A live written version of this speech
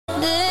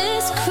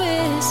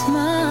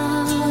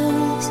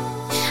Christmas.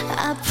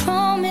 I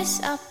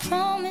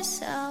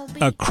promise I'll be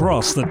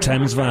Across the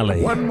Thames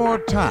Valley. One more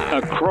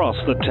time.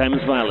 Across the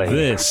Thames Valley.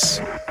 This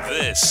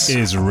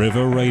is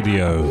River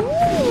Radio.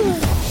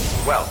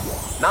 Well,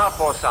 now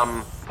for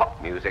some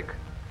pop music.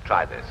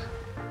 Try this.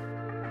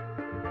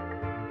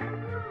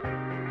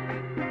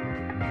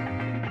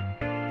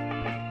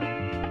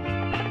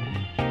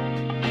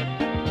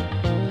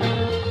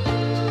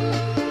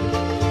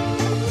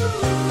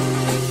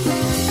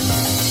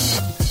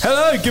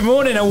 Hello, good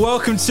morning and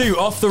welcome to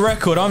Off the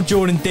Record. I'm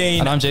Jordan Dean.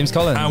 And I'm James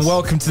Collins. And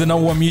welcome to the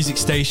number one music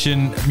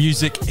station,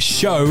 music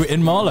show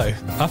in Marlow.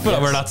 I feel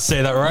like we're allowed to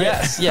say that, right?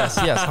 Yes,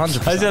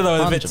 100%. I said that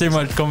with a bit 100%. too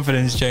much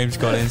confidence, James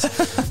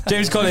Collins.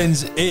 James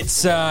Collins,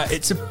 it's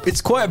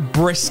quite a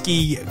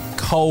brisky,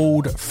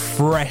 cold,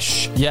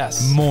 fresh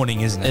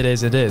morning, isn't it?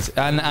 It is.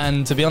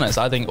 And to be honest,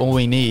 I think all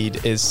we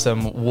need is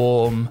some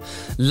warm,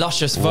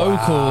 luscious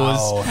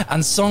vocals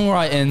and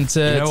songwriting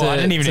to I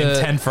didn't even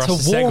intend for us to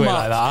segue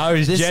like that. I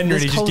was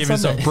generally just giving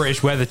some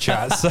British weather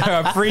chat. So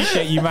I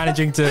appreciate you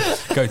managing to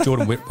go,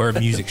 Jordan, we're a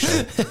music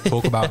show.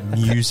 Talk about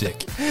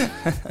music.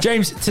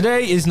 James,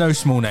 today is no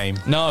small name.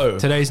 No.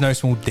 Today's no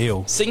small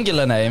deal.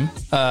 Singular name.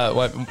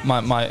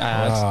 My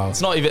ad. Wow.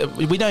 It's not even.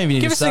 We don't even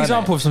need Give us an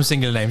example of some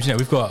singular names. You know,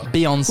 we've got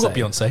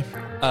Beyonce.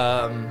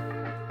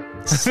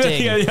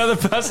 Sting. The other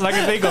person I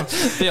can think of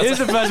is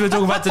the person we're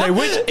talking about today,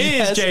 which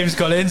is James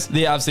Collins.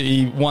 The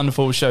absolutely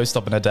wonderful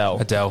show-stopping Adele.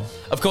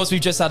 Of course,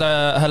 we've just had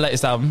her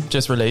latest album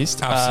just released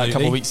a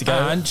couple of weeks ago.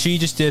 And she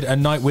just did a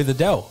night with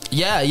Adele.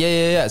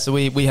 Yeah. So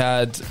we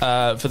had,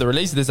 for the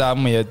release of this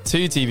album, we had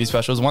 2 TV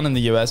specials, one in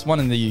the US, one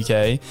in the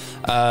UK.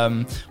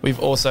 We've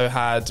also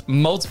had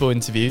multiple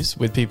interviews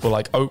with people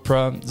like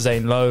Oprah,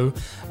 Zane Lowe,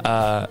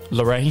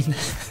 Lorraine,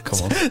 come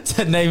on,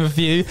 to name a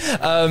few.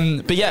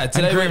 But yeah,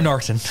 today and Graham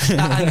Norton.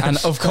 and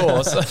of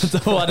course,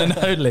 the one and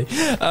only.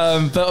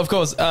 But of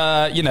course,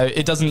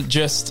 it doesn't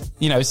just,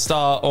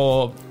 start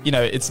or,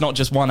 it's not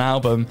just one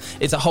album.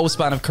 It's a whole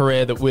span of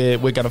career that we're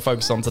going to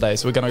focus on today.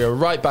 So we're going to go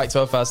right back to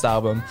her first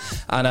album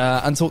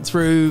and talk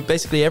through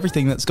basically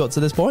everything that's got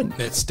to this point.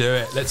 Let's do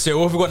it. What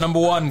have we got number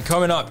one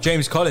coming up?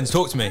 James Collins,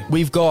 talk to me.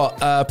 We've got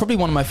probably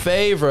one of my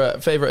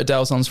favorite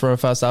Adele songs for her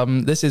first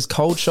album. This is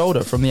Cold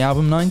Shoulder from the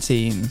album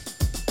 19.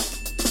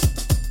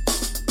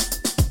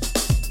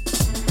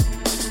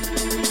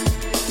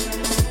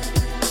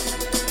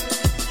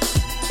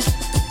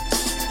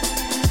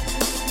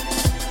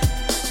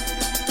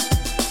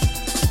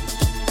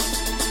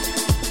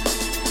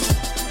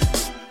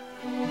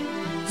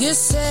 You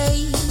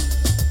say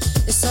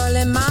it's all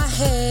in my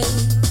head,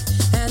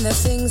 and the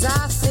things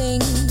I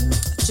think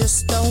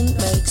just don't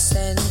make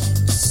sense.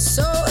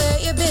 So where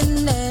you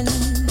been then?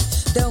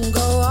 Don't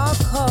go all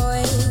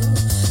coy.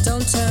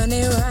 Don't turn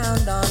it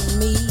around on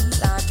me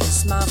like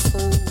it's my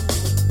fault.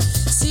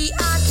 See,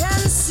 I can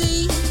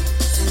see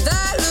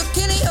that look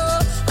in your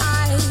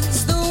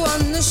eyes, the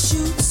one that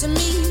shoots at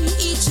me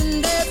each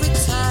and every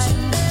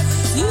time.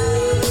 You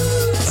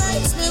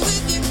breaks me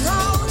with your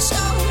cold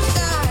shoulder.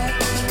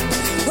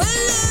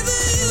 Whenever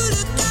you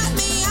look at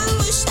me, I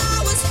wish I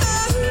was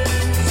her.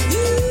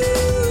 You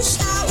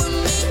shower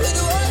me with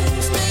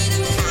words made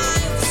of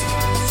knives.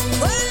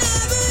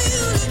 Whenever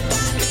you look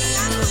at me,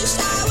 I wish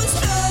I was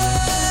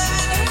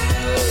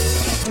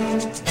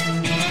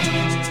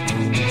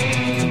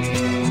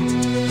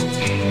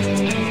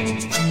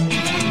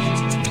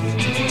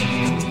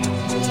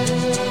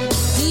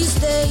These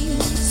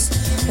days,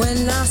 when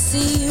I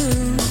see you,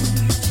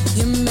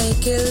 you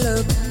make it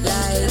look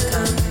like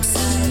I'm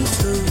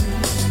see-through.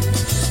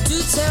 Do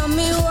tell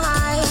me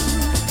why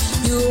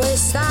you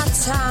waste our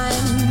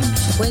time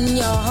when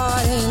your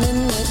heart ain't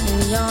in it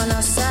and you're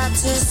not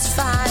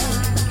satisfied.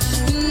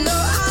 You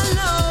know I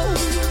know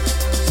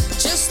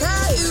just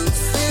how you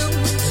feel.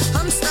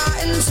 I'm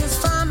starting to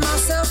find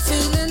myself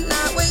feeling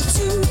that way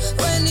too.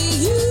 When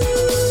you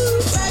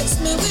breaks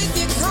me with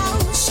your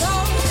cold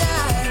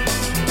shoulder.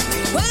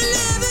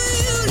 Whenever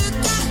you look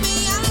at me,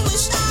 I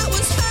wish I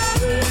was her.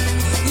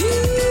 You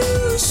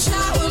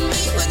shower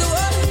me with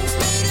words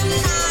made of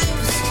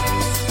knives.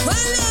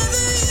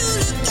 Whenever you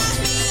look at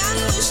me, I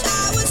wish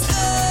I was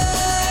her.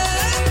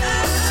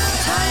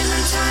 Time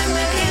and time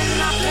again,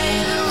 I play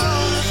the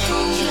role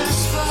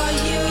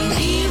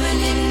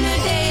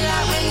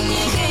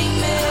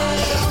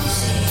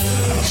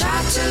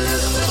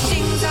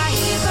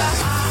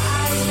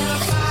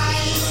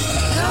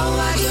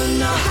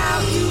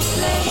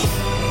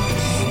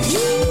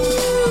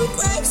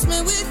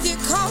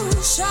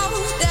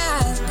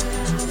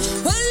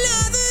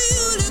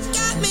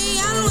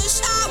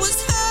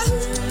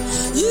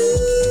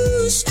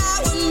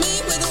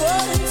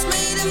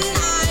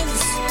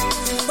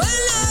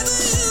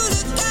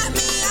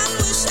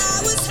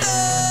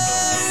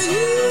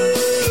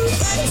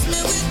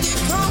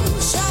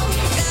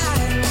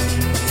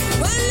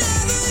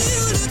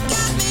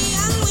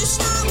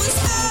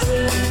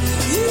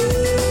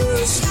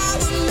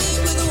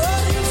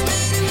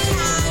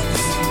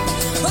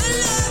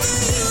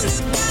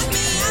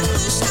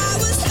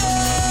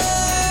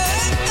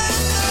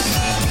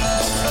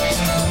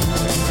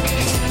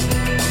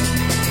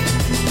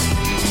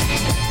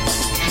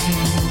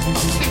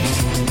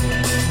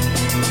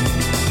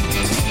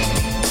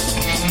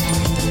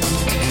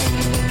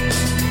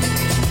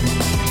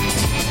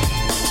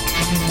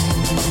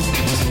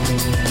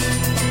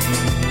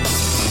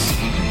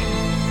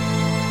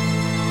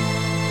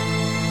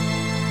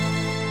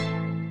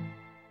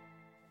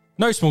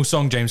No small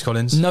song, James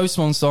Collins. No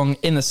small song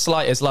in the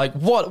slightest. Like,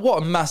 what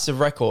a massive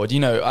record. You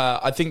know,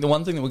 I think the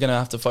one thing that we're going to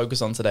have to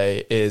focus on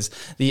today is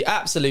the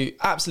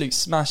absolute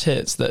smash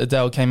hits that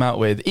Adele came out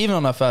with, even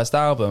on her first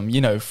album.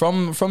 You know,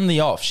 from the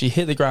off, she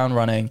hit the ground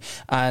running,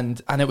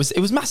 and it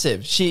was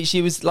massive.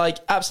 She was like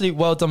absolute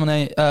world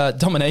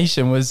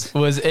domination was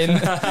in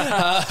she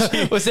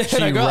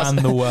ran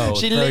the world.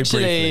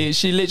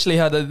 She literally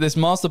had this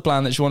master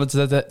plan that she wanted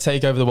to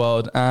take over the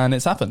world, and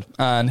it's happened.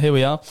 And here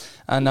we are.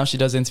 And now she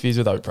does interviews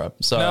with Oprah.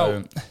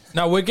 So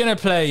now we're going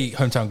to play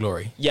Hometown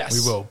Glory. Yes.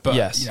 We will. But,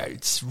 you know,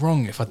 it's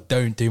wrong if I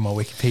don't do my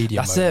Wikipedia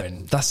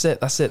moment. That's it.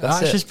 That's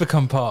just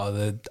become part of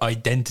the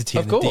identity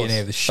and the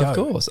DNA of the show.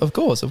 Of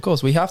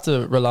course. We have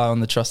to rely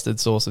on the trusted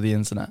source of the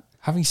internet.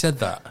 Having said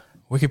that,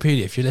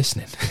 Wikipedia, if you're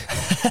listening,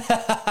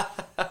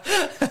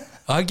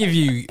 I give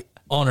you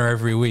honor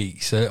every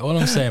week. So all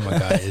I'm saying, my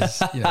guy,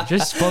 is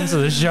just sponsor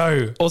the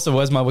show. Also,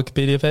 where's my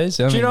Wikipedia page?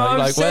 Do you know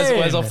what I'm saying?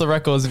 Where's Off the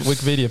Records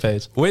Wikipedia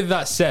page? With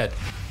that said,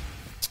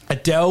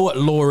 Adele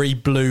Laurie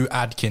Blue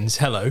Adkins.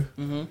 Hello.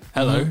 Mm-hmm.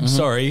 Hello. Mm-hmm.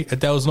 Sorry,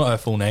 Adele's not her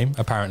full name,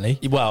 apparently.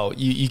 Well,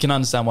 you can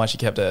understand why she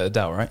kept it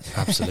Adele, right?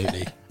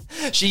 Absolutely.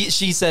 She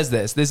says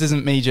this. This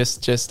isn't me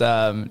just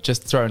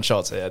throwing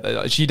shots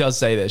here. She does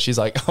say this. She's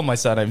like, "Oh, my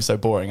surname's so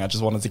boring. I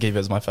just wanted to keep it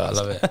as my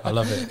first." I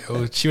love it.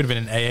 Oh, she would have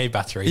been an AA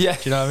battery. Yeah.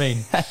 Do you know what I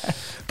mean?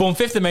 Born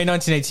 5th of May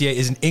 1988,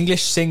 is an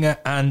English singer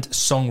and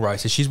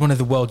songwriter. She's one of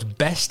the world's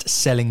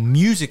best-selling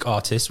music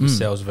artists with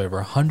sales of over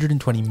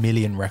 120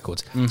 million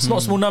records. Mm-hmm. It's not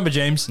a small number,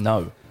 James.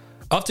 No.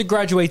 After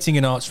graduating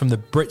in arts from the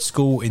Brit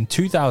School in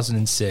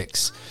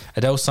 2006,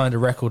 Adele signed a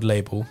record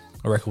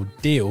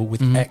deal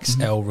with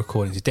XL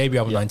Recordings. His debut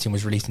album 19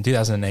 was released in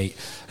 2008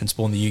 and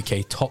spawned the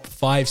UK top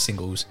 5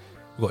 singles.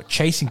 We've got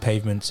Chasing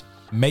Pavements,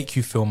 Make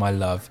You Feel My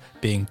Love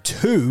being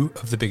 2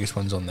 of the biggest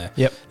ones on there.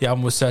 Yep. The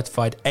album was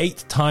certified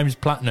 8 times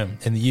platinum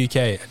in the UK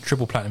and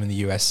triple platinum in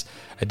the US.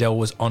 Adele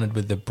was honoured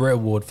with the Brit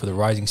Award for the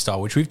Rising Star,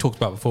 which we've talked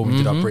about before. We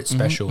did our Brit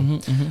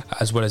special,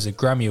 as well as a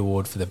Grammy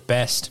Award for the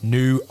Best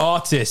New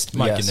Artist.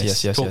 My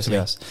goodness.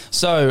 Yes.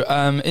 So,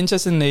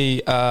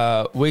 interestingly,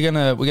 we're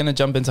gonna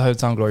jump into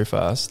Hometown Glory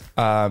first.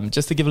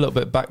 Just to give a little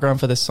bit of background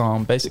for this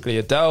song. Basically,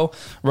 Adele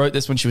wrote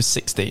this when she was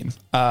 16.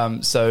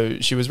 So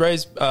she was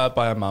raised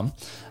by her mum,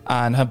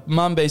 and her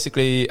mum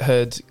basically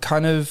had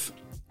kind of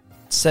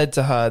said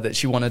to her that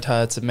she wanted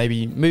her to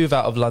maybe move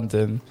out of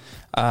London,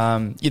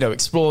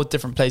 explore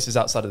different places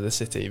outside of the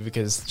city,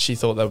 because she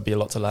thought there would be a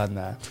lot to learn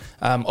there.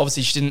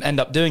 Obviously, she didn't end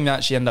up doing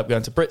that. She ended up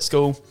going to Brit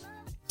School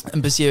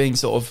and pursuing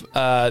sort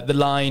of the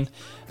line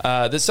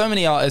that so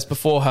many artists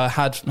before her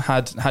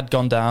had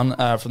gone down,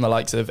 from the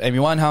likes of Amy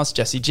Winehouse,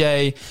 Jessie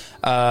J,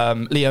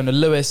 Leona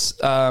Lewis.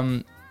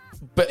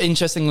 But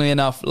interestingly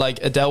enough,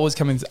 like, Adele was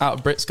coming out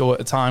of Brit School at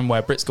a time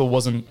where Brit School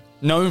wasn't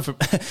known for,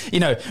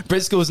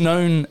 Brit School is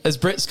known as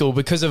Brit School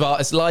because of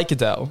artists like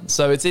Adele.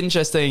 So it's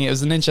interesting. It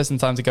was an interesting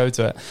time to go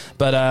to it.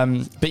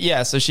 But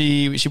yeah, so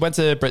she went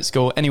to Brit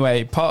School.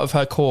 Anyway, part of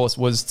her course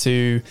was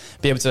to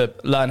be able to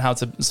learn how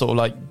to sort of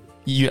like,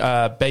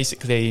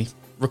 basically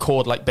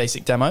record like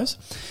basic demos.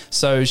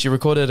 So she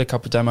recorded a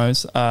couple of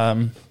demos,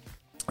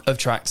 of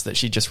tracks that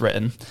she'd just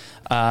written,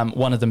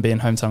 one of them being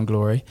Hometown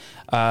Glory,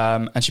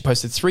 and she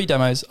posted 3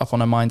 demos up on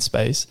her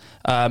MySpace.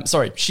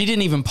 She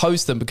didn't even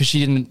post them because she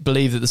didn't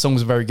believe that the song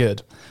was very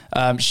good.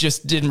 She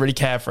just didn't really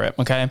care for it,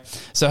 okay?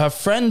 So her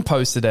friend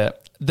posted it.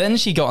 Then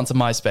she got onto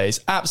MySpace,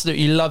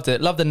 absolutely loved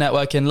it, loved the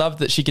networking, loved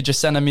that she could just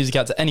send her music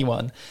out to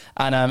anyone.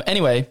 And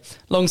anyway,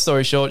 long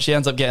story short, she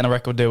ends up getting a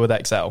record deal with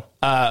XL,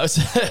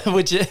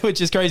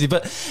 which is crazy.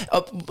 But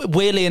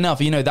weirdly enough,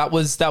 that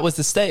was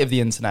the state of the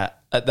internet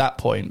at that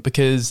point,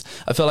 because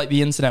I feel like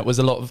the internet was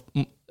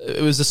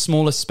it was a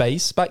smaller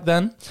space back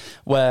then,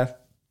 where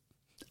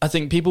I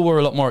think people were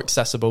a lot more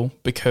accessible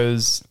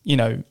because,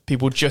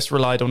 people just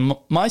relied on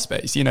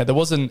MySpace. There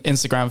wasn't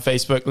Instagram,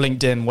 Facebook,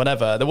 LinkedIn,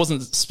 whatever. There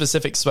wasn't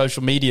specific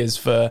social medias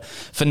for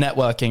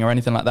networking or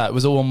anything like that. It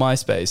was all on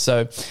MySpace.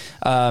 So,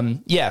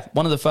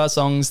 one of the first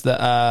songs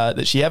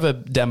that she ever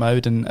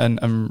demoed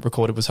and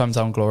recorded was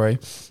Hometown Glory.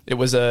 It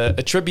was a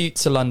tribute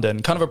to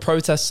London, kind of a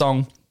protest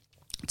song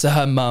to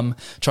her mum,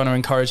 trying to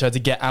encourage her to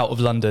get out of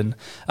London.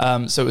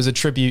 So it was a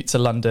tribute to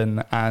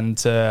London and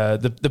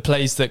the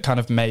place that kind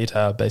of made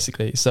her,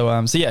 basically.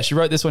 So she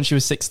wrote this when she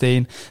was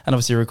 16 and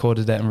obviously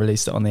recorded it and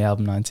released it on the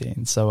album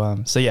 19. So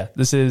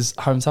this is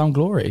Hometown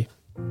Glory.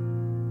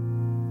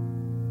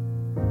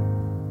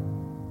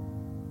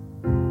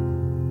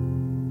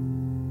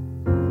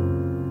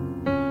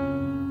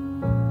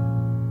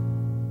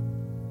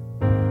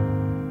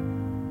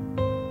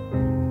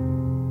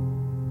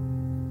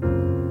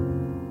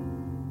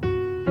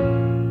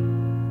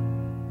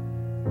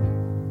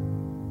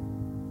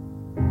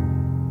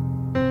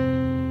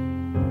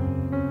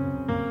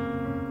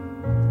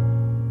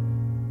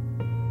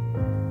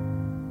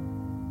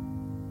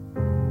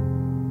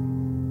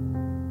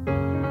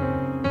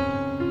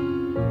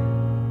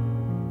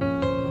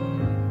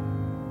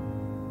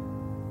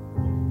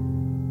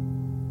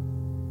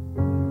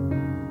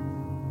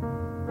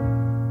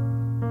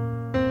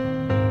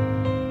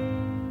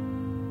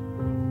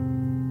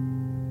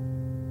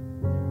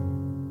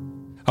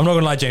 not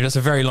gonna lie, James, that's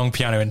a very long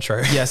piano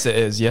intro. Yes, it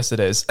is.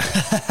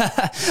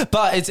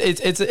 But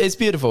it's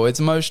beautiful. It's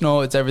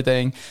emotional. It's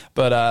everything.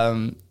 But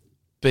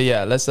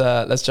yeah, let's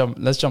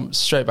jump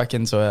straight back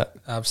into it.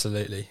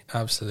 Absolutely.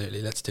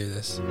 Let's do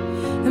this.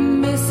 I'm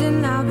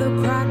missing out the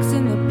cracks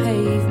in the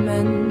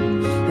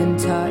pavement and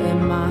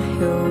tutting my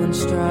heel and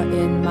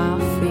strutting my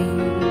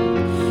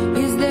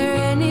feet. Is there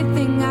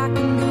anything I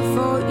can do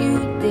for you,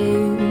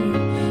 dear?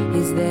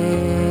 Is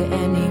there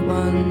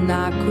anyone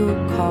I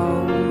could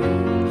call?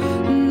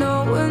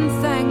 No, and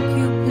thank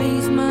you,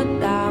 please,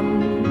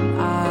 madame.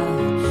 I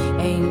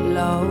ain't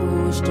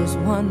lost, just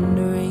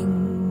wondering.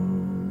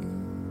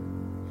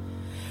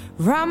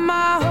 Round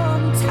my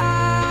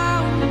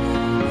hometown,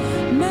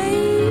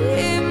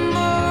 memories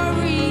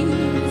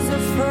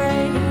of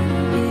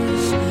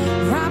phrase.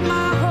 Round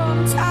my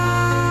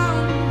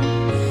hometown,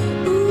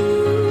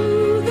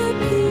 ooh, the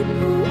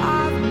people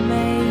I've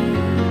made.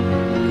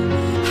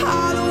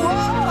 How the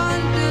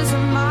wonders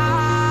of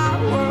my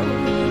world,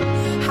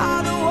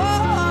 how the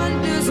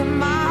wonders of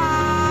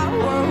my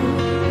world,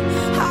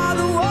 how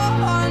the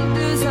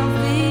wonders of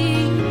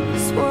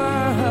this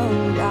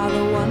world, how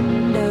the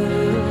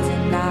wonders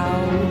now.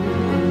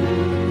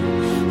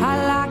 I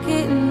like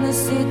it in the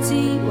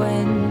city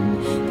when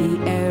the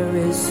air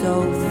is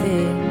so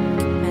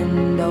thick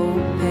and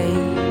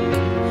opaque.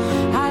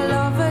 I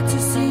love it to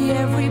see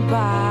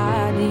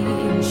everybody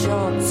in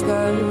short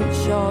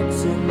skirts,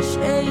 shorts and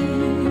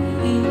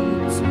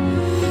shades.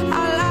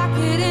 I like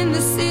it in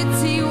the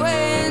city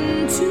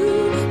when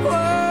two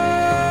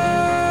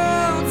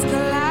worlds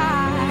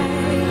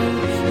collide.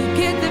 You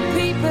get the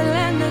people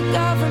and the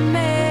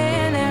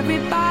government,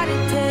 everybody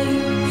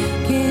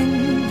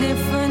taking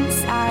different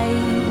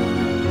sides.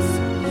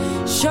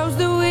 Shows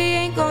that we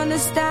ain't gonna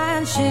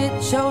stand shit.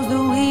 Shows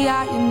that we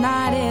are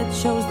united.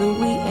 Shows that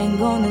we ain't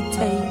gonna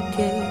take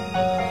it.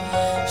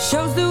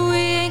 Shows that we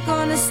ain't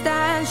gonna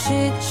stand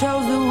shit.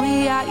 Shows that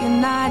we are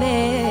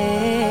united.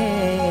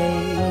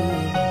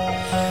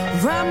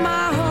 Round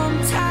my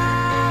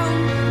hometown,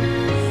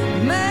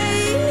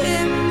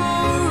 memories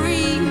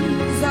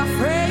are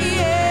fresh.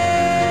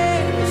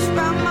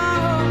 Round my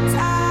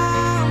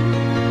hometown,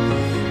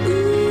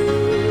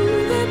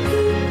 ooh, the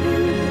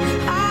people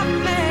I've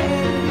met,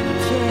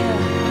 yeah.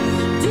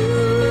 Do,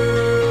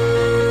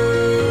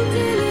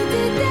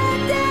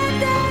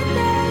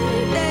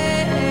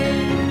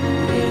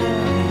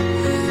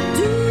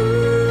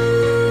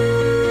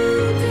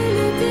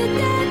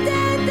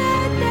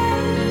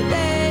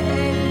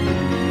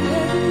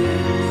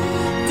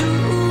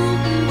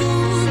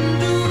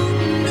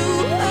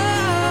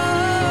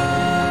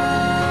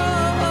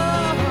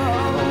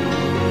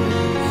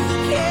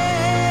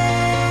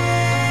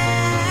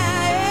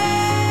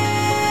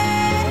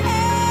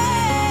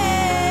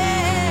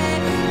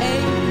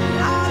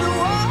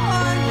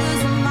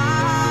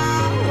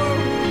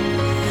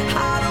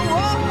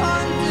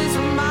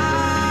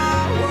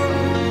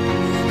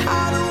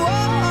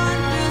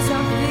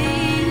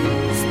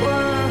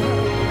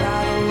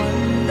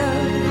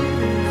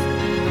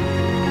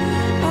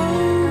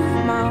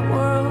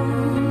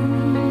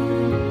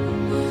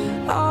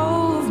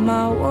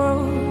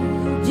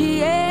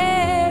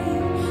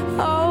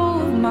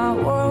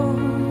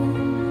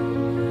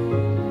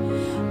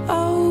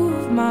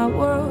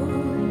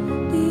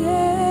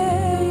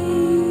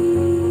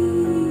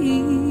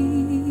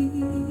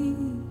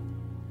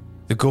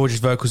 The gorgeous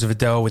vocals of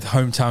Adele with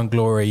Hometown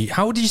Glory.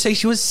 How old did you say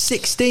she was?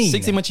 16?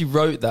 16 when she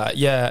wrote that,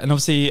 yeah. And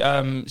obviously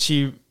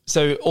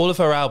so all of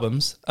her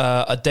albums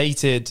are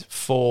dated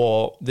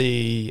for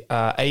the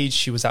age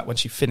she was at when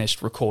she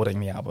finished recording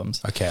the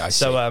albums. Okay, I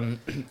see. So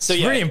it's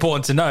really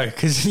important to know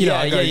because she's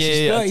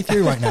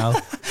 33 right now.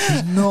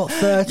 She's not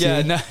 30.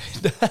 Yeah, no,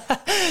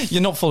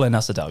 you're not fooling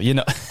us, Adele. You're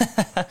not.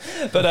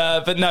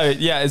 but no,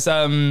 yeah,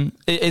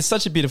 it's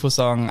such a beautiful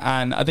song,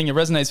 and I think it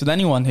resonates with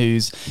anyone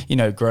who's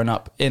grown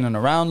up in and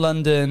around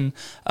London,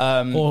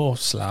 or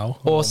Slough,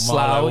 or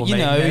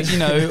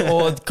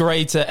or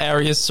greater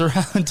areas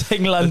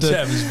surrounding London. The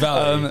Thames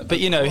Valley.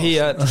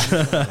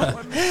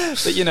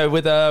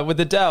 With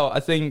Adele, I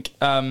think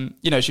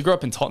she grew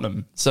up in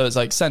Tottenham, so it's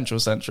like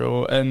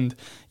central, and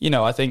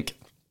I think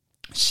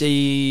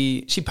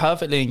she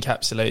perfectly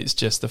encapsulates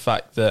just the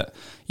fact that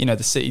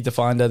the city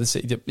defined her. The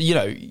city,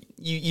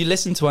 you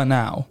listen to her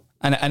now,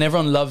 and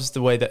everyone loves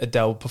the way that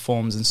Adele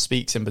performs and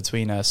speaks in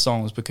between her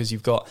songs, because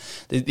you've got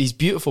these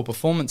beautiful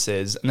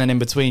performances, and then in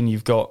between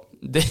you've got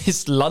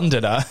this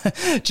Londoner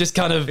just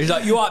kind of... He's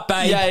like, you up,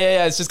 babe?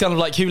 Yeah. It's just kind of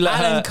like, who let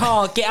Alan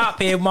Carr, get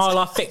up here while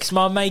I fix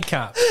my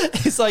makeup.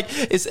 It's like,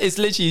 it's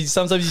literally,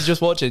 sometimes you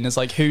just watch it and it's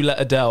like, who let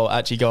Adele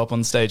actually go up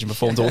on stage and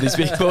perform to all these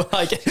people?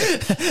 Like,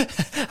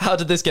 how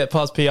did this get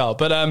past PR?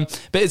 But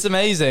it's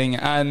amazing.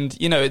 And,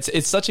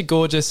 it's such a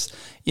gorgeous,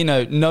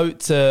 note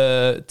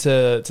to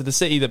the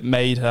city that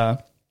made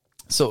her,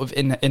 sort of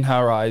in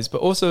her eyes, but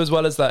also as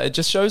well as that, it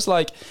just shows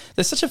like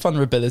there's such a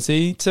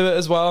vulnerability to it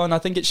as well. And I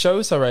think it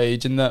shows her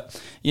age in that,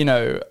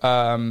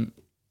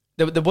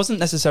 there wasn't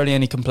necessarily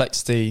any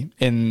complexity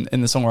in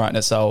the songwriting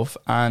itself,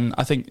 and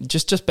I think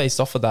just based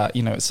off of that,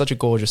 you know, it's such a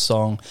gorgeous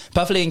song.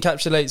 Perfectly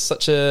encapsulates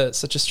such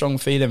a strong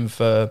feeling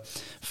for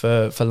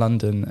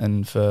London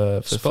and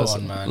for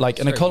on, man. Like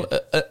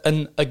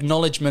an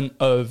acknowledgement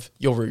of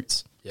your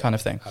roots. Yeah, kind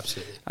of thing.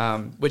 Absolutely.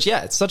 Which,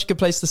 it's such a good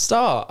place to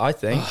start, I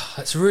think. Oh,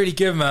 that's really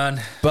good,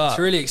 man. It's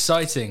really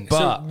exciting.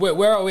 But so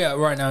where are we at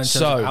right now in terms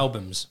of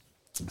albums?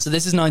 So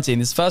this is 19.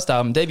 This is the first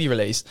album, debut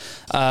release.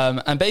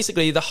 And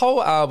basically the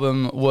whole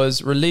album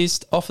was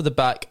released off of the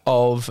back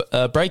of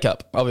a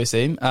breakup,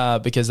 obviously,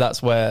 because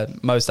that's where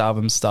most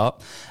albums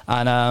start.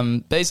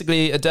 And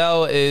basically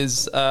Adele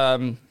is...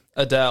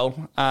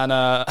 Adele,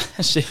 and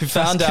she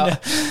found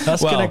out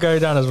that's going to go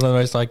down as one of the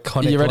most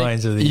iconic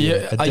lines of the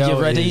year. Are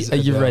you ready? Are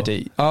you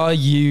ready? Are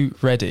you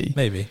ready?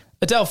 Maybe.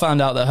 Adele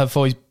found out that her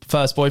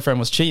first boyfriend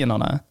was cheating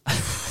on her.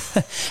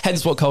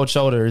 Hence what Cold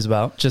Shoulder is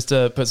about, just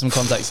to put some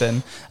context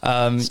in.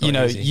 You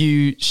know, easy.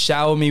 You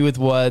shower me with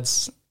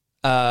words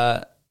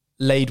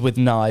laid with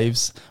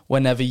knives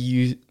whenever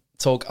you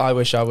talk I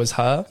wish I was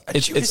her.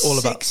 It's all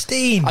about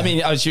 16. I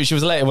mean, she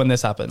was later when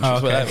this happened. I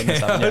was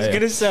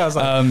going to say, I was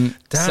like,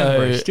 damn,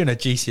 bro, she's doing her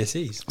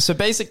GCSEs. So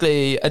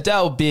basically,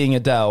 Adele being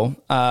Adele,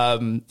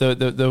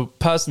 the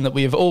person that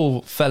we have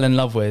all fell in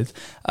love with,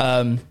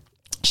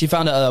 she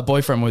found out her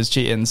boyfriend was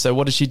cheating. So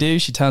what does she do?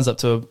 She turns up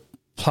to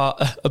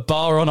a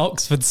bar on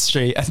Oxford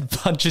Street and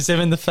punches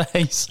him in the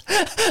face.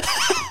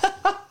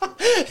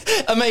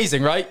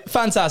 Amazing, right?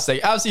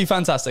 Fantastic, absolutely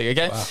fantastic.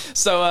 Okay, wow.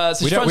 So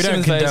we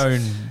don't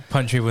condone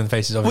punch people in the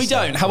faces. Obviously, we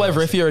don't.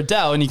 However, if you're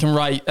Adele and you can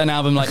write an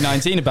album like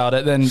 19 about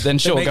it, then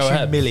sure, go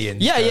ahead.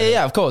 Millions.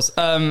 Yeah, of course.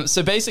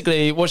 So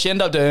basically, what she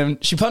ended up doing,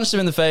 she punched him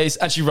in the face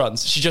and she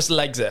runs. She just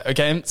legs it.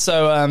 Okay,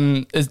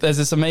 so there's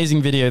this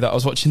amazing video that I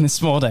was watching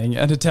this morning,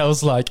 and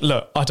Adele's like,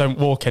 "Look, I don't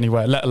walk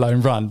anywhere, let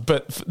alone run,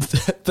 but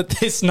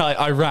this night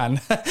I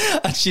ran,"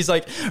 and she's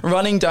like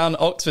running down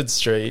Oxford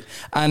Street,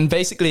 and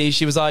basically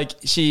she was like,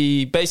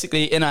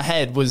 basically in her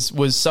head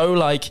was so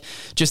like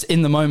just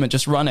in the moment,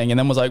 just running, and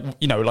then was like,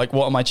 you know, like,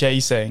 what am I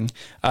chasing?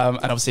 And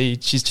obviously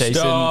she's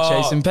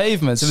chasing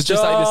pavements. It was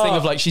just like this thing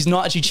of like, she's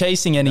not actually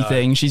chasing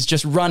anything. No. She's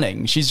just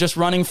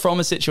running from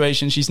a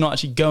situation. She's not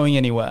actually going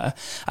anywhere.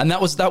 And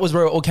that was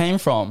where it all came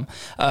from.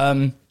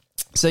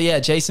 So yeah,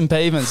 Chasing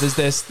Pavements is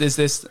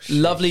this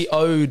lovely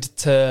ode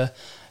to,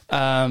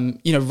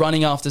 you know,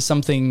 running after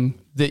something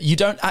that you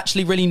don't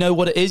actually really know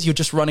what it is. You're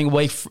just running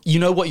away. You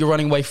know what you're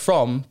running away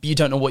from, but you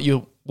don't know what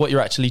you're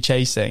actually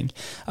chasing.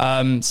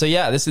 So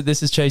yeah, this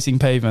is Chasing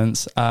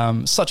Pavements.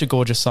 Such a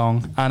gorgeous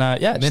song, and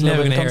yeah, they're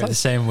never going to hear it the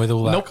same with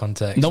all that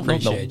context.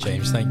 Appreciate it,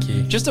 James. Thank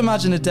you. Just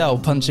imagine Adele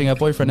punching her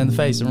boyfriend in the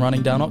face and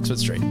running down Oxford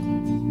Street,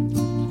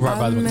 right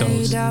by the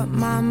McDonald's. Made up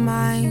my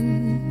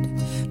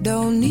mind.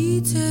 Don't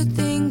need to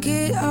think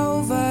it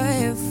over.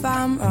 If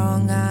I'm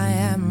wrong, I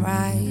am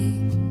right.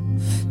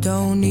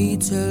 Don't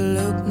need to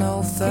look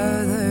no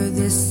further.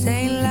 This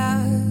ain't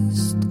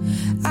last.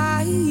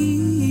 I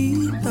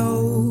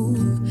know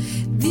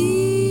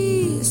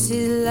this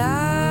is love.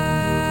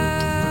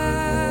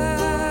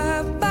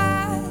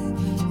 But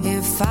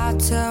if I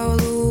tell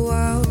the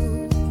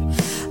world,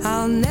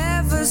 I'll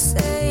never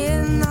say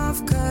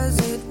enough, 'cause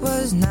it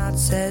was not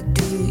said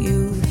to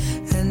you.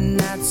 And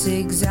that's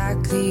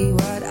exactly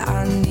what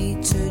I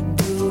need to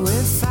do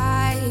if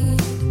I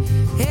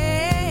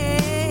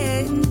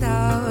end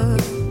up.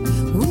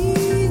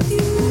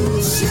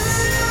 Should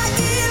I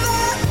give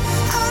up,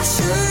 or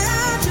should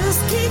I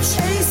just keep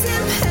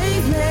chasing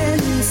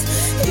pavements,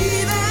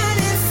 even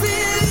if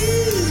it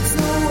leads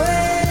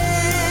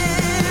nowhere?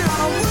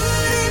 Or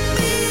would it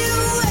be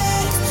a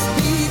waste,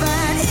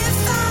 even if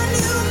I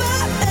knew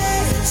my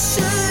best?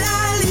 Should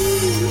I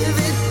leave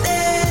it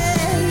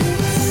there?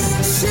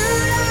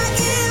 Should I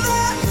give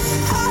up,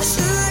 or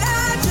should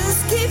I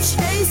just keep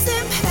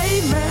chasing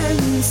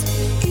pavements,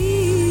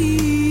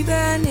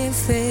 even if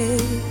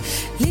it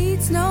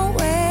leads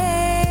nowhere?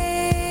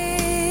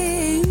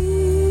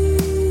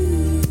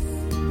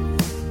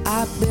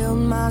 I build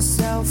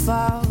myself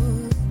up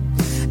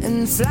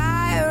and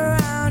fly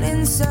around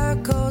in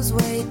circles,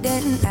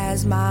 waiting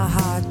as my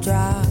heart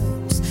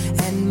drops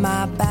and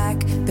my back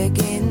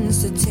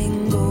begins to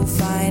tingle.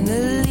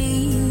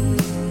 Finally,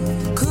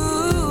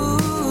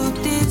 could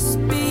this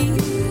be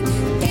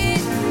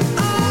it?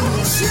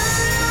 Oh, should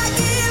I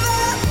give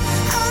up,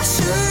 or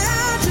should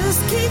I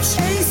just keep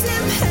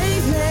chasing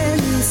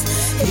pavements,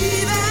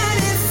 even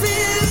if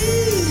it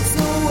leads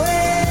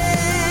nowhere?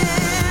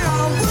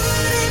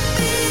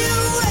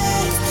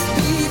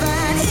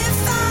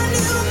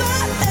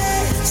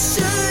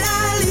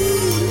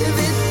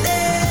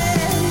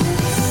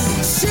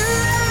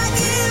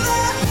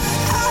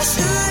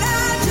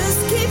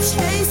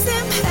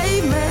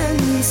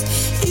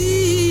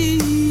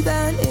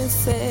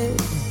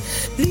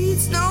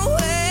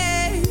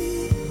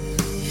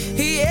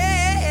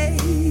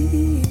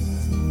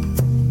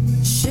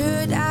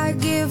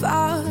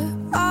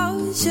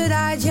 Should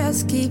I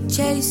just keep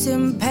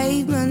chasing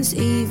pavements,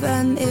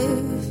 even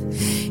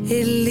if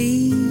it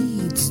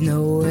leads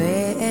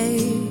nowhere?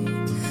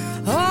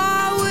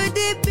 Or would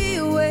it be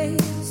a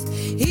waste,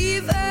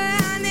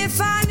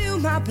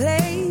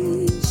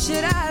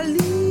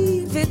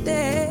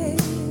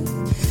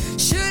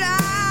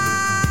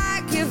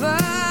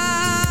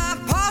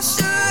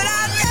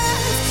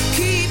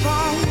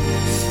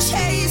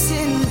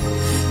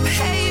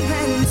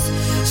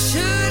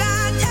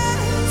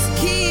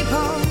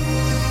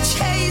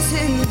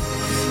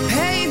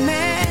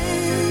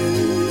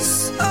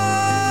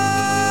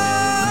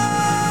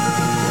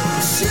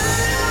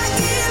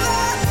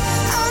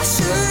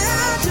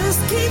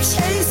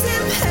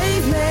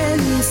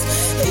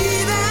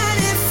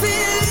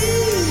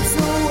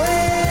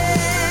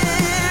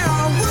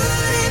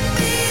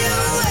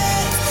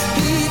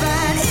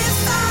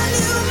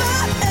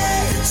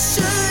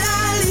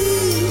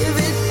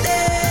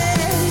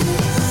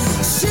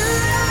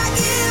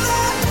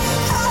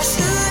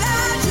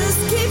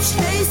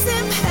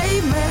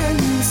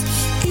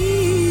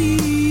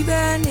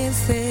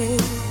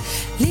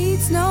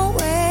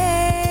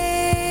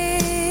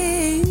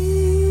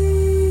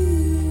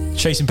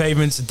 Chasing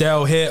Pavements,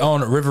 Adele here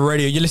on River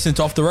Radio. You're listening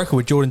to Off the Record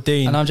with Jordan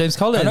Dean. And I'm James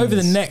Collins. And over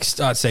the next,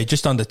 I'd say,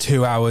 just under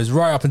 2 hours,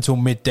 right up until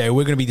midday,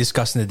 we're going to be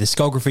discussing the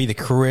discography, the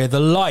career,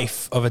 the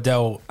life of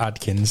Adele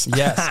Adkins.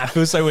 Yes. I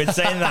feel so weird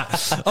saying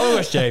that. Oh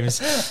gosh,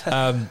 James.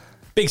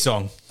 Big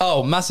song.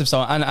 Oh, massive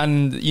song.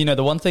 And you know,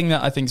 the one thing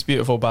that I think is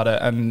beautiful about it,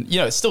 and,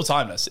 you know, it's still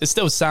timeless. It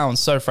still sounds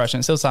so fresh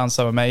and it still sounds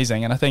so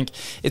amazing. And I think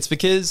it's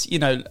because, you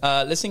know,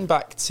 listening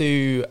back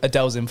to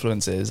Adele's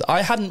influences,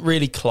 I hadn't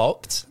really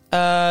clocked,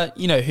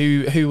 you know,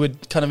 who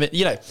would kind of,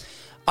 you know,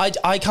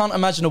 I can't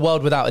imagine a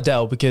world without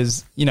Adele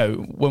because, you know,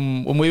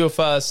 when we were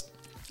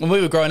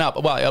growing up,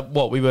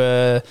 we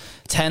were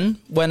 10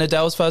 when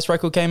Adele's first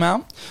record came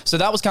out. So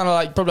that was kind of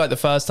like probably like the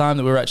first time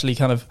that we were actually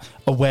kind of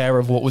aware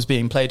of what was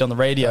being played on the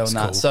radio. That's and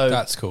that. Cool. So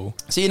that's cool.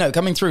 So, you know,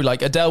 coming through,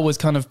 like Adele was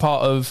kind of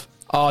part of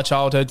our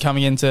childhood,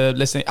 coming into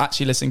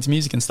actually listening to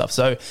music and stuff.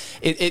 So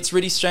it's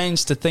really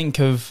strange to think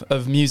of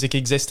music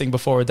existing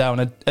before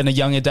Adele and a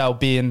young Adele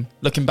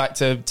looking back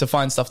to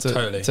find stuff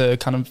to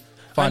kind of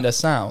find her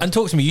sound. And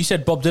talk to me, you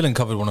said Bob Dylan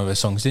covered one of her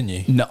songs, didn't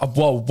you? No,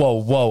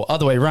 whoa.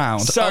 Other way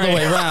round. Sorry. Other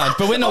way round.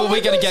 But we're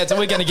going to get to that.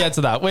 We're going to get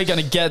to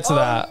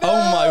that. No.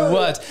 Oh my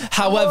word.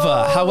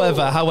 However.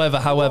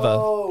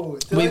 Whoa,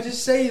 did I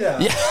just say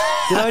that? Yeah.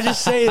 Did I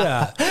just say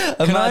that?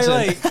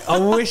 Imagine. I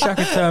wish I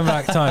could turn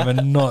back time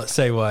and not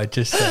say what I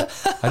just said.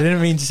 I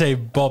didn't mean to say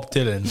Bob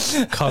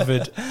Dylan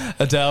covered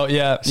Adele,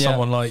 yeah.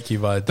 Someone Like You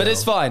by Adele. But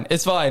it's fine.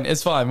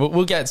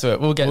 We'll get to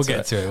it. We'll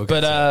get to it.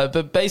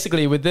 But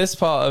basically with this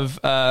part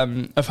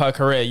of her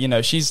career, you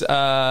know, she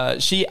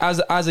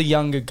as a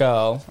younger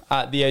girl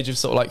at the age of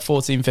sort of like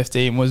 14,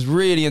 15 was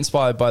really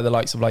inspired by the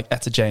likes of like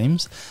Etta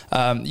James,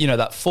 you know,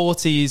 that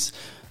 40s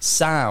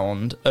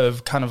sound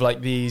of kind of like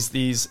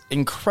these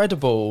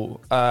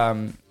incredible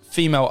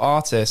female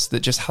artists that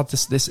just had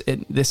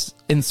this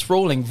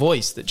enthralling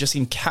voice that just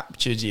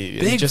captured you.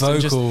 Big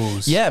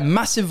vocals.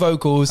 Massive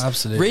vocals.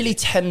 Absolutely. Really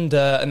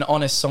tender and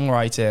honest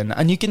songwriting.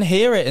 And you can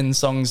hear it in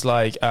songs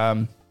like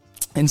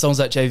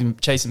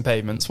Chasing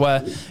Pavements,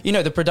 where, you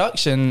know, the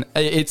production,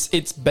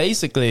 it's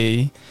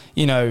basically,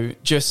 you know,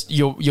 just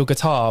your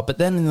guitar, but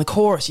then in the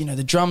chorus, you know,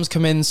 the drums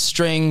come in,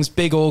 strings,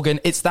 big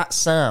organ, it's that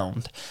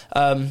sound.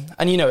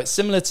 And, you know, it's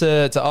similar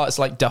to artists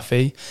like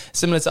Duffy,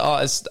 similar to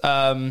artists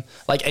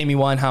like Amy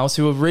Winehouse,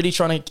 who are really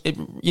trying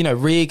to, you know,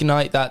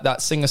 reignite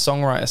that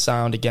singer-songwriter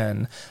sound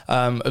again,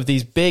 of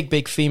these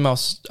big female,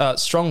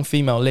 strong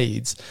female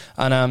leads.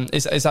 And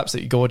it's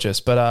absolutely gorgeous.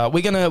 But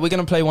we're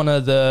gonna play one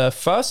of the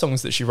first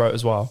songs that she wrote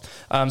as well.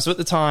 So at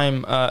the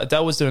time,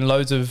 Adele was doing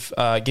loads of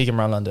gigging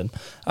around London,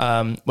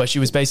 where she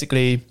was basically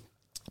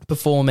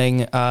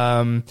performing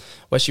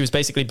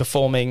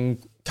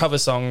cover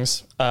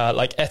songs,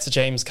 like Etta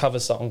James cover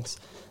songs,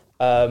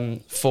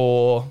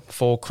 for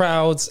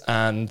crowds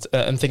and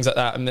things like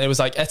that. And it was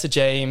like Etta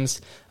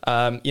James,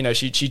 you know,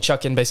 she'd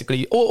chuck in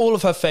basically all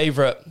of her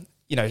favorite.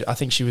 You know, I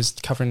think she was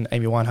covering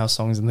Amy Winehouse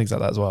songs and things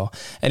like that as well.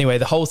 Anyway,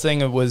 the whole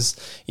thing was,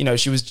 you know,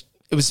 it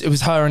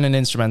was her and an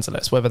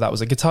instrumentalist, whether that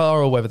was a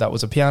guitar or whether that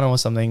was a piano or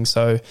something.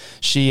 So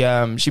she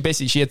had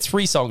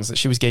 3 songs that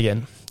she was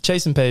gigging: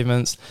 Chasing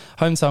Pavements,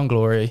 Hometown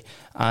Glory,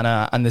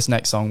 and this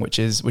next song, which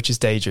is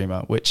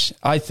Daydreamer, which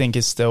I think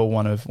is still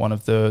one of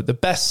the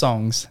best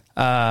songs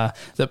that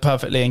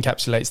perfectly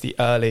encapsulates the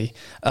early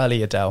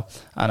Adele.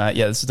 And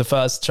this is the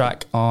first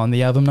track on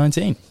the album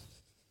 19.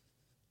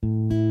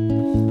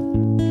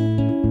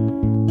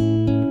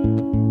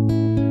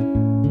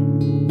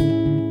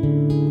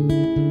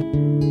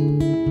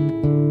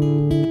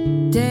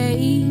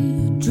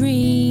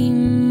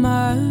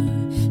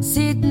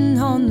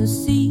 On the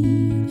sea,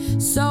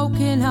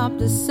 soaking up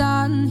the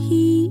sun.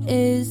 He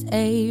is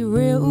a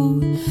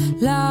real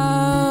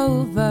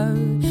lover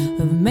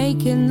of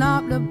making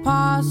up the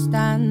past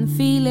and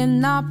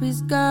feeling up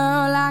his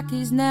girl like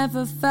he's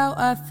never felt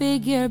a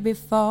figure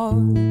before.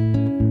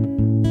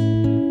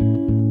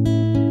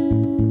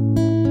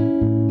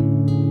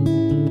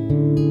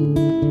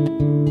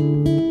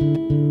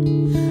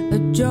 A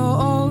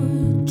jaw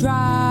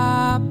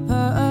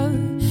dropper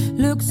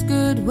looks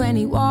good when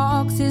he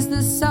walks, is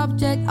the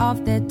subject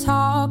of their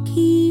talk.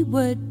 He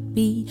would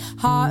be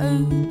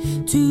hard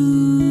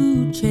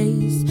to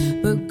chase,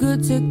 but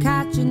good to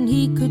catch, and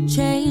he could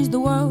change the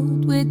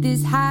world with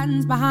his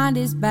hands behind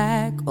his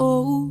back.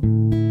 Oh,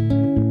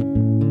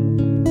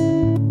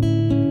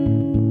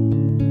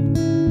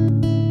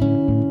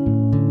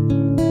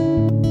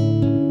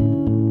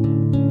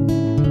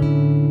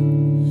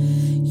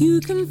 you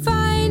can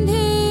find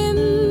him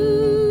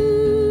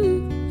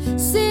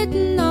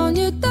sitting on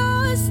your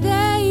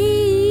doorstep,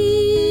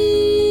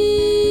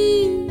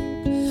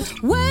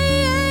 waiting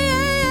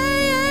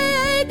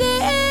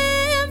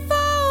for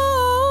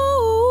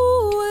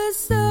a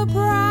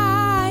surprise,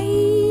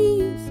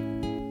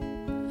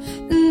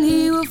 and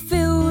he will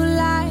feel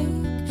like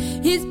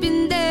he's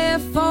been there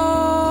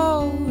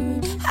for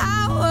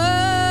hours,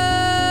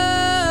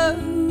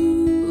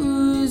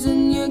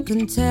 and you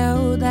can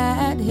tell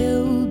that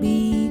he'll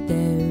be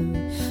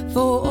there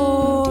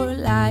for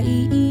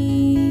life.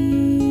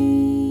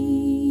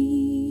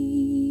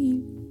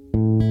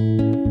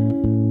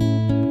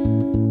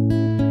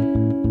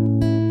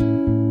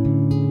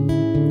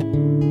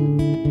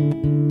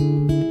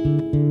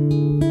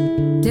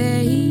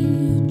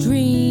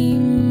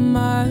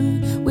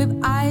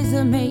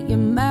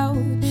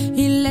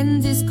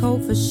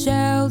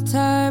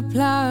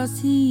 'cause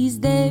he's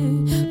there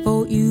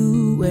for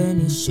you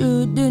when he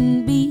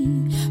shouldn't be.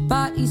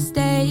 But he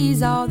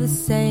stays all the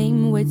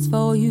same, waits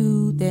for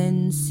you,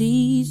 then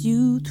sees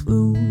you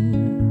through.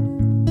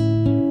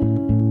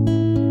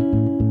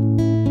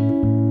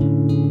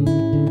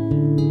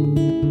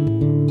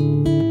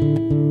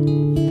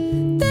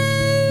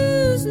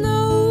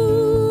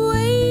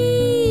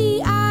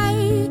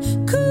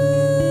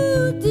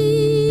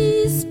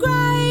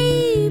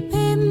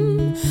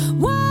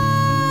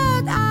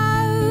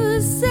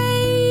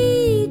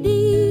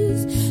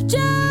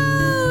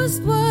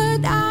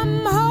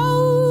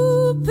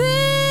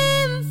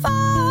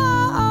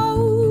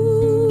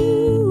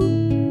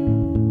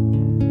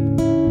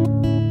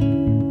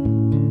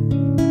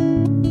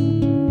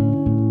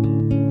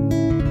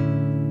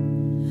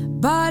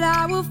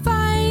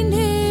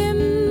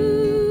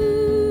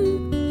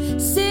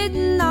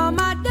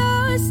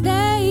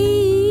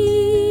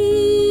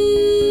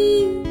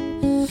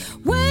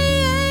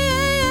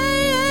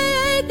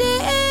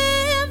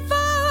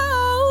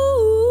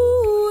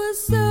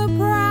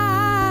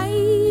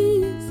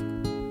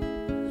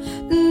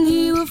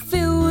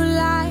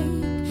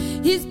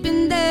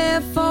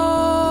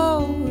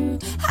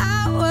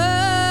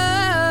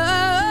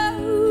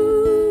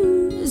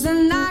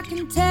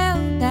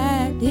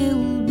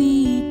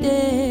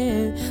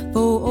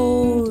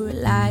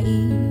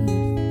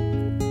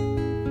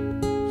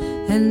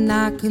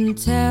 Can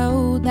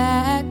tell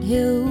that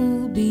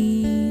he'll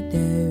be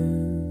there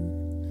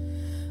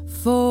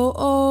for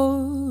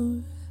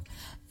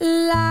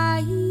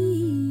life.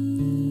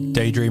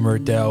 Daydreamer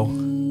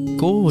Adele.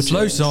 Gorgeous.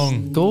 Slow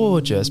song.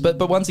 Gorgeous. But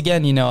once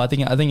again, you know, I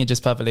think it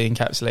just perfectly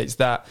encapsulates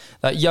that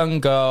young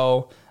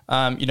girl,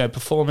 you know,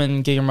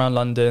 performing, gigging around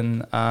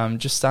London,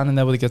 just standing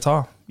there with a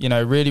guitar. You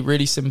know, really,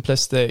 really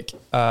simplistic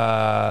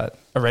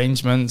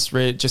arrangements.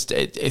 Really,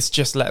 it's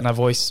just letting our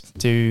voice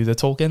do the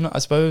talking, I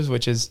suppose,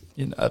 which is,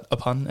 you know, a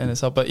pun in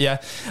itself. But yeah,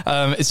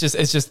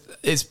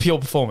 it's pure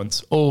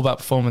performance, all about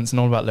performance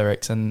and all about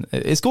lyrics, and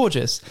it's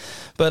gorgeous.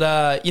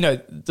 But you know,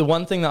 the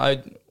one thing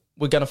that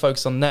we're going to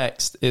focus on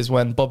next is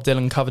when Bob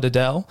Dylan covered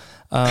Adele.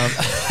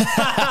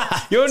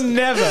 You're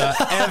never,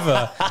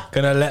 ever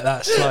going to let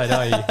that slide,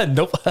 are you?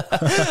 Nope.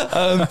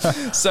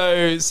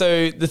 So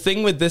the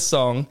thing with this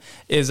song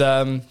is,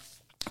 I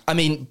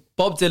mean,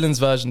 Bob Dylan's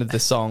version of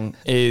this song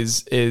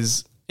is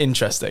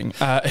interesting.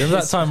 Remember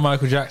that time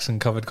Michael Jackson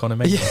covered Conor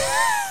McGregor?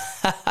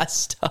 Yeah.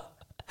 Stop.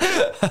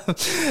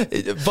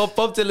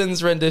 Bob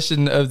Dylan's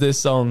rendition of this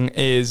song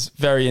is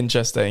very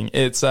interesting.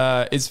 It's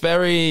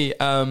very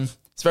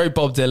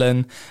Bob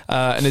Dylan,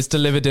 and it's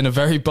delivered in a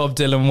very Bob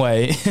Dylan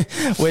way,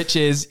 which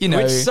is, you know,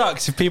 which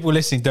sucks if people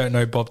listening don't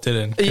know Bob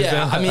Dylan.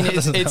 Yeah, I mean,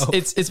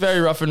 it's very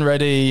rough and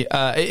ready.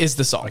 It is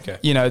the song. Okay.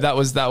 You know, that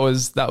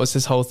was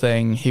his whole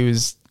thing. He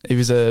was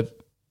a,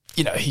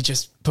 you know, he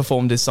just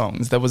performed his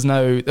songs. There was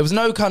no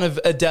kind of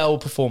Adele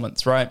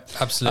performance, right?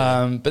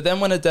 Absolutely. But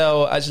then when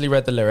Adele actually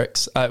read the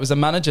lyrics, it was a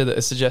manager that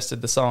had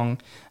suggested the song,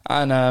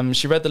 and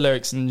she read the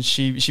lyrics, and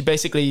she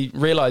basically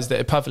realized that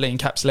it perfectly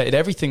encapsulated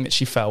everything that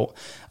she felt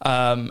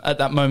at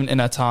that moment in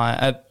her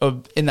time,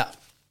 in that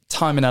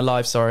time in her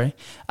life. Sorry,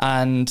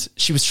 and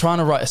she was trying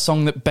to write a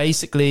song that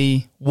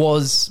basically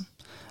was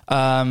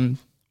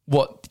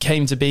what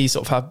came to be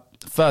sort of her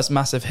first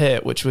massive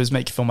hit, which was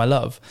 "Make You Feel My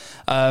Love."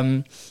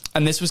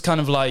 And this was kind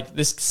of like,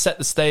 this set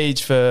the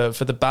stage for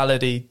the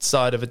ballady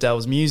side of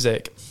Adele's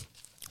music,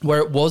 where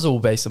it was all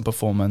based on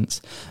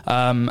performance.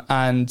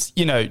 And,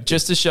 you know,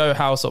 just to show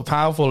how sort of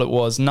powerful it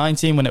was,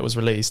 19 when it was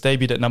released,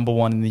 debuted at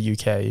 #1 in the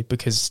UK,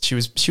 because she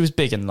was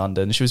big in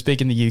London. She was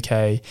big in the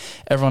UK.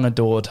 Everyone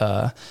adored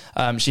her.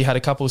 She had a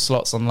couple of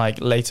slots on like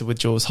Later with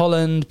Jules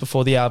Holland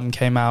before the album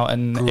came out,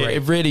 and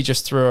it really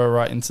just threw her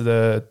right into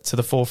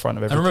the forefront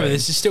of everything. And remember,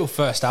 this is still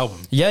first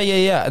album.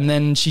 Yeah. And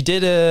then she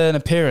did an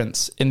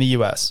appearance in the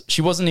US.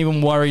 She wasn't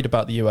even worried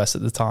about the US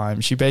at the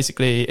time. She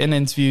basically, in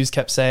interviews,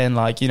 kept saying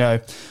like, you know,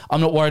 I'm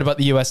not worried about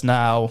the US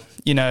now.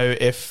 You know,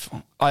 if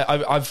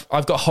I've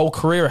got a whole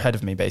career ahead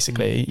of me,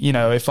 basically. You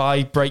know, if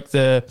I break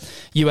the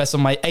US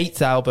on my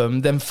 8th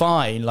album, then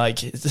fine, like,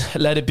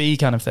 let it be,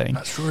 kind of thing.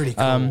 That's really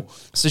cool.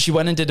 So she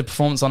went and did a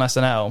performance on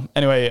SNL.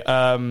 Anyway,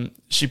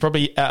 she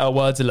probably ate her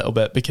words a little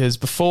bit, because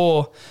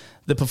before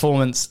the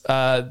performance,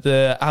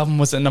 the album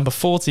was at number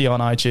 40 on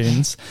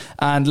iTunes,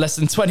 and less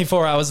than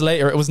 24 hours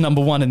later it was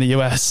 #1 in the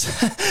US.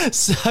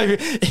 So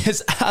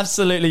it's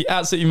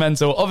absolutely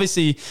mental.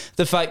 Obviously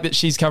the fact that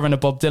she's covering a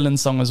Bob Dylan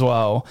song as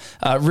well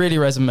really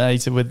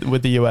resonated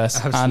with the US.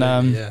 Absolutely,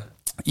 and yeah.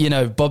 You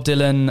know, Bob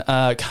Dylan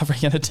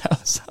covering an Adele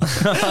song.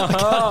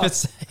 I can't even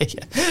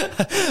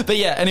say. But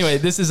yeah, anyway,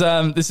 this is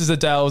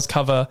Adele's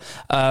cover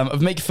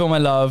of "Make You Feel My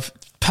Love."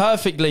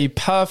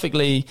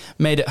 Perfectly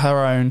made it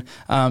her own.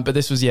 But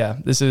this is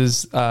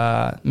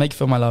 "Make You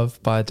Feel My Love"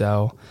 by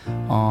Adele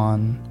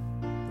on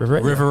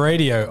River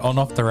Radio, on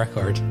Off the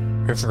Record.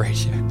 River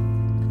Radio.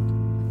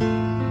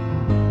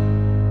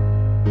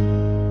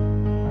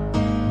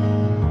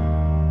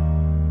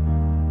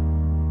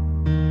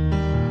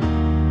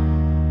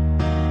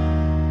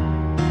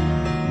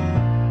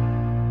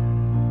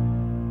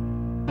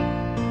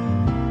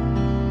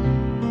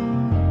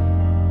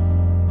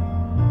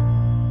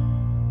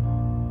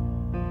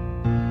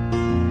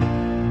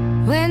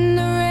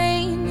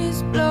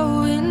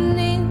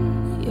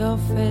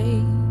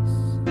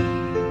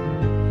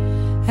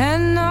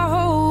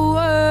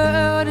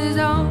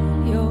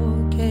 your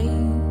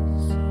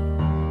case.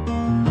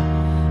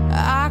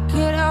 I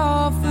could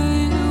offer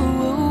you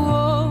a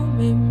warm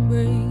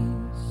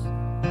embrace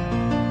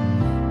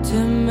to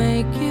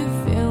make you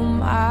feel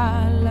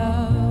my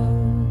love.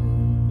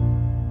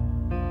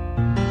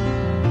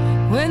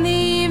 When the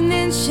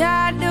evening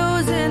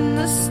shadows and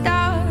the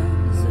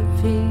stars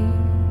appear,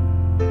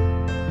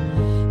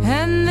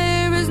 and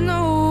there is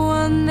no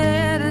one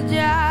there to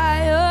dry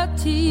your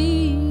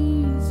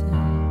tears,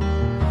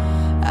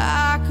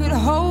 I could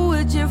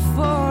hold you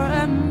for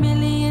a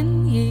million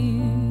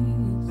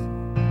years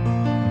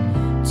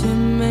to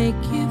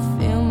make you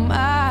feel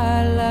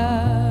my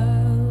love.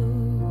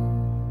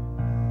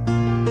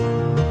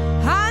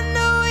 I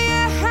know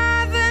you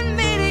haven't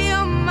made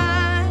your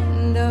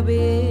mind up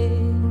yet,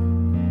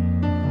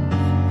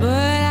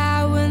 but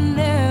I will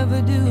never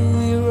do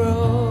you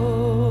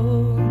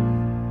wrong.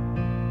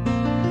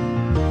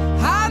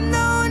 I've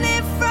known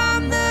it from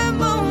the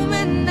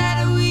moment that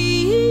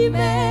we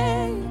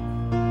met.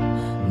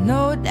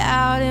 No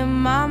doubt in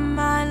my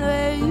mind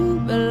where you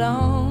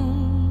belong.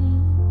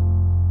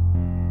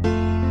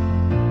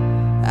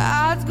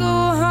 I'd go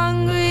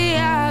hungry,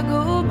 I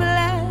go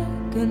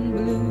black and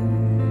blue,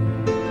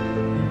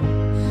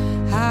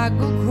 I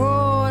go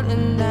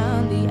crawling down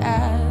the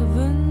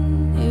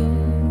avenue.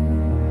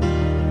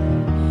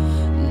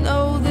 No,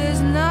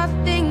 there's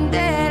nothing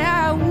that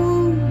I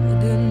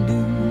wouldn't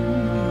do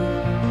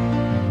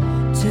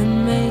to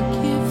make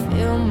you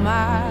feel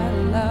my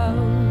love.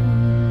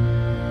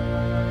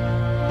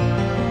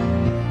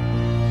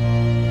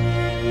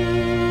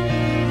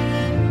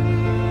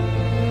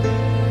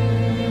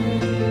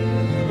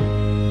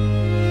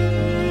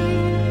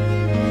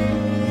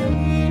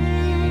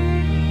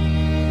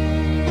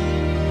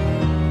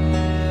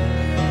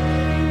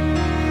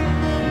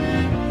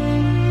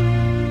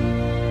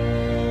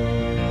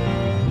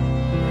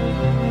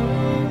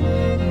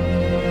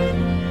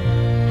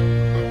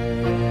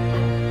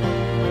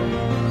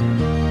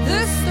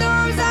 The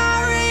storms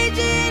are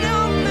raging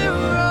on the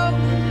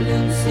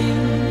rolling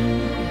sea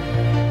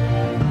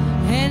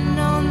and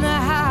on the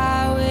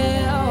highway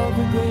of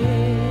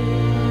regret.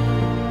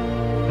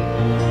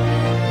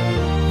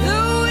 The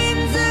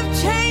winds of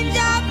change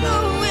are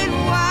blowing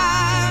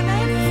wild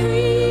and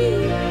free.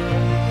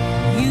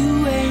 You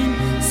ain't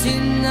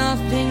seen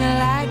nothing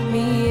like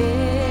me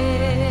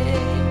yet.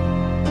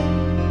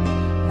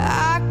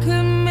 I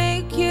could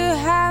make you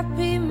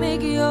happy,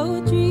 make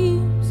your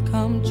dreams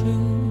come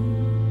true.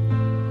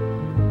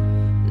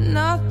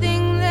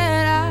 Nothing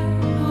that I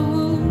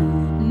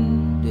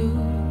wouldn't do.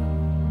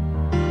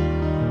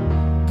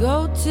 Go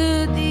to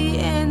the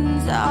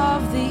ends of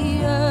the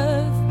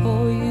earth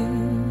for you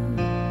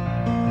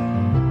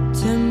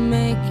to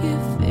make you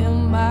feel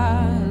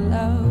my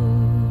love.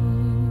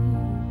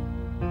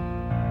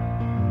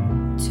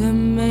 To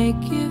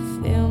make you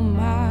feel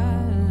my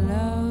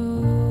love.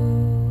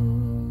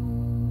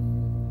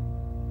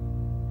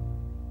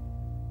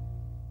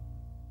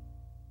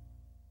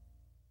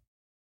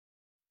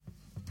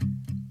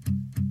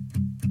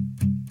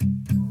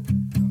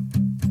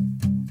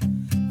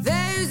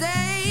 There's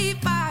a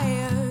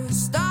fire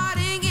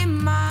starting in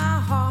my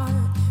heart,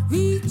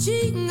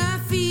 reaching a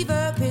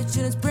fever pitch,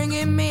 and it's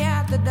bringing me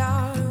out the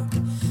dark.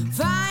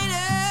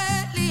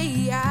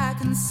 Finally, I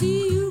can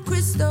see you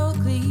crystal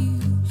clear.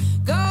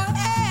 Go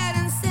ahead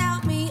and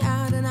sell me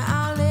out, and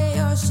I'll lay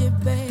your ship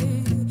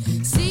bare.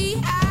 See,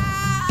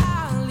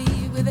 I'll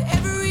leave with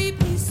every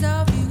piece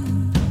of you.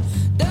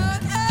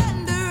 Don't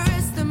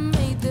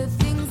underestimate the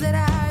things that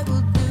I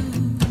will do.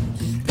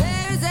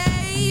 There's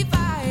a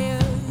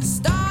fire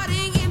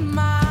starting in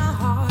my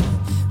heart,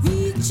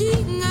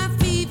 reaching a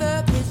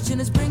fever pitch, and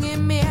it's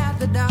bringing me out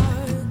the dark.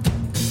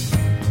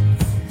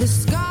 The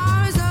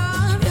scars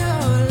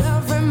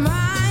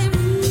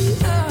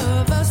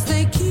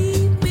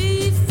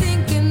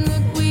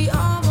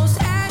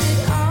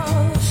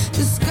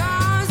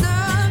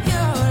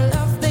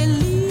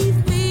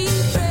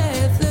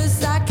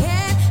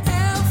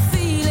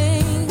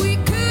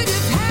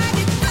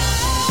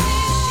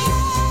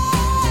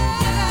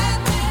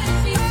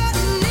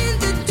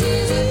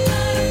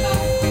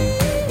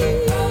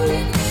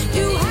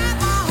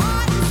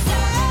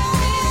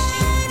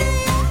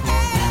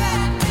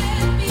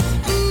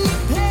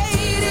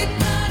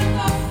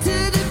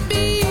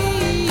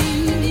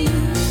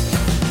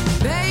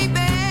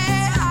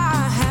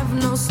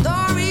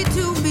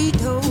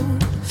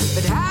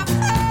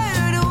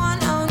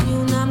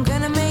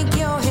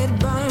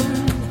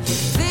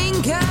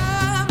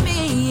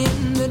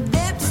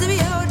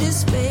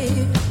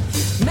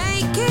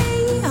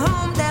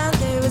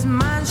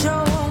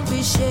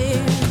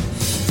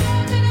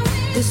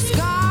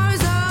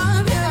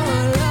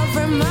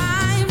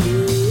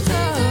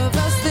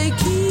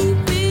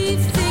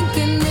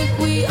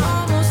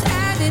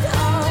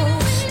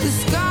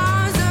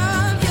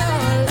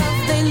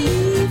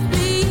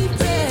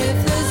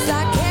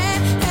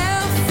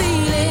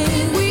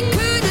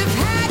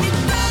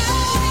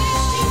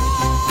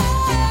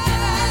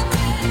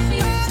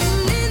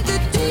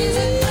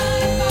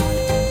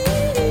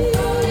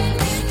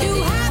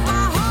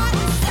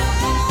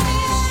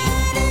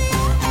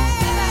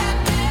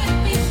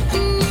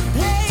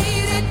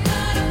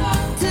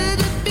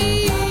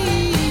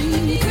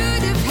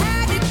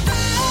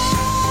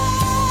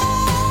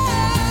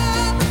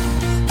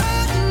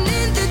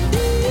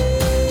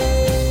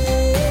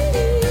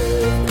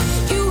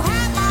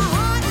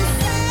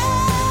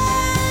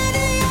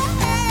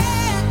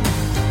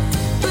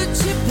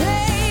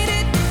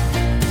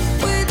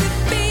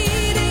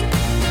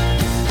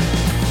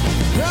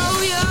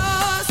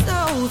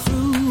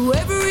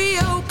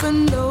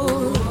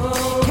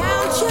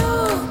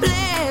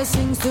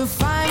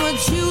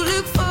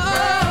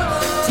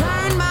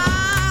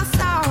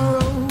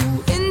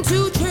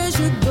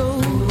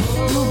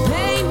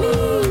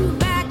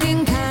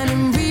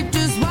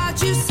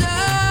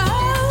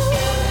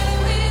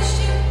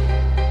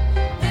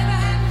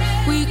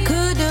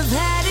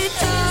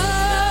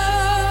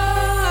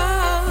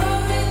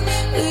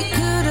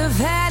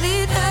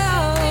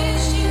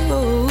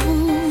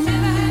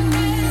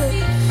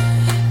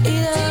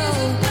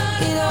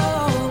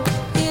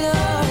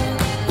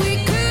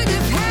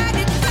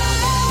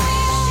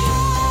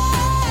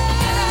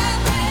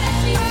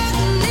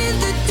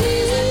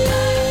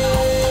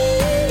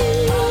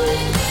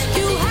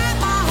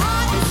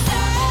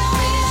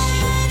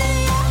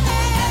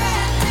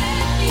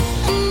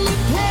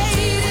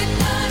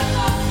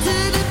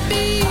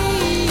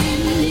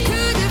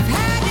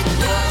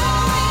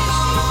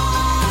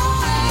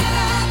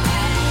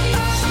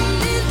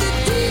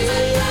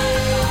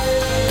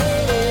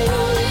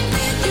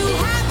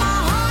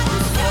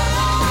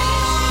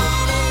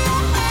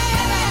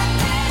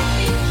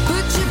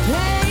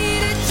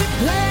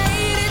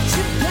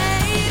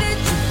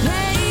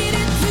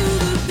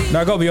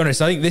I got to be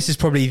honest, I think this is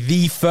probably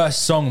the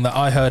first song that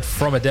I heard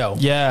from Adele.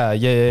 Yeah.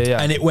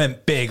 And it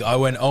went big. I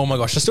went, oh my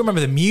gosh. I still remember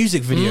the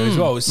music video as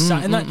well. I was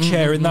sat in that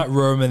chair in that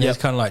room and there's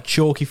kind of like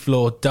chalky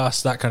floor,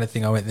 dust, that kind of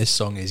thing. I went, this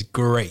song is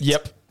great.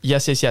 Yep.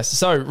 Yes.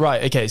 So,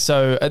 right. Okay.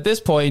 So at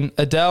this point,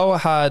 Adele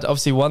had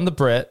obviously won the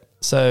Brit.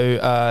 So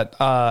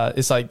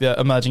it's like the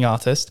emerging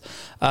artist.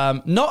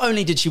 Not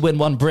only did she win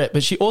 1 Brit,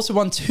 but she also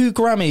won 2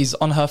 Grammys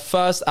on her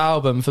first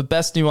album for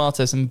Best New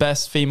Artist and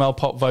Best Female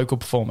Pop Vocal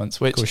Performance,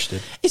 which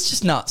it's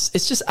just nuts.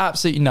 It's just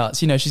absolutely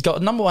nuts. You know, she's got a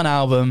 #1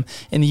 album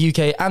in the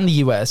UK and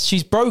the US.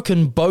 She's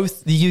broken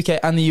both the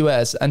UK and the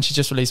US, and she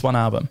just released 1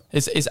 album.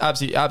 It's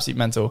absolutely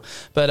mental.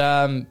 But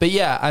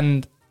yeah,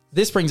 and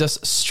this brings us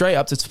straight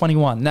up to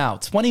 21. Now,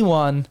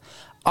 21,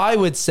 I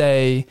would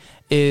say,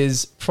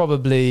 is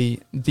probably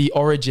the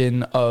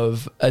origin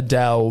of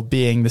Adele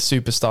being the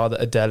superstar that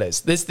Adele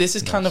is. This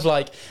is kind of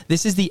like,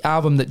 this is the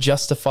album that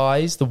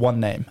justifies the one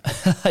name.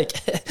 Like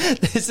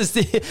this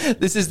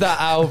is that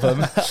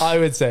album, I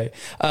would say.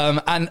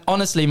 And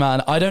honestly,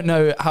 man, I don't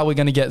know how we're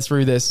going to get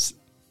through this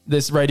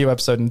radio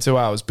episode in 2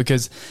 hours,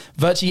 because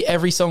virtually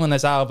every song on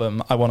this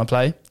album I want to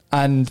play.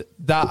 And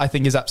that I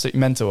think is absolutely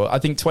mental. I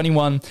think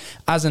 21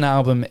 as an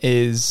album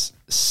is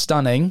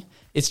stunning.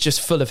 It's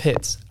just full of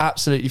hits,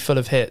 absolutely full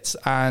of hits.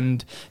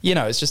 And, you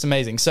know, it's just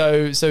amazing.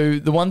 So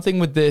the one thing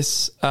with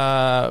this,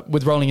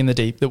 with Rolling in the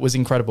Deep that was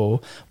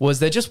incredible was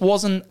there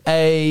wasn't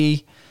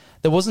a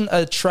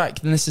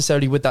track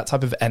necessarily with that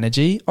type of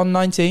energy on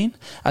 19.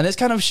 And this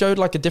kind of showed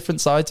like a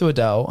different side to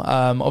Adele.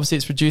 Obviously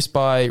it's produced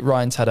by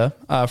Ryan Tedder,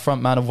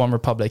 frontman of One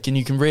Republic. And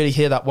you can really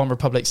hear that One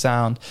Republic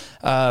sound.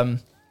 And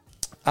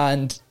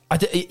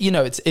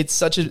it's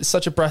such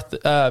a breath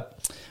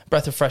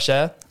of fresh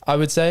air, I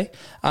would say.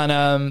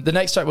 And the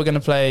next track we're going to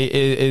play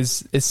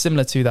is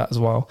similar to that as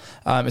well.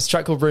 It's a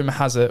track called Rumour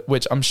Has It,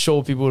 which I'm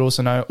sure people would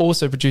also know,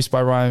 also produced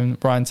by Ryan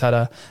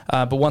Tedder,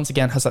 but once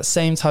again has that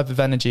same type of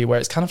energy where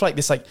it's kind of like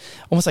this, like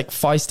almost like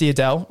feisty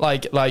Adele,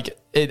 like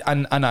it,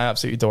 and I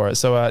absolutely adore it.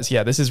 So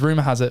yeah, this is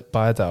Rumour Has It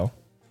by Adele.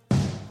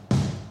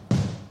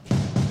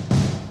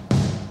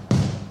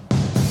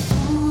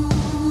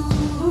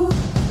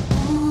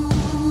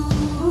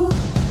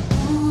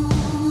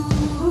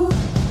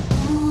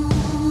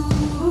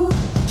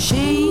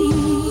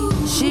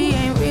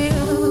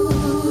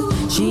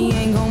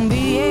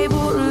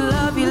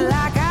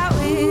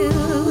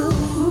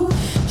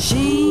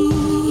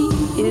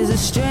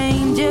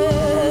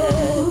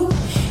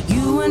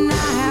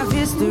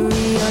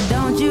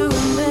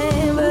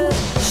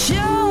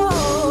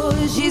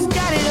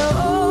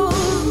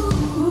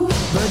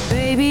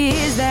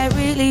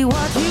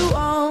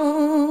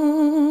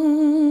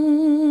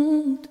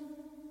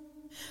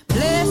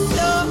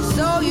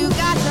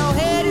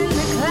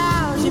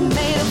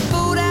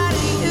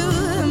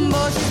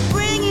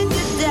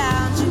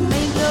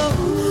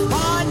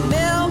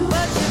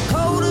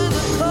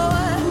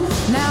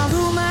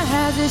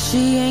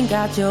 She ain't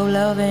got your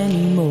love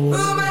anymore.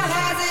 Rumor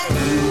has it.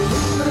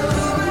 Rumor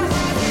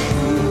has it.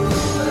 Rumor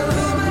has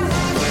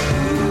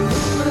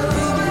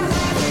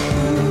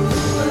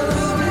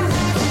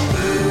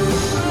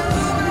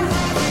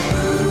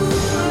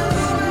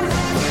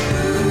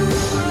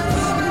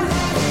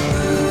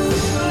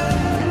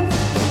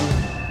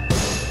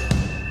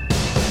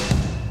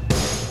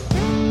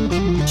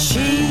it.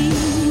 She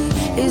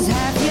is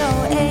half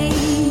your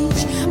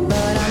age,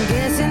 but I'm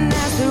guessing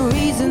that's the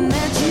reason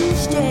that you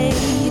stayed.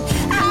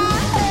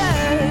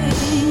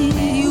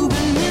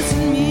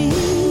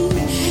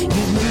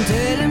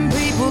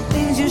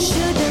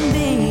 Shouldn't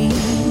be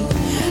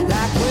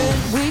like when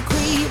we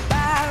creep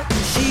out,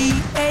 she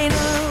ain't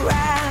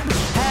around.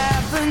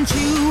 Haven't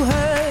you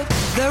heard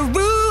the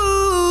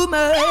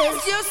rumors?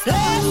 It's just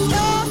bless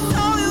your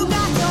soul, you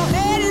got your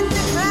head in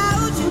the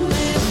clouds. You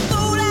made a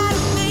fool out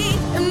of me,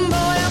 and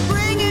boy, you're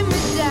bringing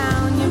me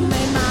down. You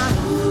made my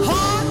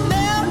heart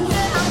melt,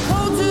 yeah, I'm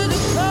cold to the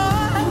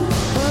core.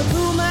 But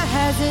rumor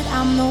has it,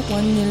 I'm the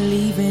one you're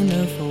leaving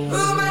her for.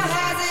 Rumor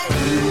has it.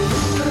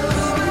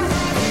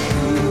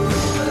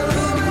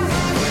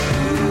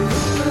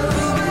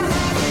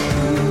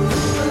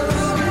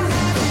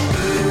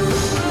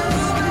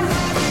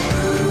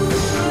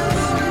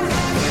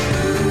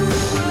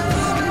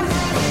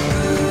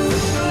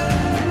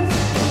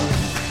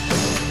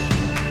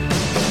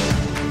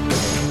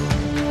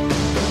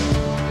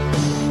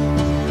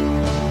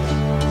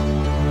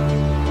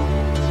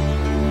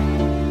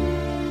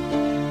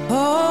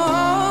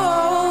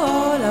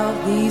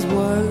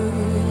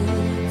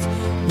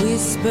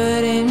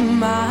 Whispered in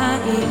my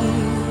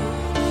ear,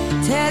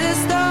 tell a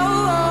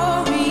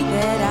story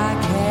that I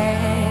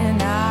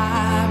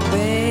cannot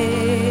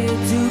bear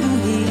to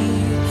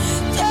hear.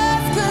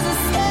 Just 'cause I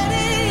said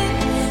it,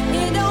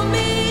 it don't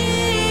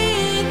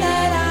mean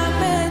that I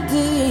meant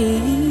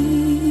it.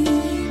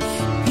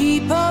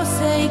 People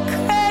say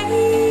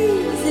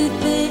crazy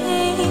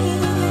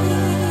things.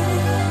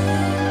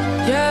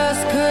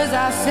 Just 'cause I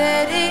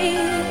said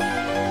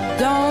it,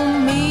 don't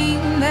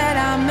mean that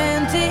I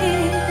meant it.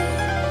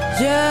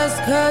 Just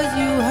 'cause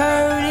you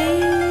heard it.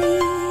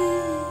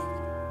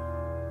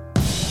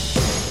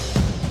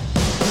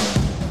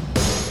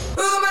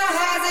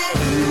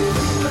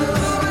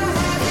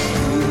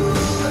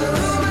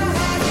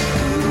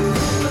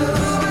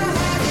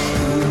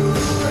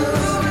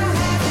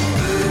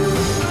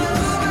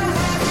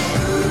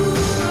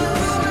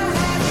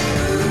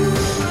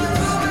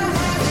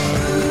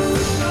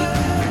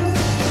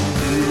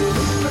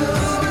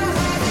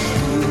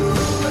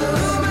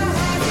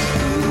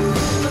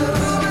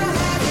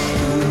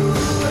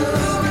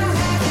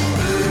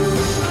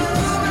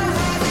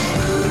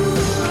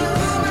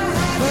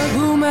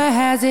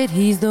 has it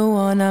he's the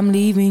one I'm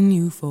leaving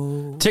you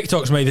for.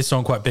 TikTok's made this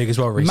song quite big as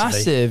well recently.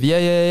 Massive,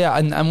 yeah.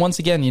 And once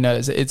again, you know,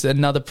 it's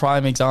another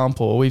prime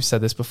example. We've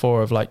said this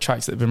before of like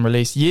tracks that have been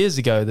released years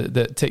ago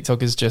that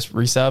TikTok is just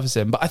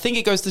resurfacing. But I think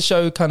it goes to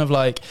show kind of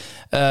like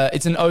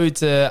it's an ode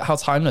to how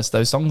timeless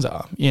those songs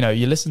are. You know,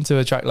 you listen to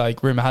a track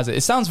like Rumour Has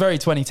It sounds very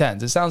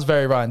 2010s. It sounds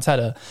very Ryan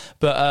Tedder,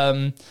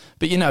 but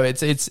you know,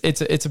 it's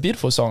a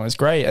beautiful song. It's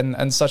great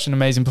and such an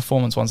amazing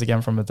performance once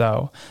again from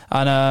Adele.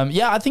 And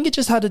I think it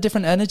just had a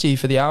different energy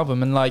for the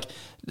album. And like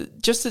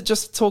just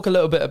to talk a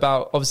little bit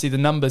about obviously the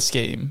number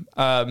scheme.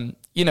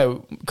 You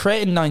know,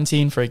 creating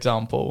 19, for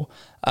example.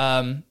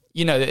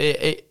 You know,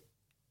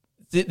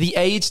 the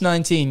age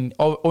 19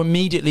 or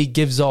immediately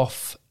gives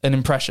off an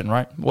impression,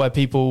 right? Where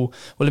people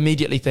will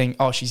immediately think,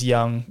 oh, she's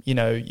young. You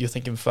know, you're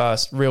thinking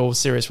first, real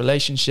serious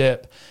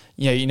relationship.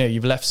 You know,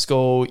 you've left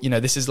school. You know,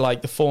 this is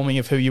like the forming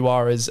of who you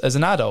are as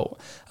an adult.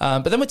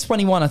 But then with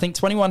 21, I think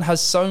 21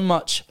 has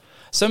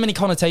so many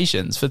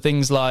connotations for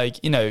things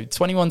like, you know,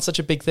 21's such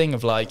a big thing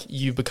of like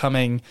you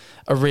becoming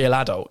a real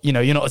adult. You know,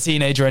 you're not a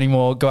teenager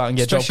anymore, go out and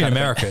get a job. Especially in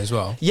America as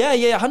well. Yeah,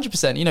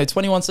 100%. You know,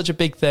 21's such a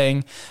big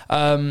thing.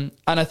 And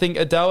I think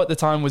Adele at the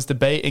time was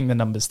debating the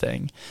numbers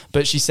thing.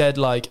 But she said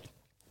like,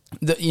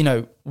 you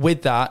know,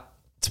 with that,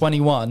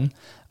 21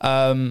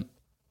 had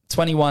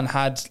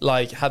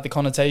the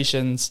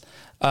connotations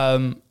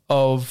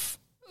of,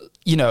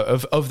 you know,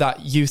 of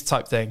that youth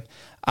type thing.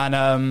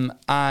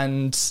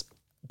 And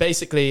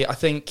basically, I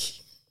think,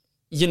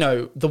 you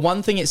know, the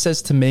one thing it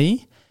says to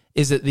me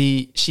is that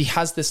she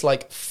has this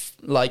like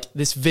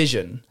this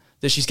vision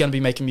that she's going to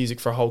be making music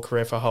for a whole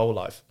career, for her whole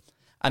life.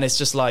 And it's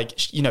just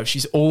like, you know,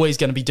 she's always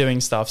going to be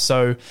doing stuff.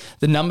 So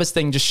the numbers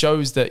thing just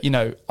shows that, you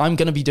know, I'm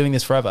going to be doing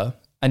this forever.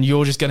 And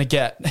you're just going to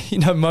get, you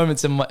know,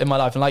 moments in my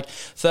life. And like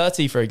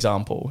 30, for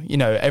example, you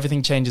know,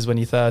 everything changes when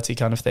you're 30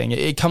 kind of thing.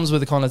 It comes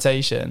with a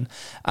connotation.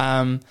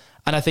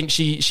 And I think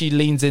she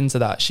leans into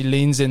that. She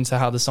leans into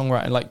how the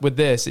songwriting, like with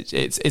this,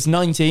 it's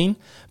 19,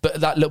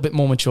 but that little bit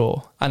more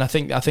mature. And I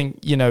think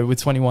you know, with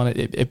 21,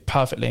 it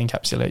perfectly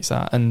encapsulates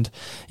that. And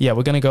yeah,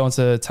 we're going to go on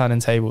to Turning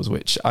Tables,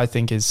 which I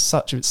think is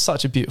such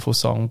a beautiful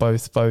song,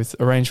 both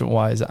arrangement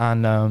wise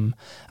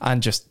and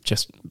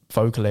just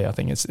vocally. I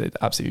think it's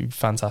absolutely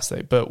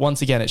fantastic. But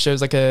once again, it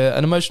shows like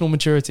an emotional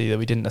maturity that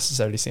we didn't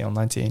necessarily see on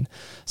 19.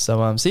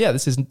 So yeah,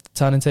 this is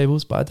Turning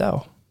Tables by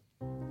Adele.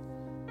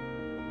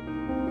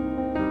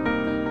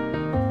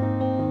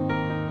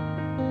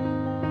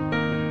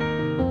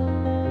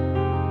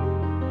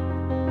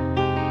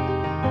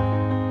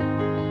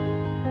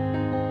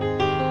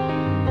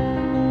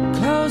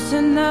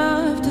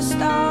 Enough to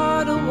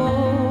start a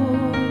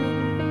war.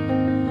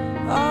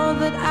 All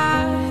that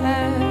I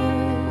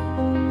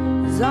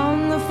have is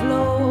on the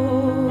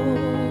floor.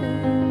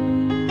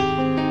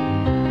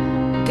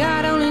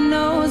 God only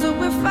knows what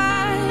we're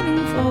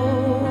fighting for.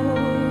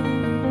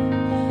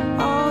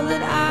 All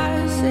that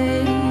I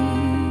say,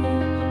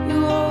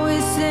 you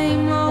always say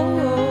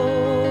more.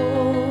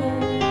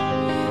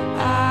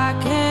 I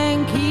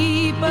can't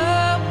keep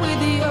up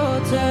with your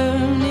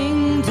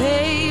turning tables.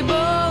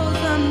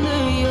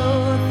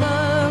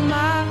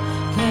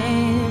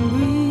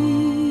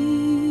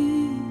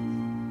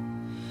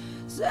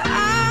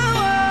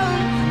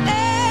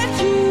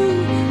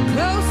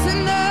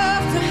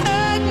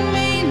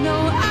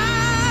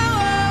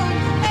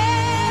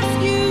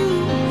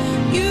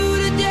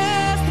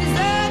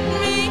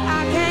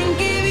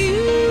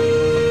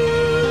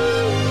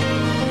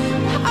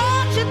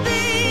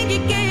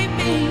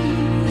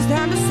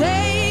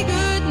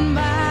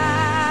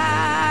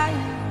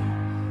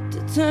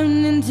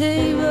 Turning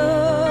tables,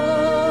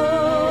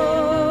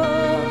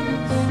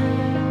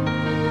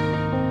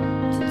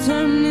 to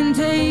turning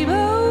tables.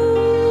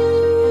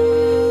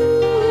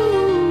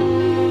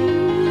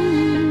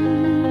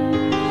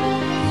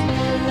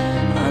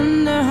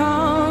 Under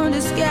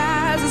haunted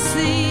skies I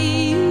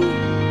see you.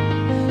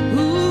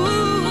 Ooh,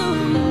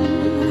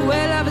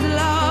 where love is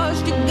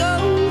lost, your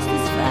ghost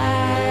is found.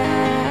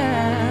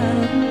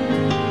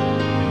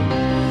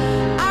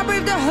 I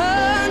braved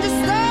 100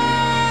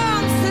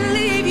 storms to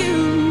leave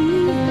you.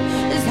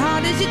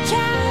 You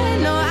try,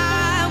 no,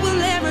 I will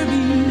never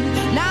be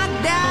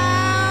knocked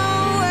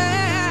down.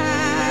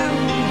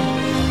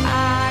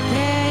 I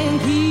can't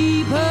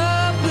keep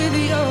up with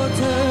your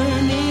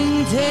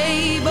turning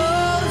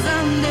tables.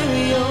 Under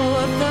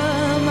your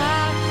thumb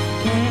I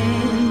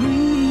can't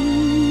breathe.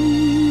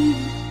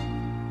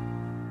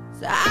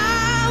 So I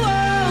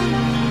won't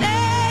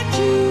let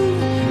you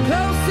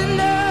close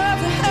enough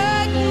to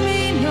hurt me.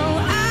 No,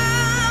 I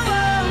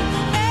won't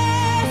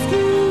ask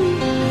you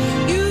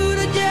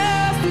to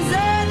just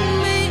desert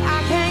me. I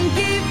can't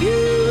give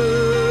you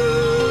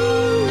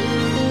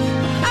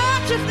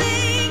what you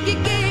think you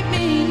gave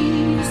me.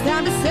 It's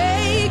time to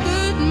say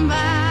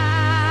goodbye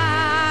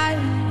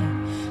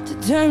to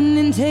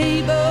turning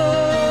tables.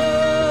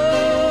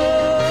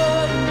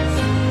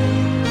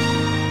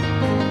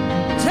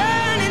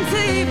 Turning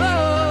tables.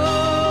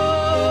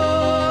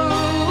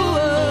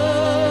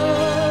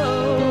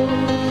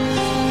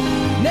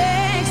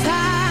 Next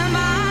time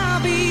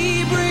I'll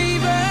be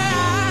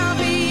braver.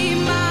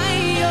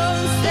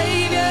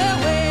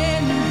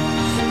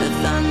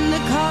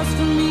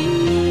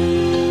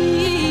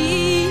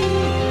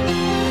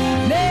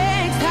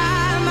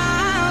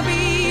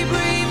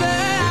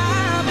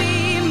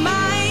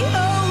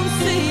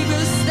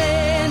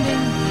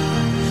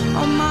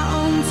 on my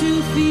own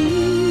 2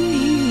 feet.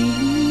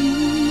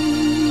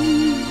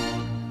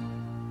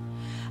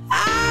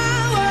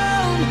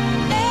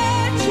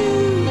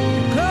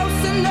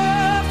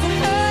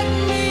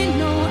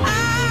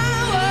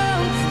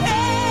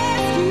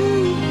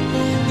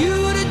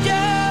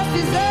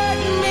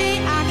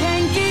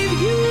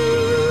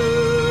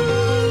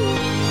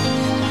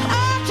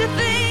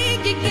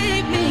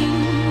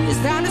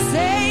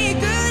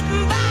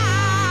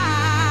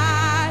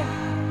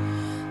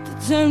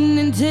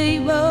 Turning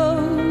tables,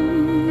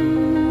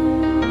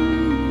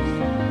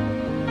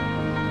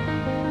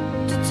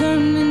 to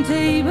turning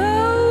tables,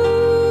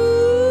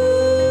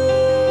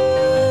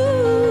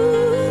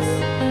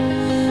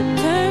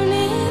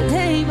 turning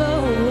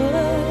tables,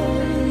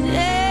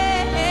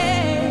 yeah.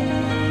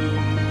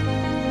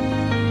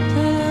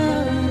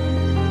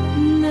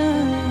 No.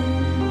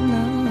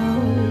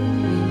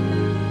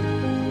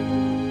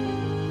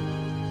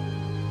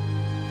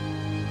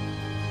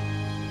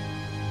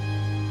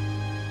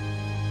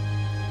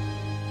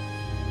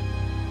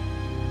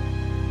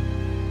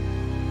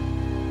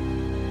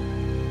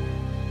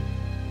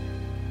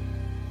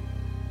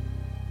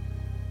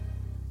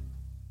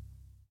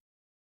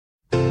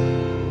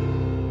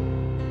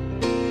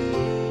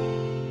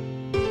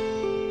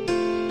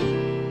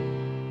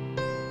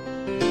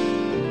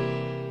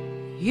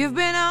 You've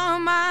been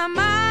on my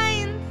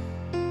mind.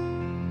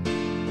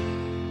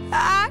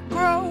 I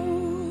grow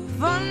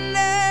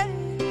fonder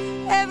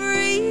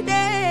every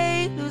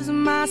day,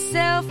 losing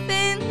myself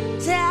in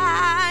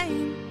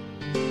time.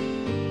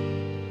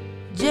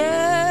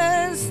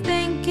 Just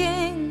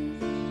thinking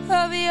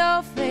of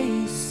your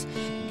face,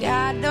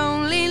 God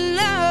only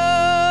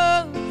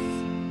knows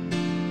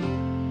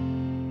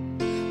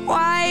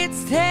why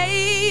it's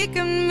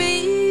taken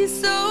me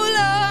so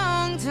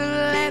long to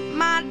let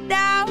my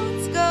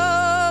doubts go.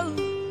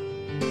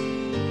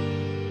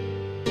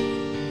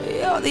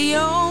 You're the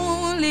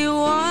only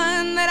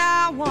one that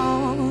I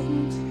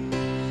want.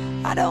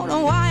 I don't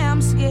know why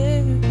I'm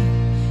scared.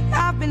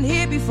 I've been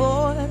here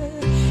before.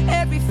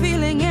 Every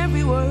feeling,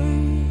 every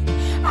word,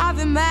 I've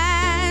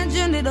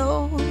imagined it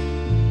all.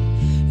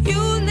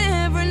 You'll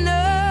never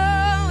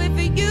know if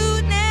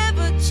you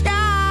never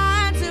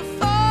try to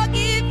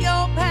forgive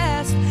your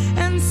past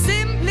and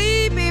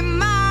simply be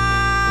mine.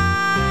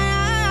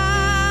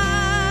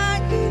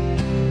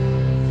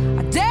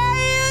 I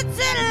dare you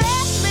to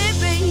let me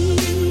be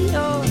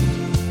your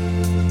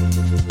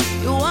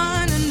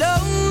one and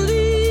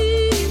only.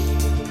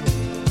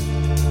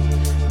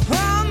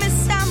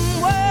 Promise I'm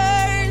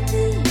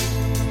worthy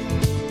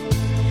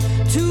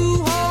to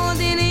hold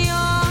in your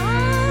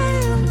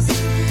arms.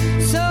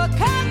 So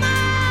come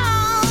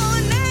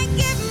on and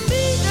give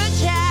me the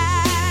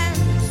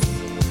chance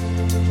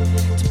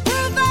to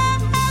prove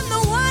I'm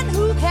the one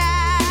who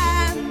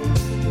can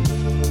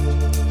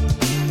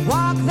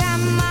walk that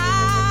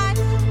mile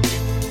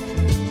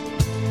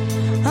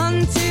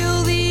until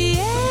the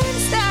end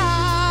starts.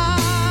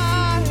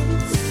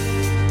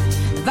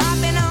 If I've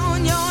been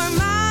on your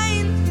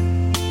mind,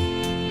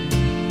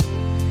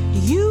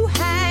 you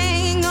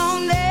hang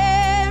on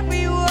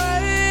every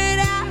word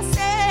I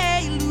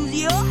say, lose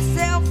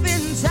yourself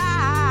in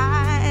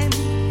time.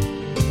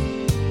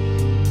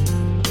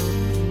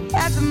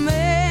 At the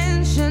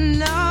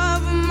mention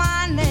of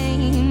my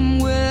name,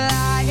 will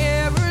I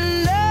ever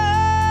know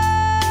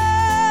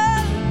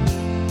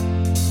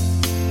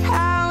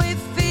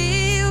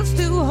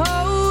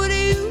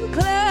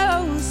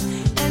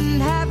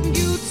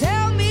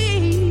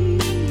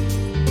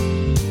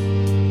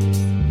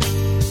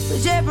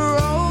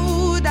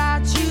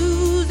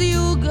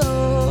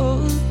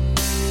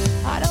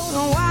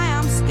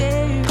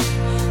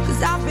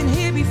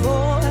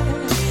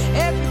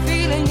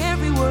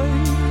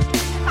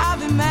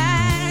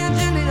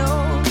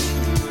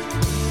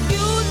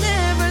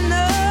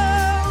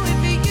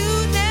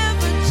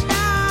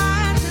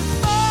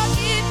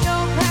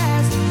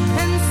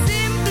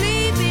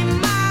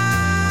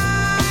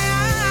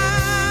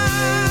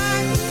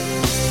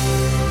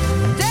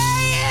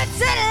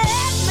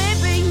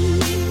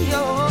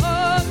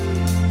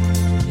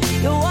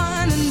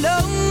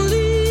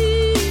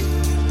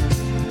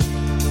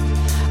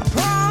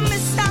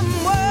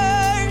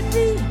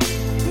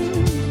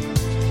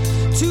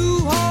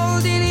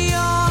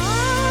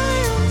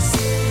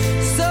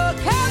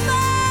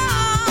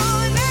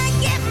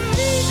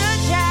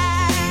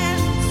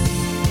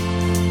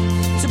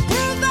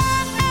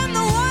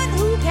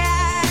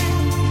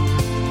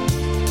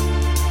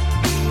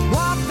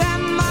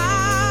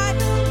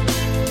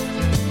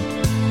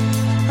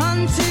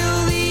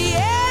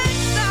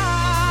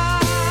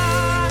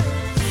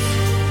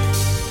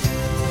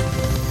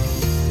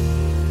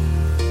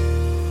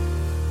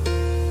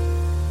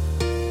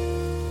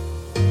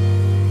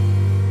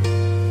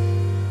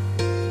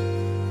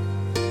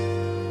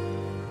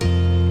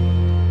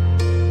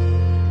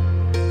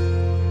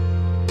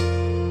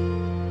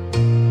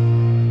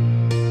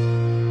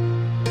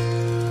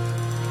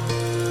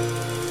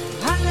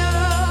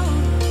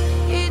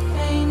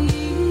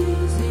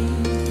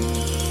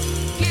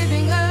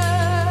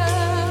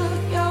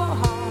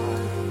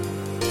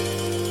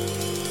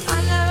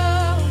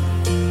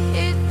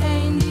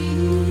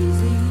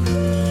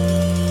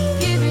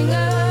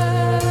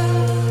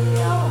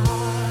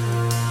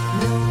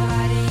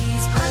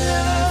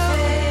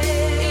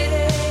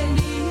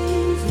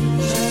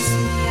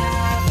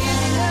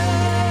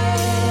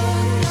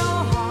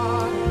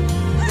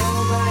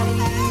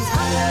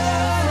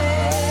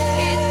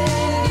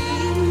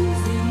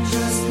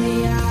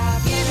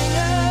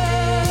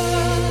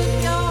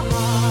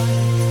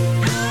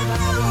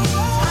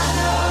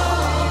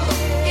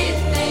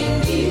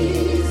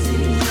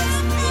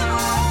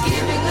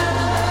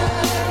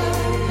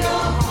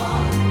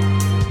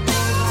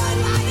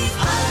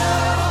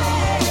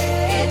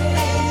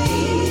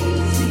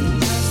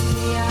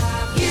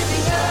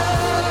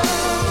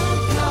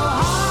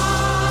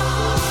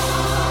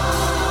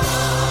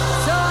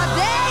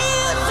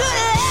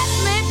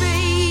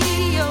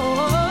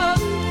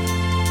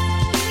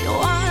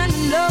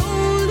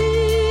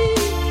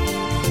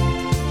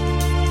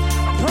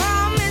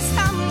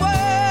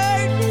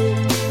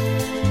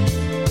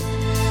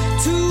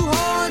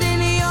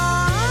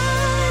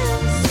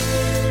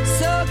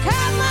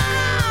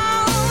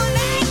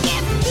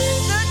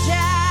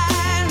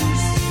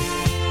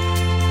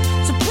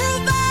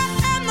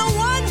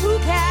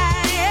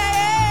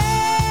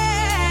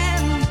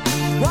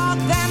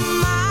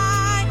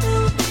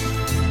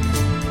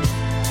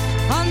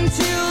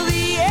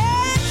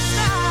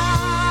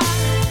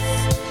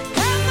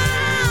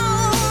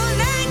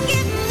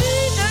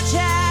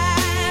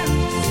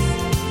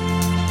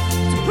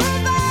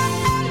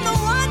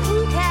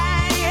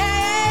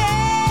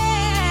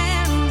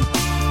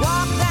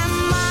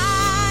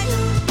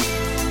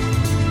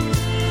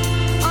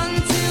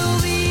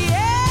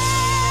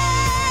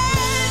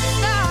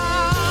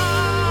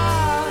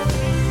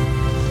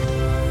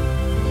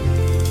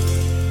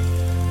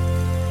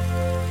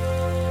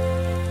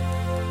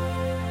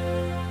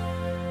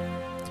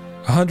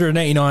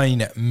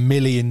 189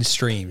 million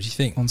streams. You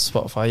think on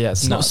Spotify? Yeah,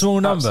 it's not a small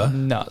number.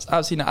 Absolutely nuts,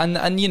 absolutely nuts.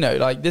 And you know,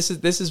 like this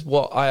is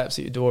what I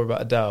absolutely adore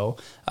about Adele.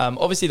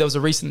 Obviously, there was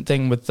a recent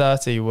thing with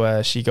 30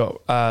 where she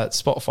got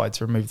Spotify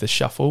to remove the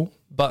shuffle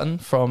button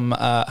from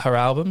her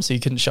album, so you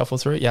couldn't shuffle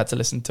through it. You had to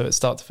listen to it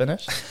start to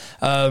finish,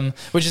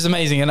 which is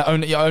amazing, and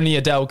only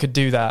Adele could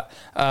do that.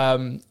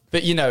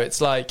 But you know,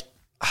 it's like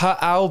her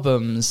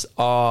albums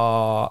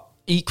are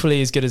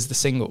equally as good as the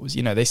singles.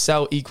 You know, they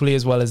sell equally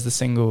as well as the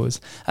singles,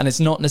 and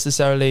it's not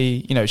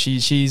necessarily, you know,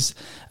 she's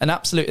an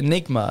absolute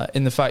enigma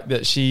in the fact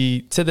that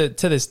she to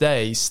this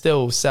day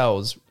still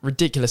sells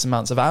ridiculous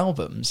amounts of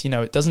albums. You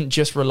know, it doesn't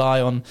just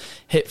rely on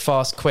hit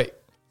fast quick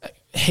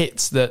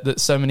hits that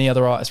so many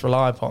other artists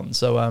rely upon.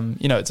 So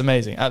you know, it's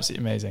amazing,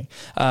 absolutely amazing.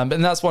 And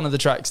that's one of the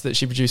tracks that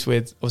she produced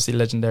with obviously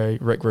legendary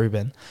Rick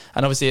Rubin.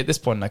 And obviously at this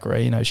point in her career,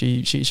 you know,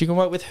 she can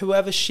work with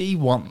whoever she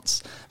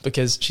wants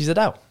because she's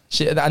Adele.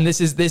 And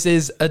this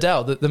is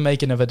Adele, the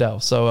making of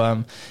Adele.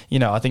 So you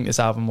know, I think this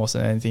album more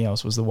than anything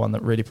else was the one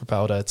that really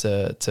propelled her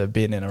to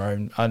being in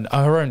her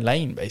own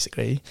lane.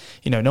 Basically,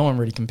 you know, no one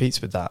really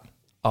competes with that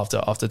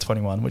after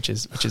 21, which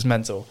is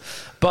mental.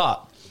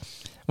 But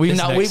we've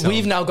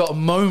now got a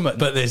moment.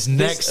 But this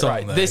next song,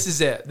 right, this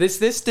is it.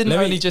 This didn't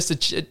only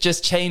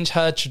just change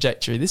her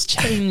trajectory. This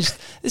changed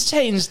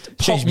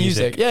pop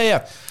music.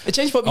 Yeah. It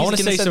changed pop music. I want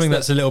to say something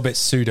that's a little bit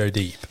pseudo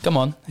deep. Come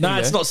on. No,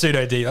 it's not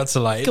pseudo deep. That's a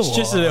lie. It's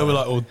just a little bit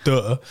like, oh,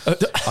 duh.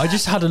 I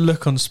just had a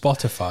look on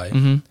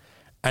Spotify,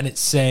 and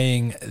it's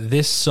saying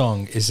this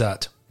song is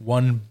at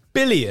 1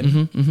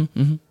 billion.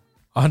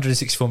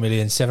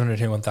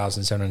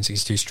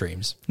 164,721,762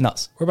 streams.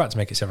 Nuts. We're about to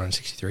make it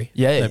 763.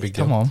 Yeah, no big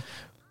deal. Come on.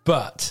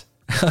 But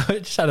I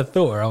just had a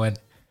thought where I went,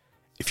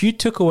 if you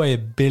took away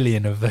 1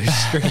 billion of those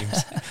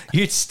streams,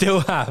 you'd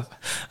still have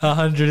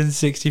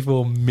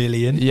 164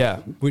 million. Yeah.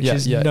 Which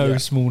is no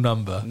small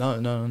number.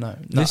 No.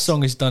 This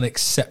song is done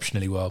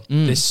exceptionally well.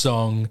 This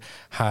song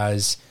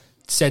has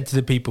said to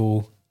the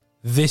people,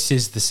 this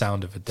is the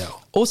sound of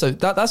Adele. Also,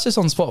 that's just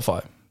on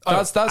Spotify.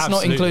 That's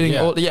not including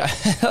all. Yeah,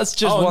 that's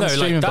just one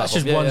streaming platform. That's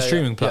just one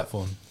streaming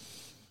platform.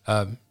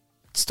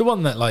 It's the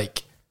one that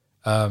like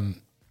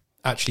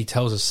actually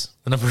tells us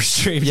the number of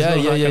streams.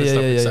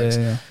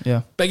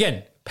 Yeah. But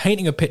again,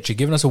 painting a picture,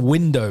 giving us a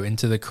window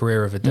into the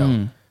career of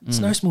Adele. It's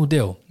no small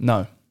deal.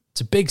 No,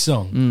 it's a big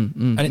song,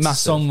 and it's massive. a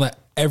song that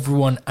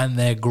everyone and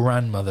their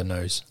grandmother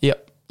knows.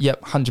 Yep,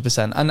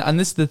 100%. And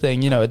this is the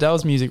thing, you know,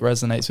 Adele's music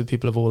resonates with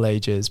people of all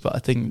ages, but I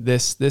think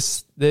this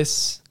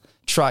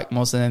track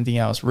more than anything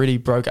else really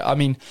broke it. I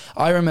mean, do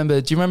you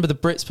remember the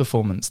Brits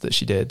performance that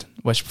she did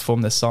where she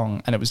performed this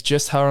song and it was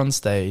just her on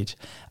stage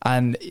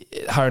and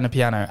her and a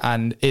piano,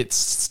 and it's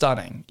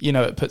stunning. You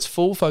know, it puts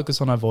full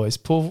focus on her voice,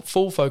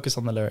 full focus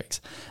on the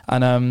lyrics,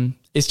 and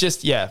it's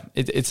just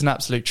it's an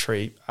absolute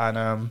treat.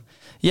 And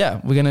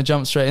we're gonna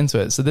jump straight into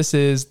it. So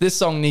this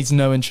song needs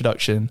no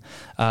introduction.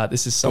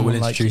 This is Someone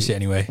Like You. We'll introduce it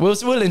anyway.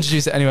 We'll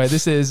introduce it anyway.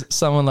 This is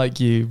Someone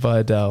Like You by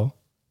Adele.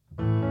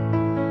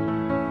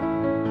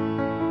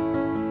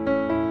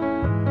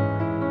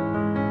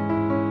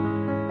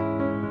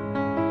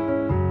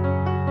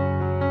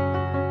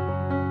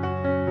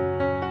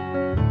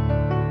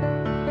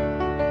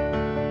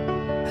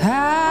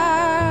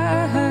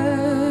 I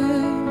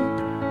heard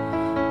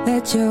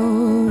that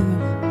you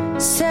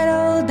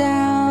settled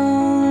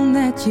down,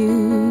 that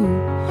you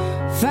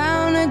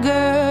found a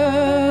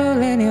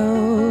girl and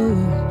you're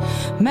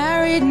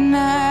married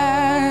now.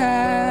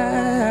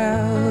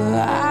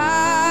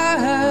 I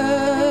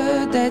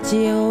heard that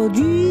your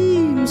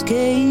dreams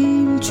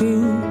came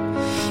true.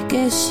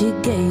 Guess she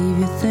gave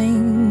you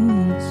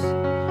things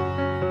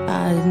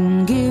I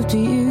didn't give to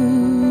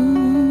you.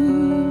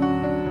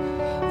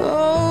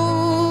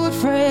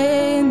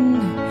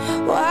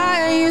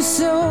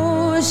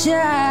 So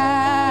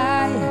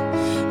shy,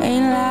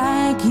 ain't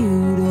like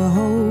you to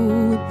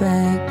hold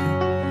back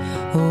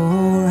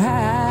or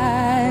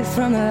hide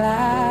from the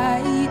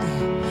light.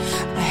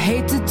 I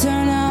hate to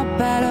turn up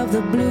out of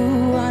the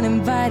blue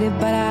uninvited,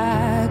 but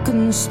I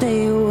couldn't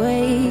stay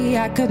away.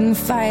 I couldn't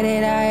fight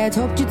it. I had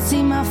hoped you'd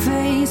see my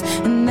face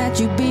and that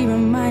you'd be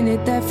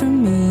reminded that for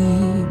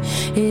me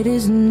it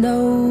isn't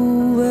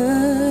over.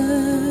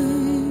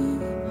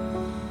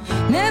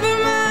 Never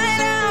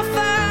mind, I'll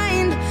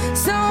find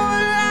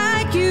someone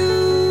like you.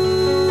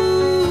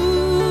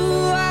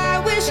 I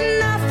wish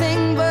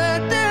nothing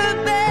but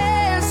the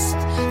best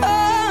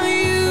of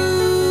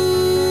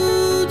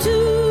you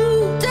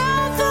too.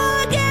 Don't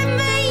forget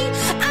me,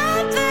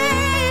 I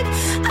beg.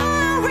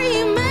 I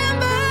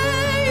remember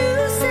you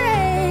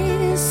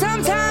say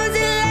sometimes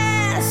it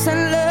lasts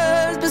and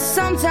loves, but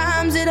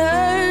sometimes it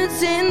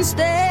hurts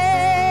instead.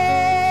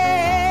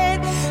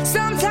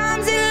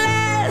 Sometimes it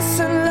lasts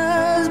and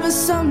loves, but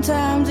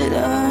sometimes it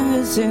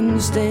hurts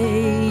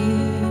instead.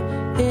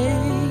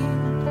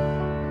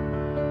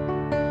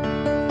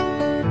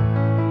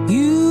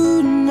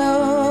 You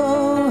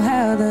know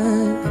how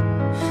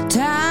the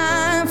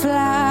time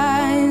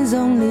flies.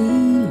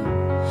 Only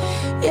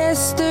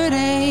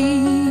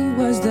yesterday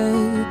was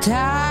the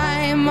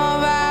time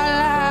of our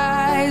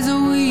lives.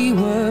 We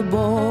were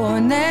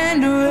born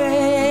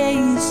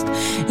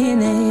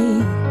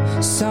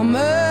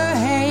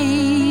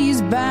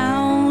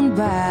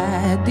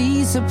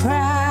be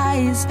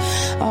surprised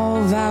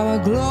of our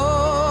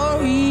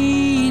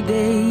glory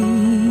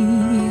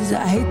days.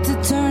 I hate to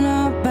turn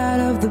up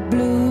out of the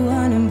blue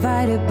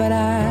uninvited, but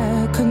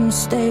I couldn't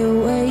stay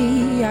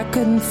away, I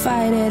couldn't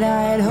fight it.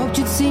 I had hoped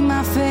you'd see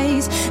my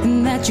face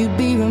and that you'd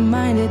be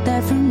reminded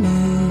that for me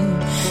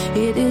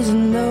it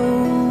isn't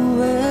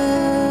over.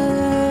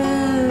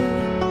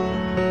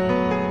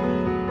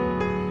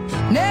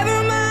 Never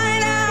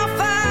mind, I'll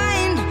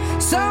find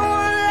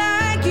someone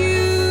like you.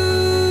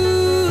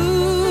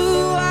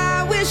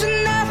 I wish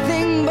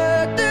nothing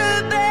but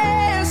the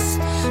best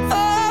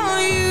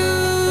for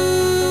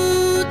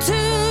you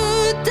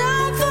too.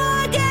 Don't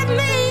forget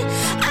me,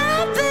 I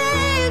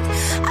beg.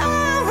 I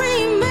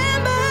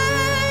remember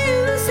you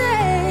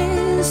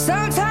said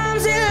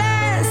sometimes it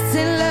lasts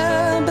in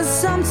love, but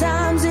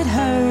sometimes it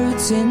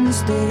hurts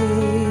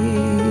instead.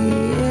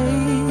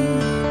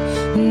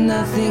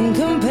 Nothing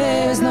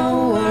compares,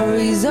 no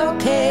worries or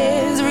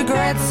cares,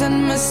 regrets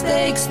and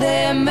mistakes,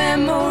 their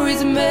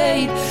memories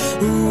made.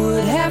 Who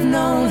would have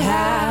known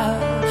how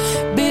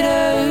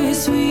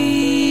bittersweet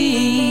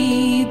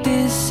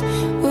this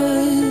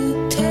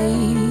would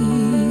taste?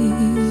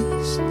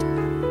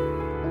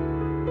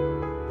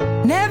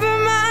 Never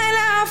mind,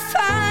 I'll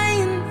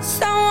find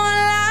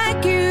someone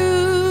like you.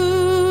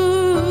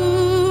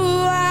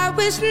 I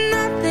wish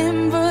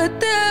nothing but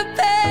the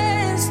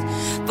best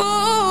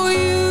for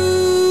you.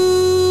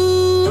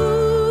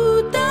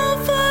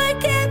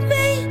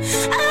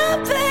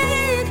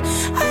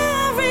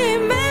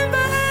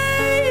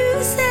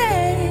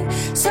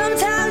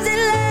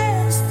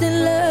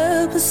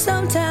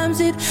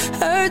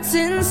 Hurts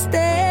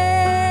instead.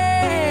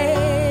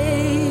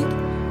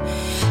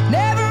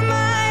 Never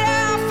mind,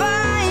 I'll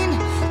find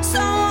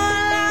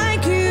someone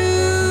like you.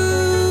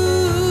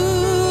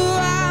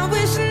 I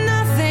wish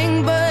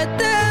nothing but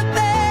the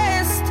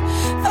best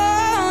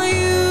for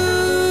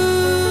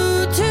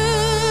you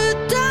too.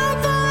 Don't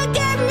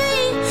forget me,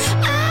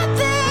 I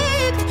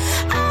beg.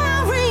 I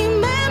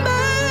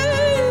remember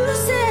you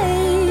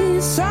say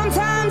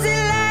sometimes it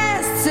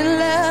lasts in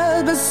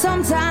love, but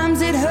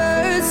sometimes it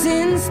hurts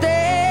instead.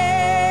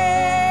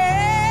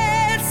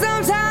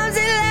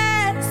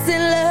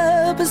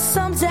 But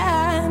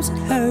sometimes it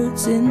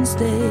hurts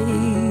instead.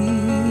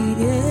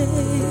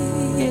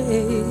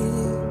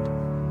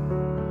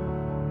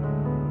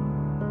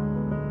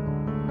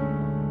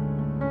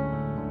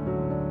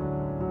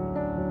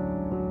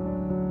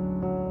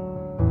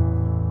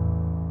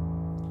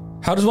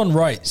 How does one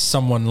write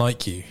Someone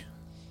Like You?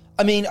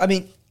 I mean,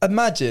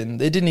 imagine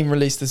they didn't even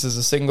release this as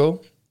a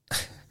single.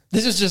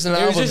 This was just an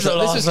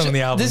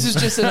album. This is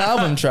just an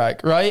album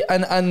track, right?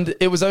 And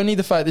it was only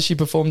the fact that she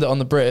performed it on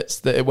the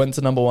Brits that it went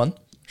to number one.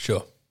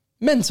 Sure.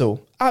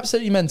 Mental,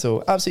 absolutely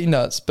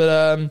nuts.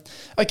 But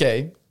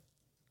okay,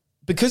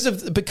 because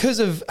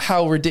of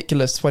how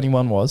ridiculous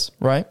 21 was,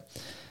 right?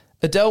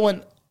 Adele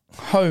went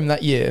home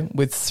that year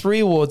with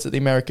 3 awards at the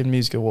American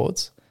Music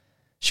Awards.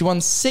 She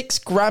won 6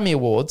 Grammy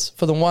Awards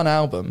for the one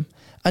album,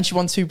 and she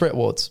won 2 Brit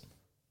Awards.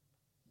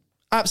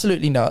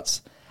 Absolutely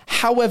nuts.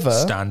 However,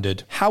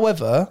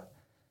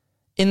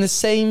 in the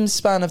same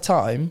span of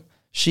time,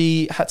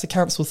 she had to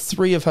cancel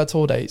 3 of her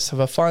tour dates, of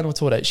her final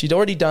tour dates. She'd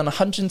already done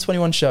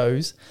 121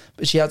 shows,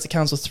 but she had to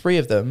cancel 3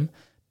 of them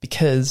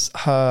because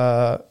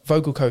her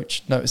vocal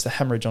coach noticed a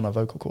hemorrhage on her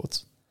vocal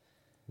cords.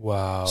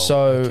 Wow.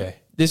 So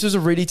this was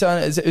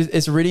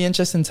it's a really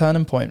interesting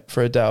turning point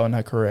for Adele in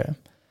her career,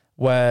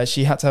 where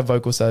she had to have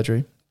vocal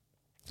surgery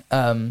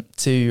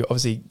to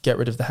obviously get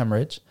rid of the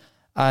hemorrhage.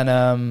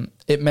 And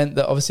it meant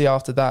that obviously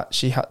after that,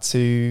 she had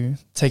to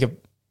take a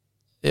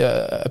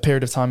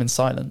period of time in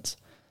silence.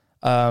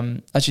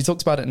 And she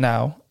talks about it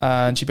now,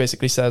 and she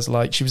basically says,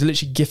 like, she was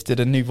literally gifted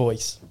a new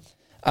voice.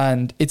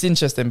 And it's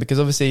interesting because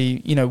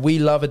obviously, you know, we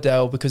love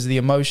Adele because of the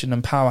emotion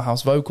and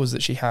powerhouse vocals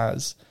that she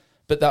has,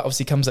 but that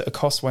obviously comes at a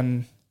cost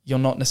when you're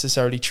not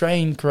necessarily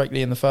trained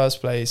correctly in the first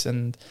place.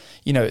 And,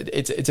 you know,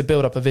 it's a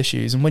build-up of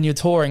issues. And when you're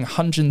touring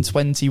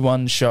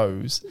 121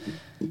 shows,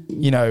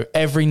 you know,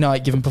 every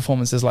night giving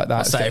performances like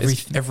that.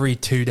 Every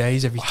 2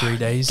 days, every 3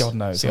 days? God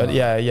knows.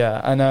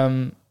 Yeah.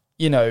 And,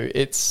 you know,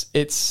 it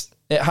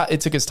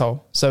took its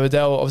toll. So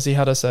Adele obviously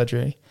had her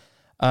surgery.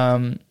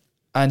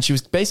 And she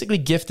was basically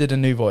gifted a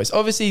new voice.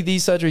 Obviously,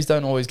 these surgeries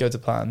don't always go to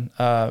plan.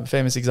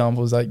 Famous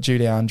examples like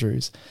Julie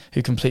Andrews,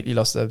 who completely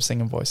lost her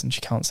singing voice and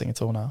she can't sing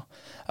at all now.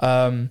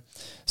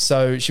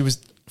 So she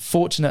was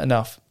fortunate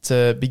enough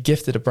to be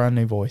gifted a brand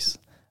new voice,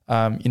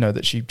 you know,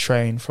 that she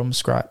trained from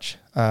scratch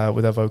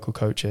with her vocal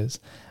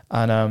coaches.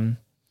 And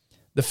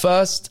the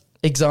first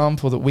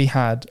example that we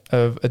had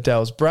of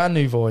Adele's brand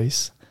new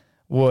voice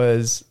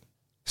was...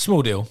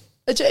 Small deal.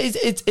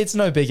 It's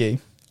no biggie.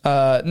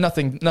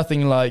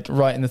 Nothing like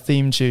writing the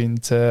theme tune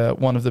to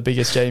one of the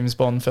biggest James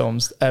Bond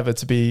films ever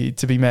to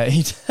be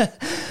made.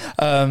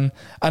 And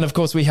of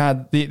course we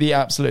had the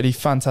absolutely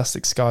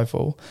fantastic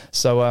Skyfall.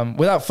 So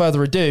without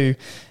further ado,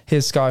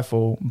 here's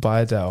Skyfall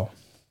by Adele.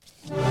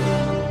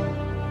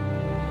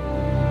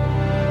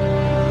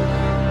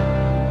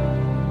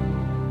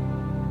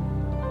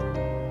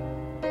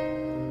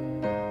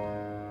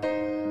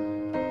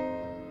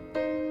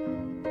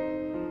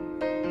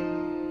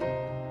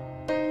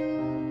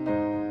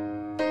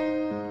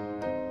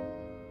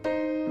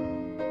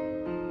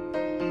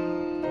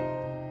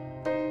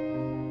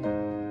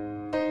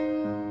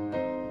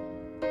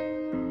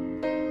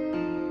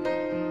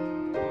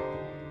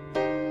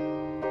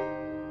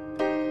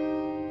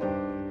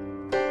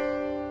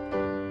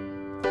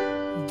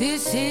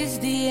 this is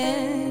the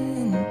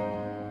end.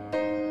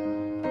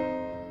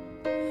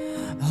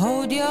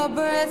 Hold your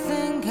breath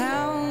and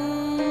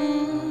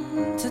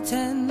count to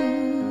 10.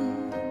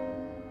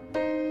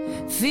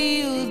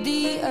 Feel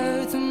the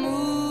earth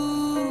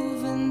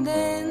move and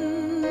then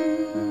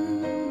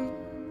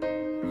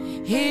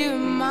hear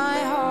my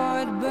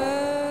heart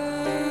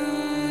burst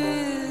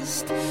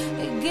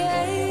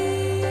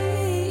again.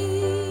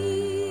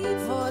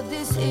 For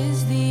this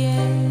is the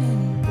end.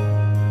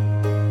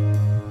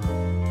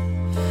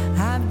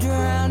 I've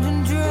drowned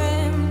and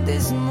dreamt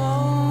this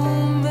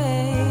moment,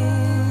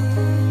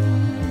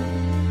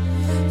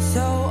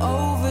 so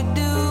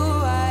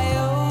overdue I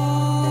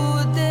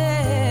owe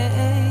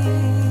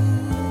them.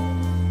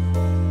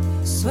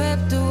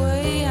 Swept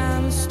away,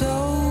 I'm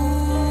stolen.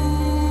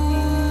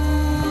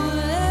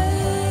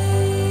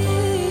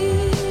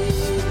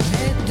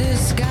 Let the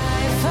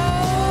sky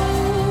fall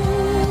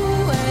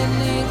when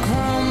it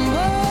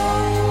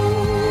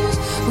crumbles.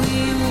 We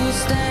will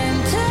stand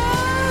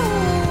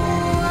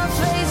tall, I'll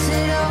face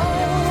it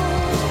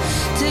all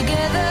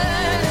together.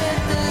 Let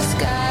the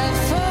sky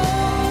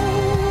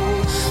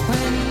fall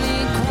when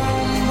it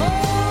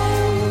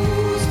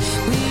crumbles.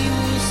 We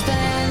will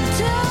stand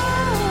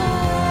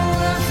tall,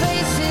 I'll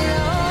face it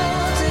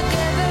all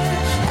together.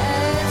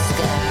 Let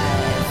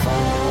sky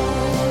fall.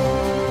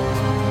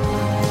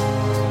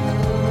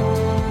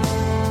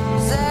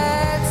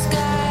 That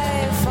sky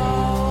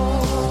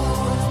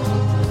falls.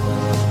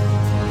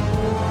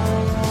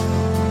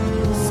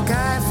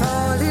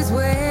 Skyfall is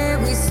where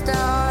we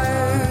start.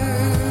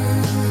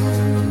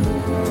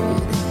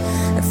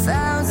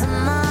 1,000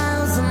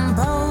 miles and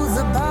poles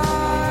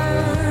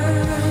apart,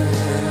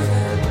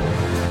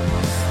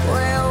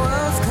 where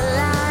worlds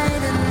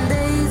collide and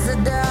days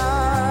are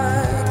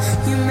dark.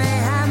 You may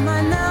have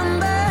my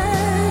number,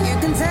 you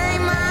can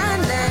take my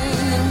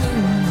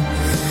name,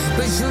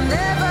 but you'll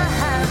never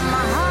have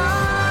my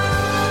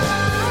heart.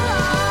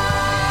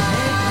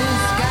 Let the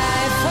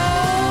sky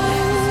fall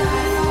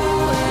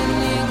when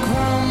it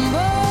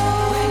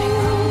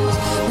crumbles.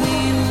 We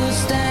will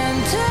stand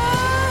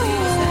tall,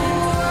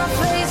 I'll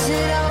face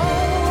it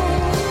all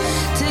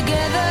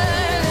together.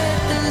 Let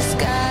the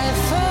sky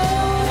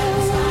fall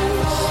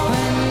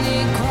when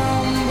it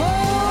crumbles.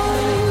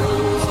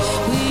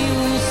 We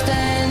will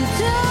stand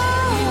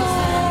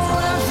tall,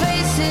 I'll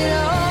face it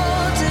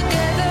all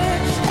together.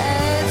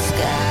 Let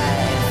sky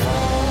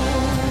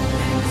fall.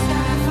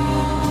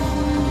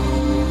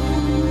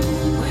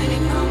 When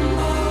it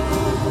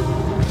crumbles,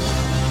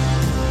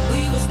 we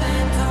will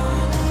stand tall.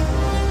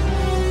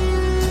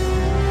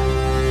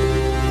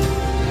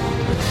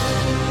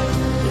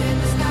 Let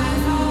the sky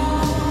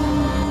fall.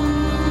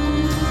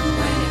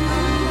 When it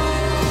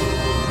crumbles,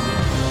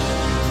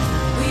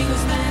 we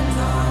will stand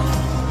tall.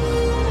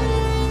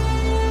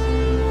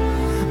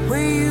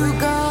 Where you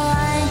go,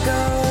 I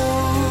go.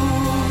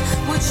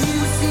 What you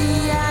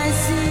see, I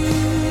see.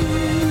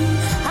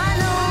 I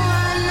know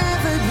I'll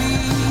never be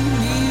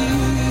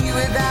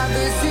without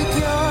the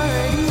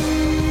security.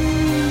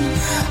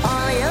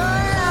 All your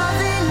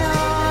loving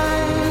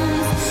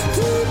arms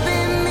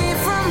keeping me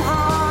from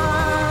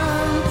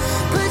harm.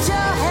 Put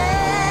your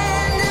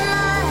hand in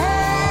my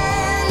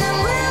hand and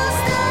we'll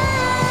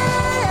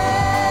stand.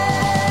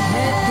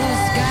 Let the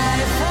sky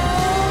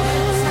fall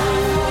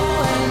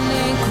when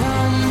it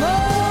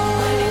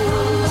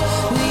crumbles.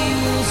 We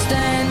will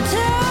stand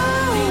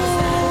tall,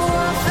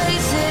 I'll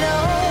face it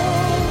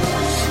all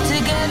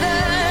together.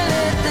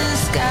 Let the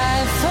sky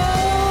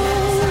fall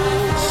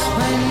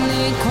when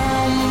it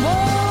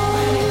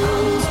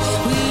crumbles.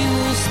 We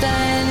will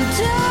stand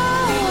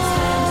tall,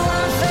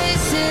 I'll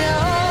face it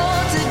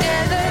all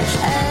together.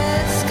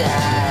 Let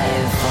sky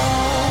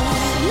fall.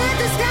 Let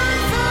the sky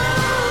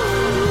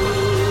fall.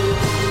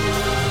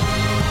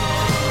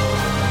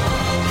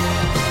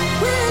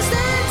 We'll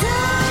stand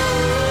tall.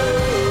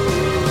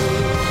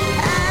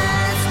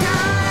 Let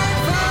sky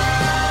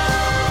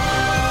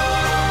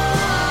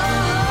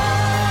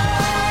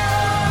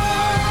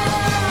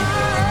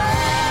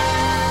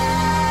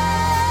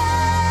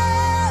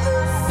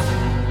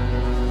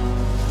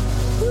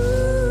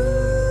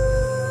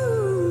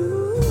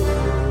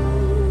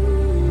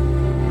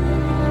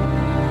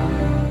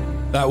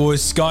That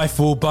was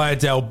Skyfall by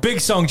Adele. Big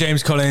song,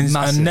 James Collins.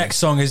 Massive. And next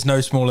song is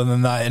no smaller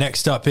than that.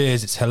 Next up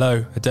is It's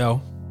Hello,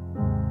 Adele.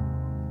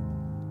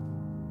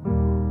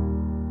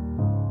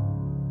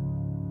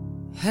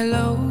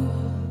 Hello,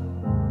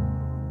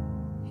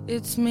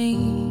 it's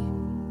me.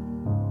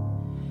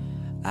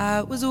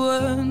 I was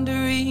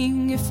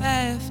wondering if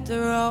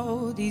after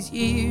all these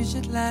years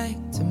you'd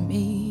like to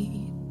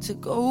meet to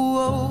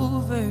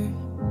go over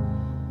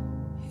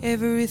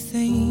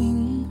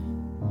everything.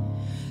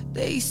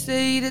 They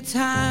say the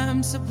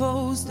time's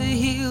supposed to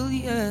heal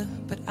ya,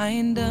 but I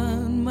ain't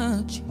done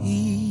much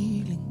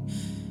healing.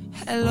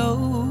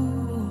 Hello,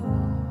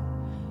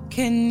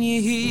 can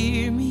you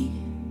hear me?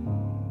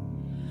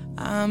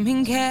 I'm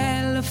in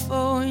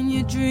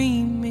California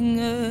dreaming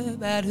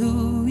about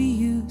who we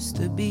used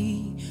to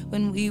be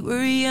when we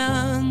were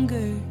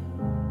younger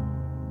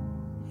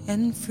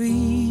and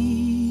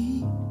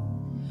free.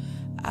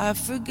 I've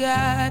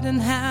forgotten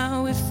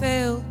how it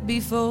felt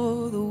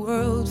before the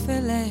world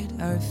fell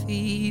at our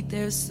feet.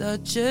 There's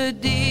such a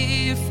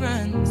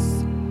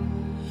difference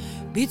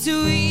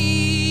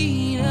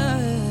between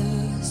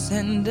us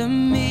and a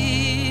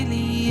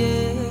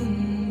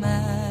million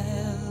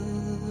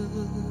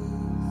miles.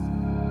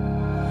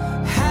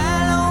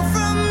 Hello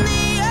from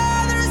the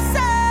other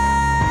side.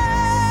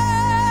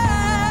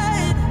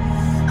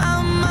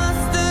 I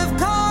must have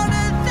called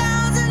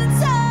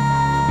 1,000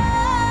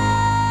 times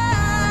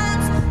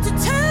to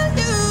tell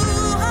you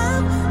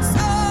I'm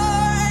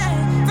sorry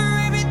for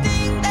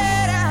everything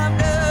that I've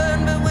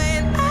done. But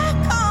when I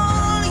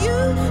call, you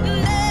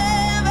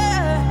never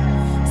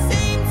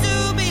seem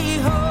to be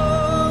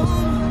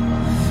home.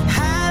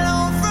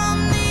 Hello from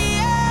the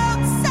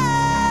outside.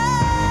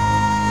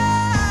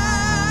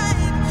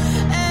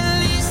 At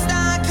least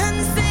I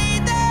can say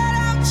that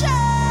I've tried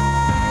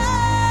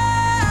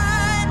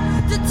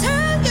to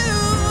tell you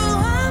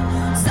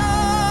I'm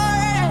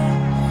sorry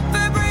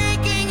for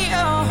breaking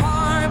your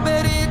heart,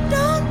 but it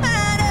don't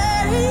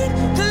matter. It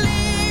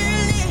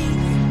clearly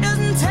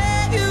doesn't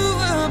tear you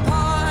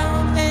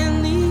apart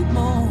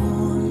anymore.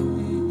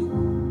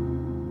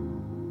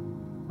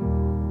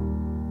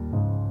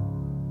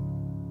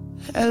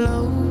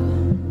 Hello,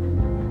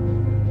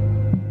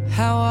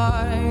 how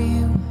are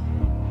you?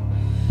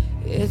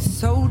 It's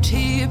so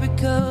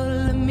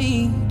typical of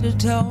me to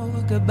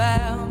talk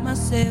about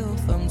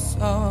myself. I'm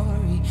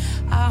sorry.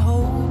 I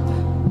hope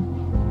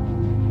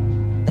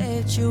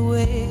that you're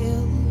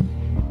well.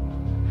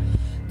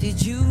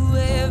 Did you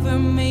ever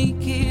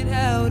make it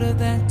out of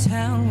that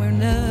town where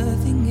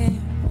nothing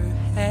ever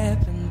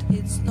happened?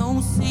 It's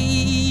no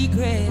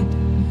secret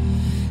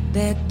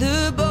that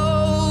the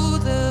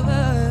both of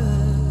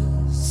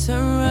us are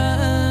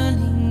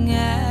running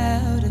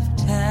out of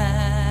time.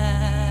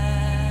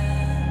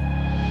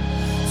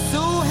 So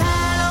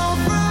hello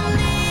from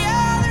the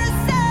other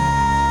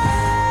side.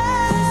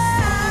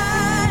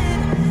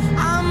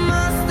 I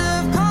must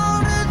have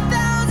called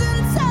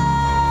 1,000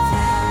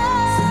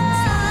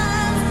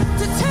 times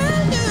to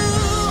tell you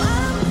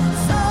I'm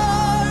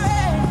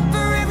sorry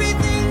for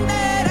everything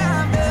that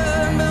I've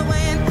done. But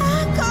when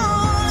I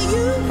call,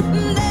 you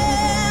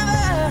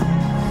never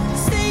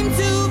seem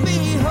to be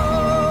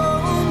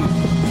home.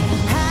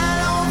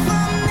 Hello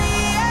from the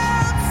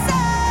outside.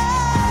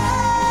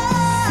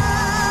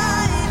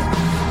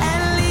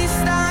 At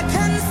least I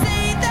can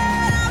say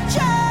that I've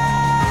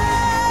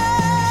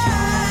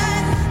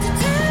tried to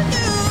tell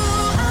you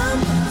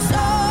I'm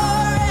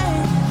sorry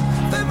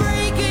for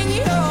breaking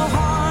your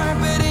heart,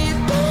 but it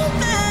don't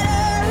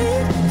matter.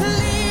 It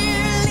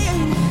clearly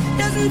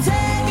doesn't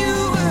tear you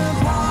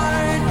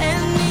apart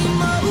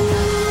anymore.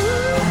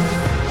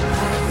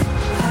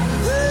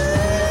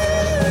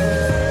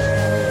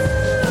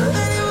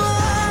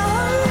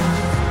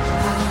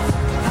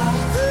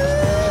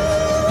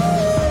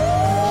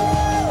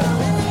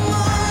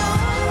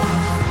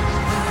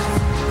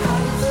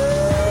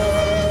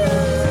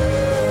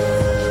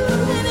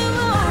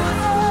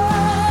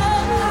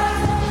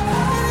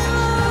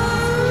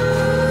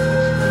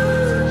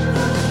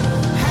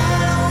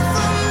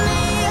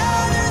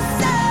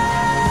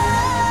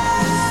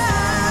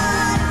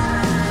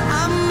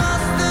 I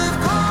must have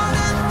called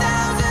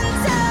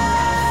 1,000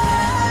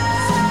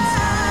 times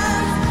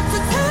to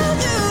tell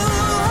you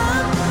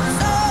I'm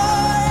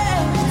sorry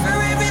for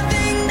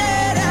everything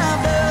that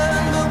I've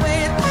done. But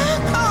when I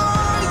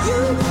call, you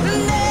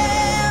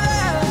never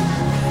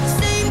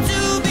seem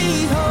to be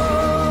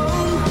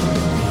home.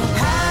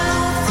 Hello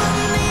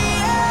from the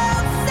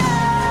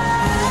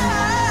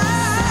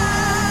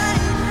outside.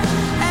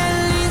 At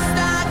least I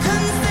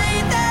can say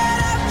that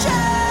I've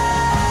tried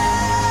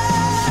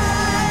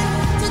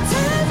to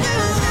tell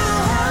you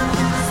I'm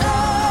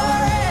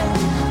sorry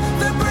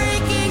for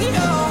breaking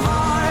your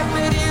heart,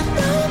 but it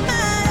don't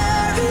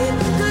matter. It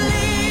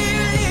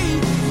clearly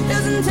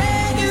doesn't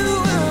tear you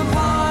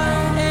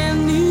apart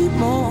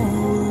anymore.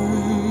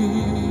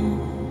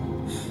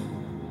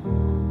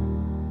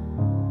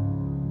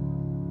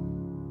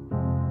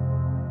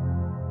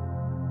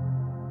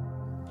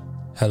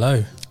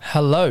 Hello.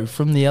 Hello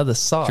from the other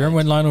side. Do you remember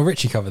when Lionel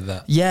Richie covered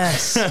that?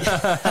 Yes.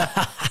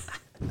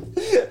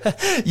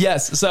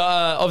 Yes. So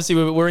obviously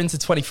we're into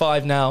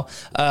 25 now.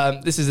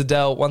 This is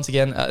Adele once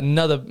again.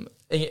 Another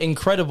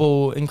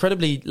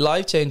incredibly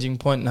life-changing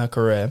point in her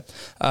career.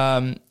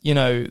 You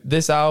know,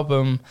 this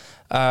album,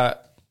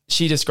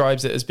 she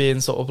describes it as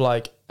being sort of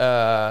like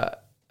a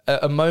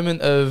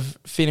moment of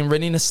feeling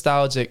really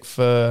nostalgic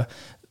for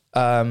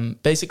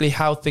basically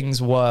how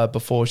things were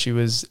before she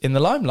was in the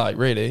limelight,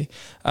 really.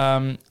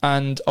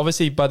 And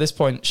obviously by this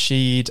point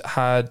she'd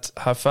had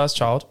her first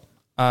child,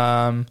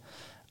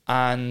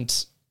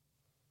 and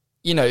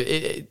you know,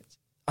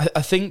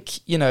 I think,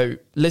 you know,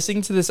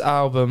 listening to this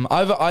album,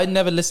 I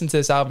never listened to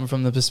this album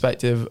from the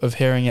perspective of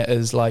hearing it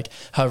as like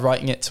her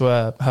writing it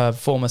to her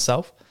former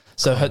self,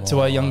 so to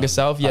her younger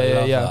self.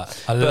 I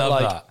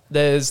love that.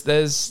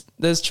 There's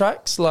there's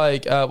tracks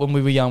like When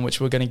We Were Young,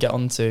 which we're going to get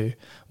onto,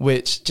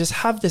 which just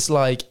have this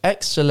like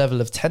extra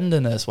level of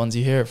tenderness once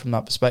you hear it from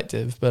that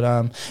perspective.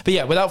 But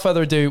yeah, without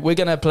further ado, we're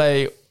going to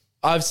play.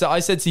 I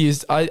said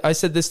this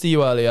to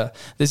you earlier.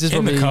 This is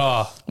probably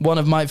one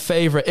of my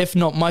favorite, if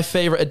not my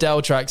favorite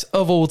Adele tracks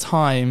of all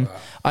time.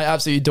 I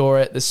absolutely adore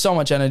it. There's so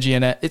much energy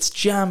in it. It's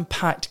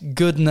jam-packed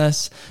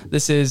goodness.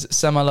 This is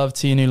Send My Love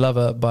to Your New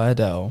Lover by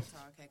Adele.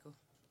 Okay, cool.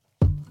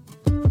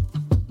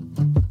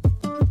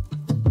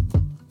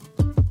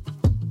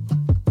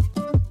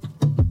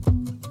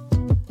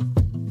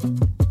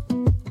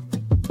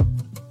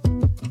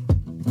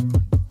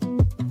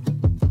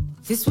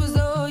 This was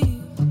all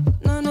you,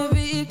 none of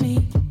it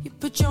me. You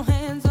put your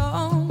hands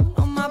on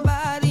my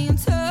body and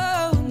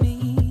told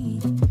me.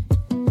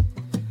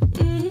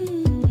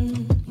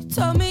 You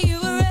told me you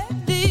were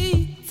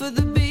ready for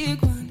the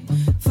big one,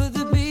 for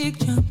the big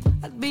jump.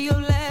 I'd be your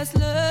last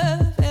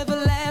love,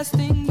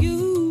 everlasting,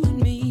 you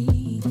and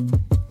me.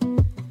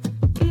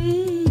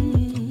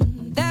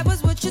 That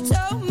was what you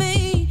told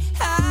me.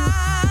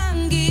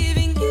 I'm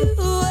giving you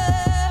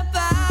up,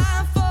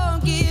 I'm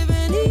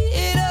forgiving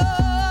it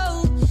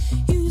all.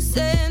 You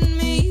set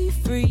me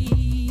free.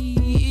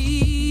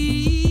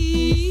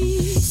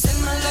 Send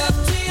my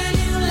love to your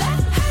new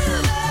lover.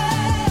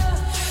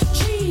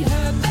 Treat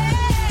her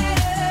better.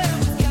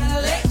 We gotta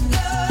let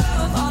go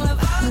of all of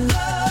our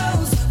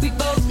goals. We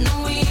both know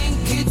we ain't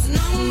kids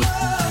no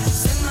more.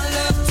 Send my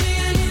love to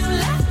your new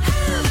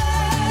lover.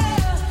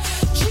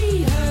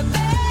 Treat her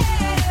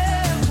better.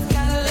 We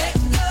gotta let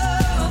go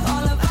of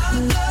all of our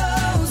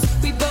goals.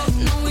 We both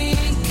know we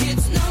ain't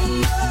kids no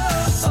more.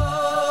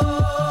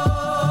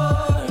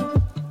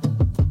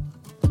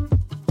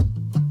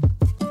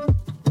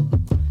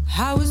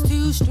 I was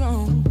too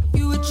strong,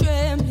 you were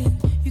trembling,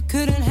 you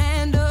couldn't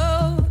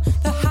handle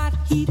the hot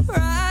heat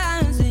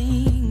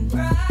rising.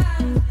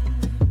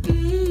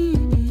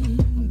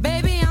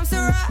 Baby, I'm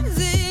still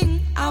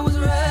rising. I was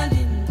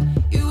running,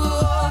 you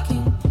were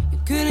walking, you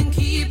couldn't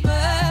keep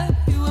up,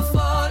 you were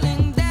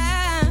falling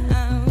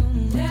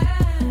down.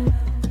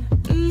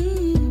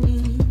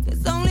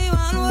 There's only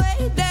one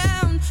way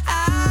down.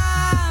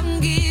 I'm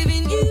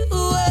giving you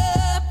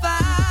up,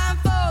 I'm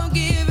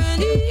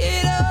forgiving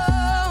it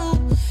all.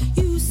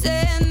 You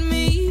set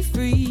me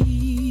free.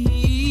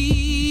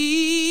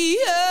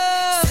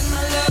 Send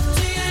my love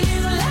to your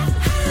new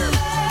lover.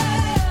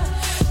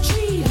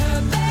 Treat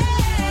her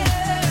better.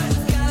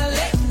 We gotta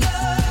let go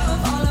of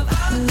all of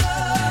our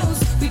goals.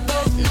 We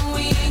both know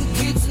we ain't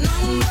kids no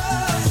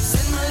more.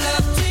 Send my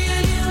love to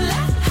your new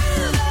lover.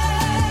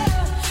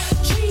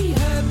 Treat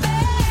her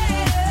better.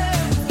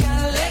 We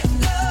gotta let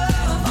go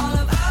of all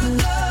of our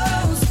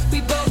goals. We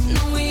both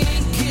know we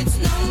ain't kids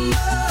no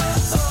more.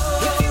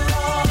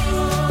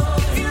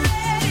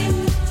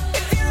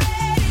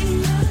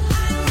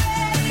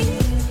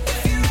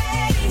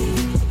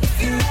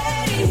 If you're ready,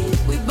 I'm ready.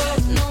 We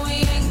both know we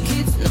ain't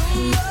kids no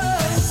more.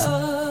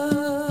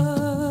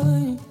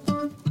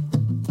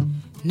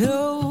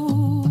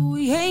 No,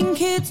 we ain't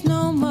kids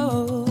no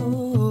more.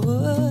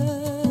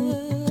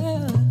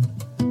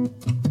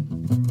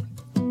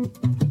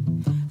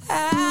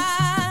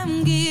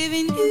 I'm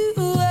giving you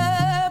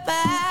up,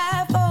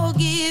 I'm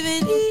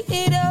forgiving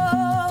it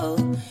all.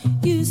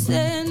 You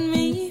set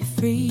me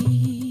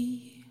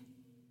free.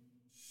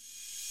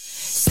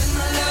 Send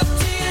my love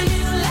to your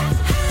new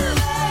lover.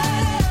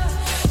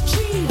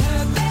 Treat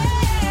her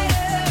better.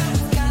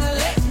 Gotta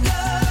let go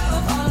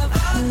of all of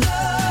our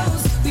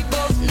goals. We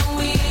both know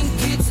we ain't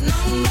kids no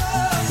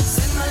more.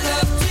 Send my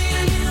love to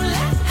your new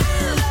lover.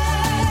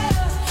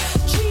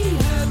 Treat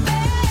her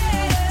better.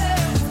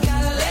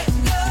 Gotta let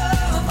go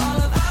of all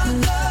of our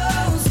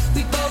goals.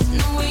 We both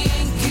know we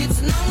ain't kids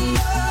no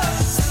more.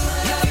 Send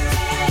my love.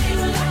 If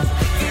you're ready, I'm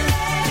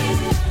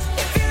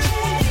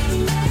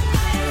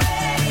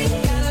ready.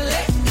 Gotta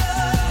let go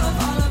of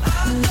all of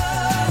our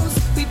goals.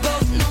 We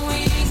both know we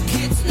ain't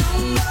kids no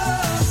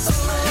more.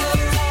 Send my love.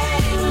 If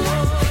you're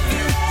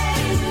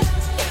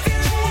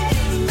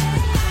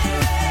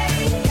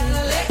ready,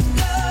 gotta let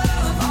go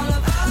of all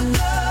of our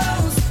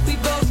goals. We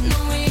both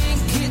know we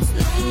ain't kids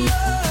no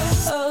more.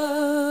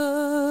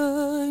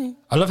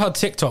 I love how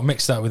TikTok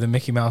mixed that with the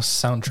Mickey Mouse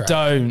soundtrack.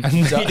 Don't. And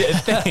made it a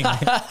thing.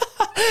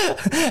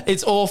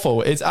 It's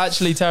awful. It's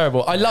actually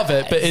terrible. I love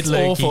it, but it's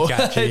low-key awful.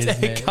 catchy,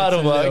 isn't it? It kind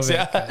of It's a little works, bit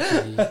yeah.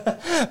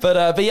 catchy.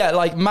 But yeah,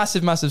 like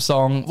massive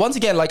song. Once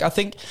again, like I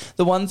think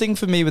the one thing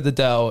for me with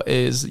Adele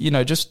is, you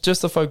know, just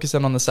to focus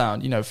in on the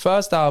sound. You know,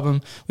 first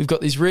album, we've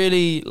got these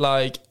really,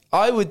 like,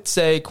 I would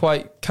say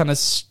quite kind of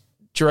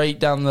straight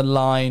down the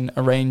line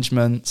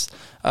arrangements.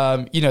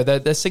 You know,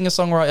 they're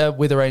singer-songwriter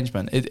with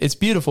arrangement. It's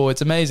beautiful,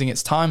 it's amazing,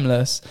 it's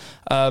timeless.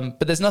 But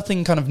there's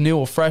nothing kind of new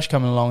or fresh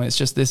coming along. It's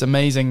just this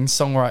amazing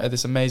songwriter,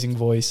 this amazing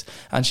voice,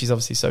 and she's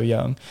obviously so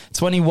young.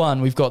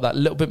 21, we've got that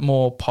little bit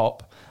more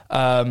pop,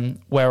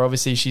 where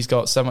obviously she's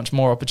got so much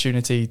more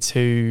opportunity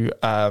to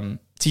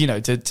you know,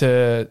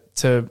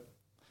 to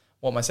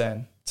what am I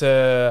saying?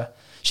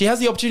 She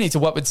has the opportunity to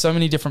work with so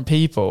many different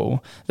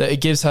people that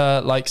it gives her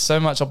like so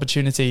much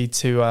opportunity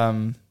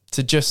to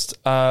just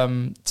I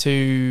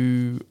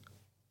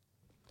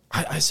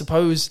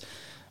suppose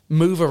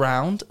move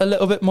around a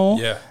little bit more.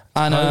 Yeah,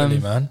 and totally,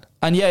 man.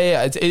 And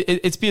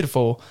it's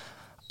beautiful.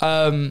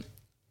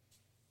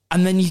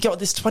 And then you got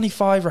this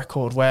 25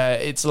 record where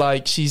it's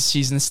like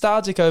she's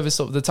nostalgic over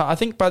sort of the time. I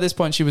think by this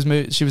point she was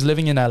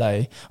living in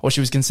LA, or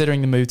she was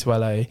considering the move to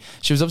LA.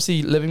 She was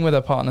obviously living with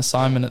her partner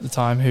Simon at the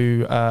time,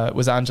 who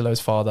was Angelo's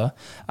father.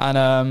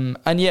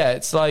 And yeah,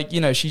 it's like, you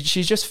know,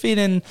 she's just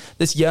feeling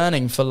this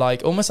yearning for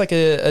like almost like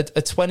a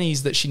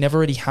 20s that she never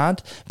really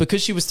had,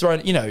 because she was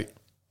thrown, you know,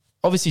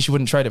 obviously she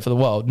wouldn't trade it for the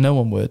world. No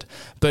one would.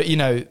 But, you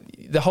know,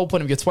 the whole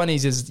point of your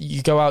 20s is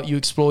you go out, you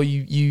explore,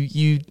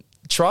 you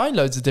try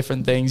loads of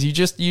different things. You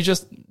just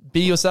be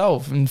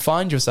yourself and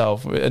find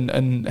yourself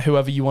and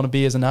whoever you want to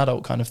be as an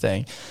adult, kind of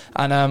thing.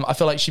 And I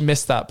feel like she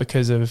missed that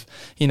because of,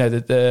 you know,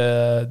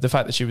 the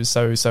fact that she was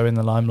so in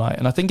the limelight.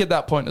 And I think at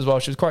that point as well,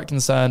 she was quite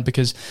concerned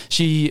because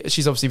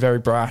she's obviously very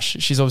brash.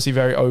 She's obviously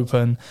very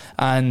open,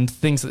 and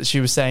things that she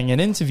was saying in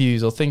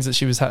interviews or things that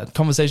she was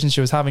conversations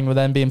she was having were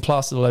then being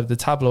plastered all over the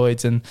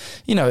tabloids. And,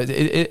 you know,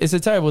 it's a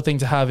terrible thing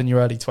to have in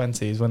your early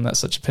 20s when that's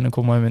such a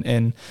pinnacle moment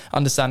in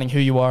understanding who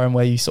you are and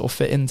where you sort of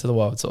fit into the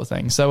world, sort of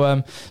thing.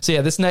 So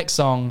yeah, this next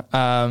song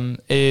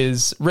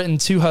is written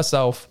to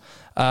herself.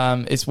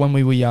 It's When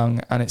We Were Young,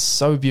 and it's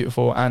so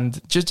beautiful.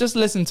 And just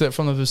listen to it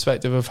from the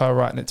perspective of her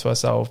writing it to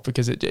herself,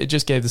 because it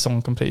just gave the song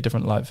a completely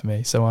different light for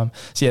me. So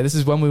yeah, this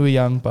is When We Were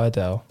Young by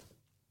Adele.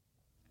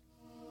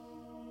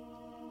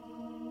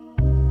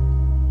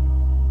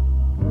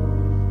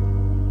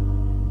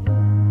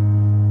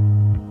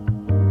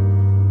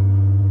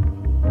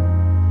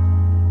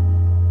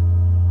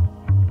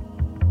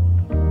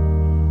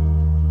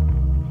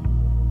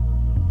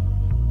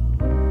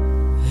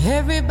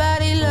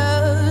 Everybody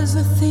loves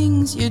the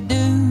things you do,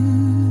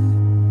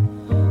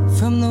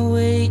 from the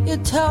way you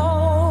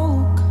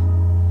talk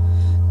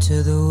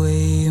to the way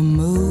you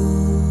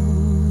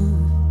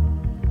move.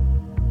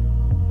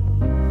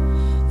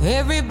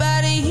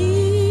 Everybody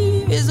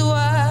here is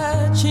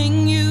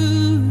watching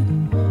you,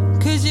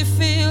 'cause you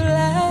feel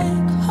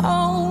like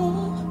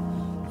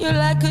home. You're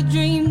like a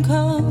dream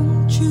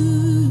come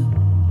true.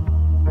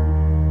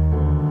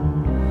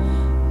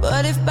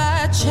 But if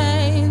by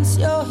chance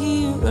you're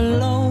here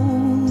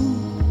alone,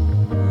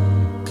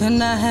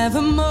 can I have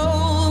a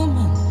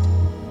moment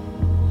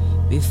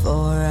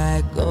before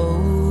I go?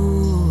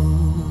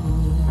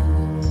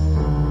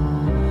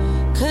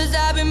 'Cause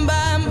I've been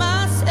by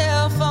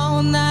myself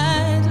all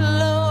night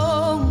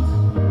long,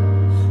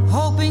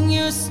 hoping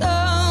you're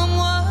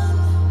someone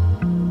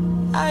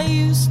I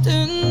used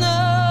to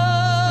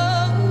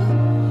know.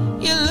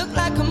 You look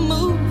like a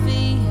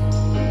movie,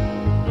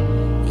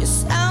 you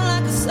sound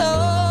like a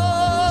song.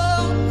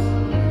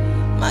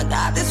 My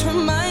God, this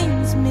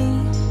reminds me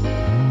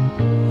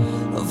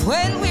of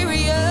when we were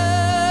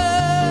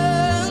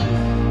young.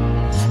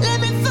 Let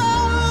me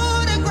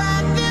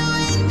photograph you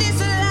in this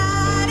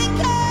light, in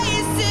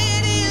case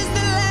it is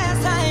the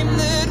last time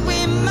that we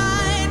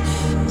might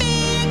be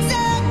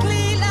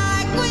exactly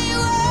like we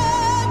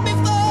were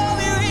before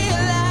we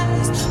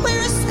realized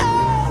we're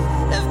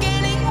scared of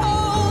getting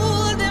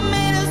old and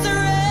made us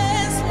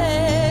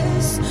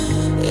restless.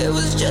 It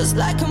was just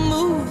like a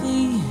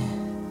movie,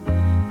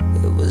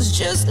 it was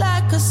just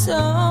like a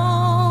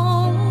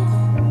song.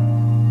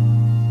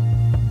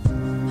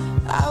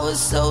 I was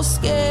so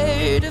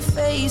scared to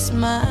face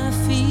my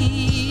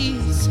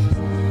fears.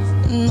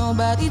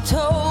 Nobody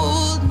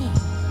told me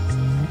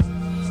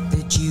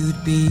that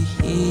you'd be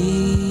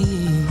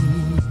here.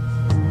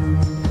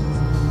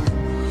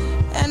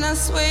 And I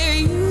swear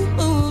you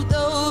moved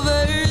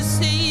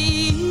overseas.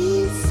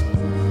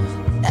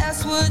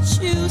 That's what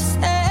you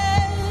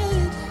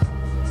said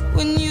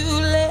when you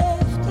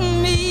left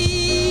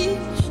me.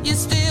 You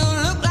still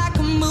look like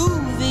a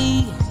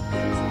movie,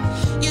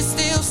 you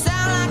still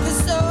sound like a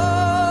song.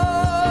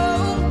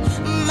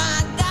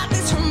 My God,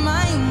 this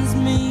reminds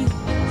me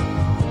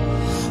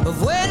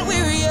of when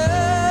we were young.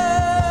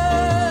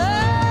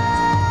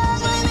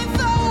 Let me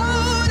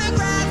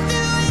photograph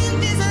you in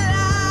this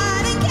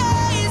light, in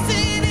case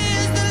it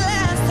is the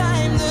last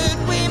time that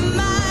we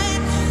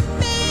might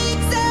be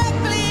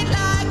exactly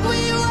like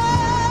we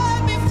were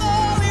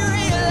before we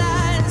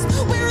realized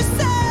we were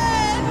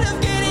sad of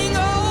getting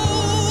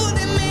old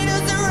and made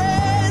us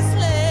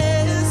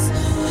restless.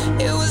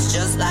 It was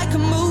just like a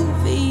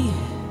movie,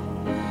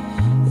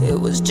 it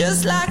was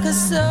just like a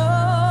song.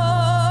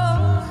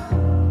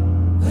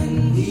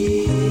 When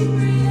we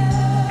were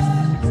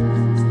young,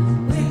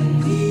 when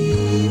we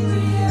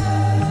were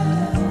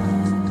young,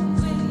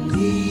 when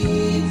we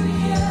were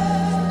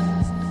young,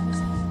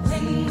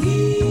 when we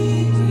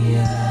were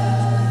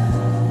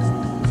young.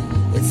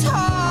 It's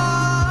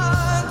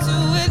hard to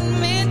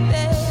admit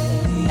that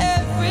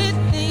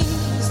everything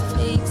just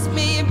takes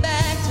me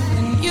back to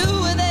when you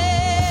were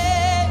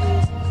there,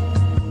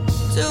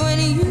 to when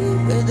you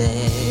were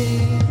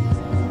there.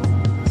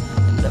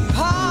 And a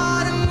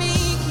part of me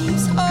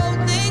keeps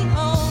holding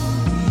on,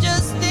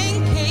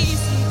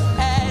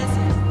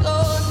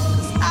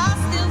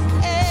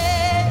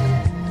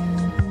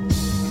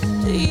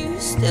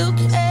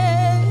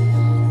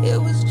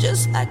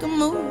 like a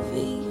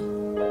movie.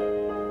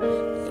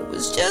 It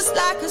was just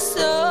like a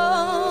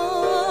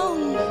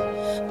song.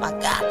 My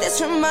God,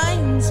 this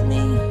reminds me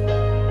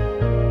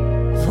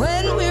of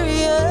when we were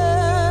young.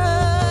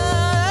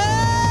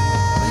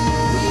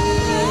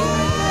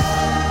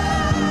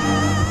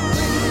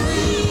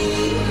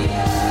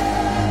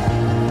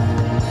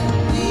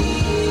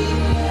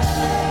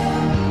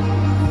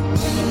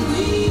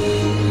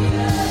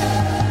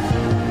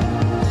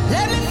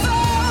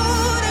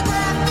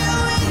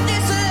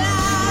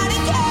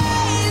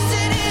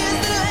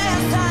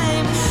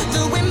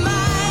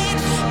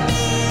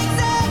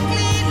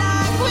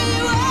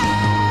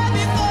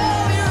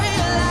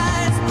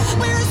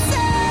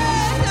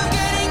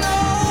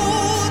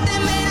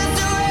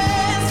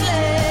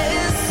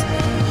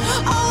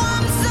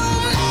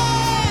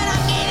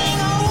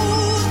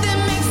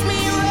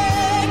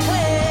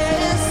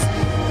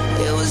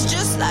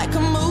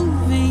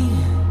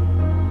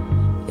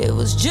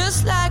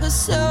 Just like a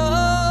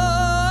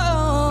song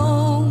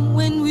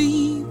when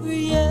we were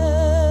young.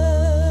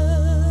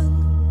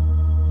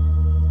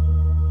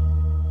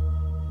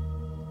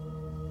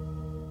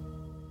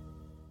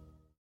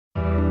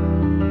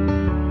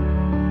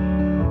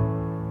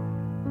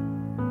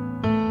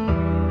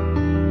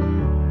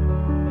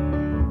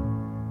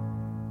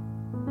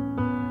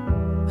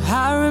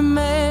 I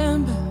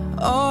remember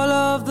all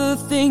of the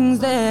things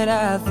that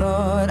I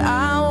thought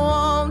I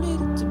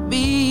wanted to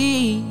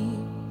be.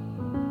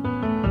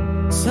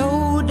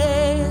 So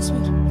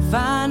desperate to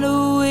find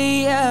a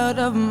way out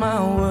of my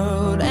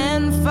world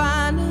and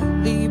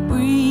finally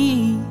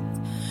breathe.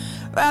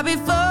 Right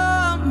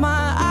before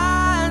my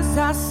eyes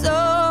I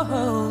saw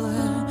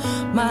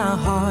my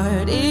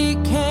heart,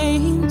 it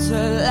came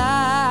to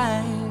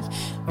life.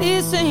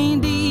 This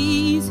ain't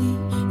easy,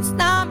 it's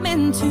not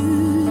meant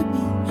to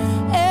be.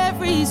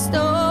 Every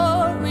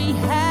story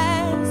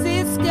has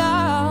its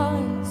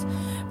scars,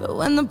 but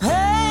when the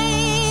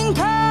pain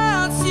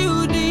cuts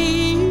you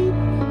deep,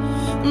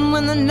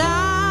 when the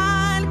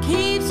night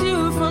keeps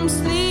you from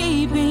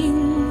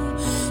sleeping,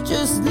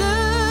 just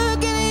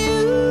look and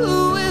you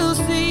will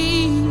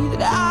see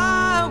that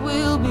I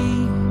will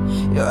be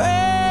your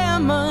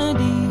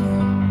remedy.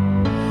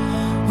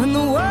 When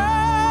the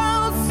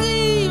world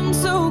seems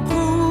so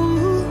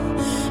cruel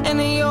and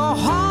your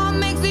heart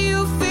makes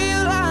you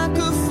feel like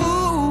a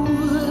fool,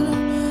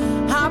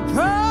 I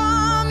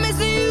promise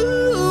you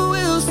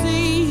will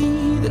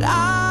see that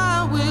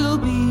I will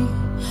be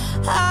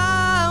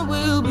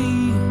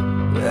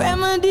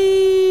remedy.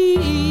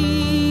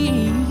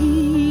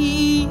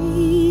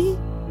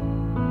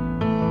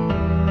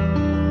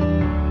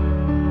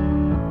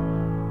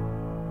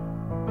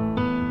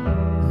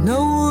 No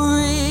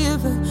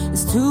river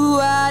is too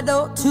wide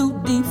or too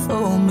deep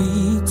for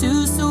me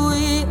to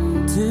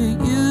swim to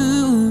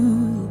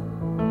you.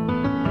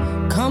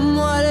 Come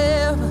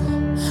whatever,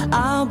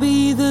 I'll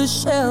be the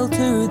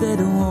shelter that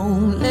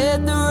won't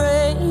let the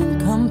rain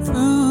come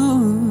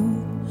through.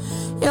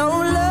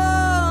 Your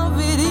love,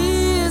 it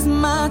is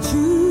my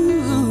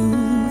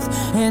truth,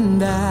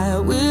 and I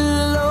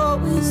will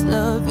always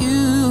love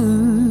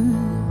you,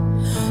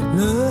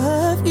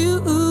 love you.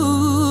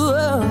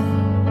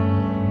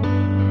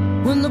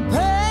 When the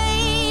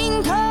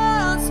pain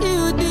cuts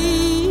you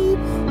deep,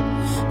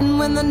 and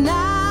when the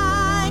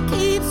night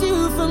keeps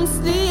you from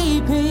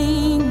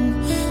sleeping,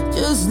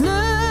 just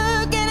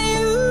look and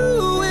you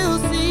will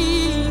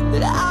see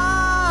that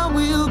I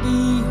will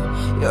be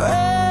your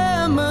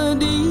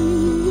remedy.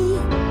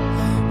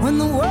 When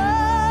the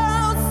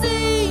world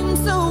seems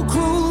so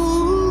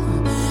cruel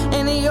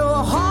and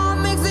your heart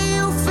makes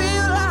you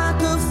feel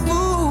like a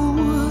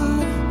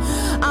fool,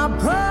 I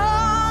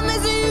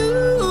promise you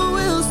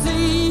will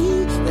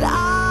see that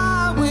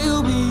I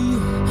will be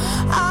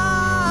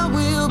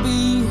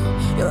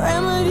your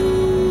remedy.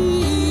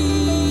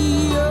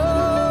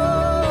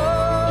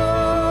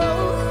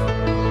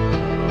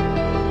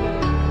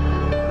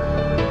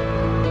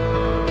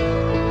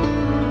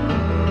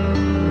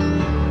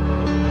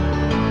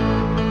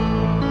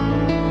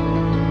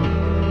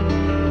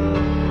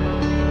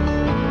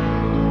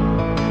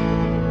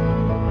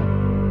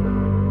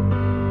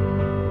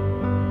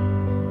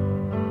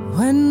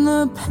 When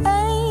the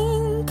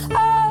pain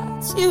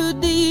cuts you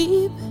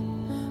deep,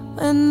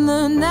 when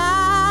the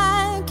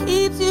night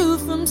keeps you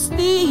from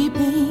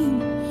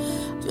sleeping,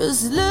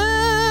 just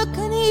look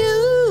and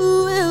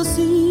you will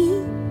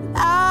see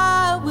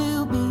I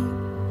will be.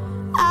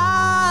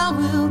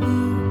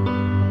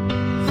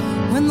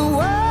 When the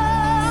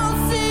world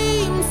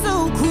seems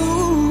so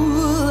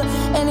cruel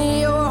and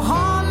your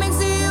heart makes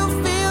you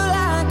feel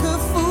like a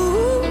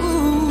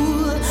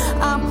fool,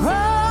 I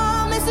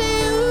promise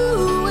you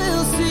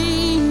will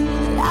see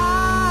that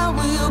I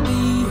will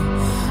be.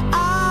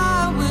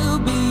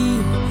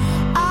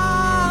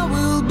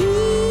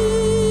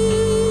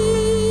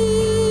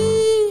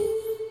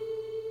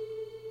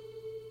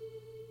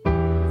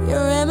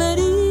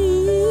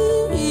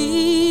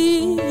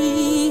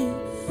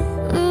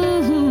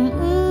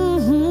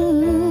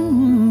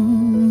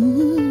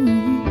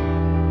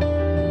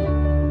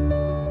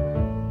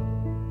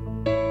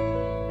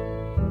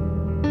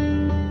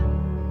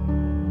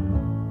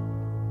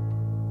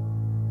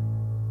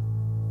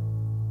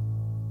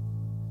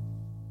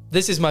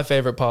 This is my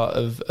favorite part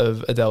of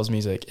Adele's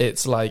music.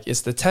 It's like,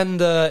 it's the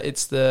tender,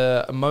 it's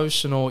the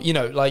emotional, you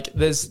know, like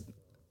there's,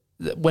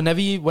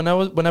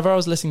 whenever I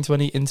was listening to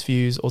any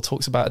interviews or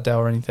talks about Adele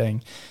or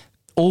anything,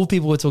 all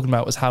people were talking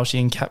about was how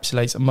she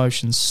encapsulates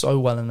emotions so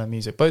well in her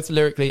music, both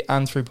lyrically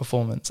and through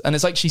performance. And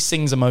it's like she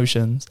sings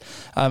emotions.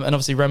 And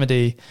obviously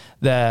Remedy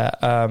there,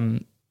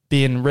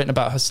 being written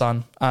about her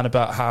son and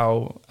about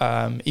how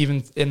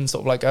even in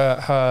sort of like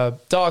her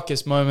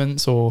darkest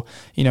moments, or,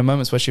 you know,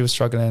 moments where she was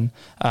struggling,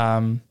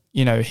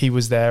 you know, he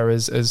was there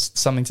as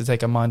something to take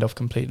her mind off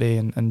completely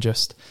and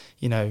just,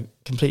 you know,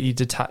 completely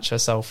detach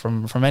herself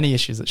from any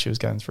issues that she was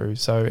going through.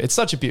 So it's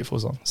such a beautiful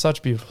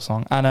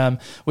song. And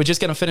we're just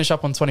going to finish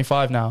up on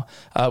 25 now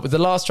with the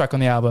last track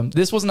on the album.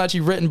 This wasn't actually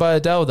written by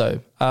Adele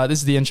though. This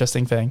is the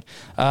interesting thing.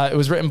 It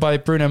was written by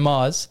Bruno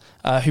Mars,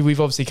 who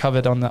we've obviously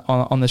covered on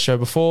the show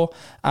before.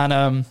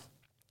 And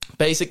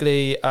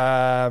basically,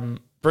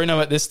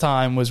 Bruno at this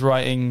time was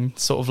writing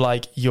sort of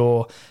like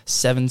your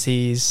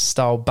 70s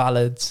style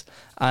ballads.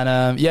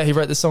 And he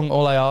wrote the song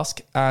All I Ask,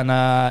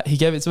 and he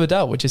gave it to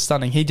Adele, which is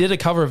stunning. He did a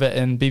cover of it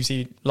in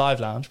BBC Live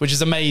Lounge, which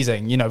is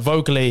amazing. You know,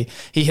 vocally,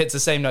 he hits the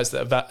same notes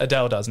that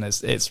Adele does, and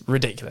it's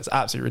ridiculous,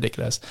 absolutely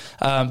ridiculous.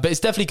 But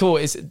it's definitely cool.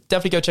 It's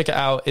definitely go check it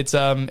out. It's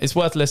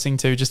worth listening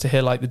to just to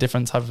hear like the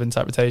different type of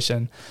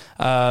interpretation.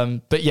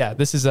 But yeah,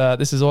 this is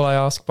All I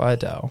Ask by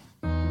Adele.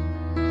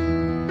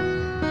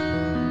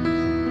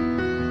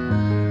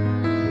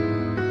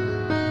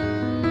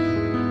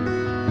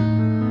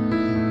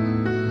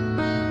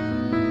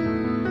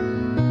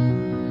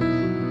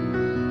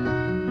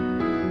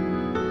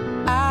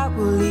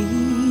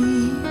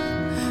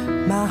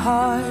 My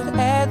heart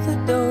at the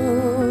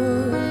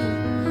door,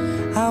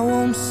 I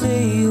won't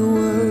say a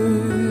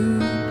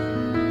word.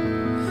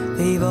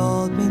 They've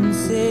all been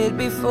said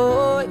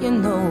before, you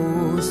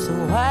know. So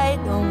why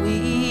don't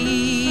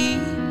we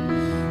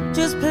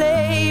just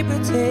play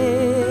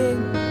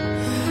pretend,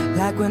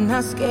 like we're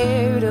not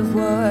scared of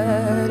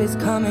what is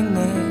coming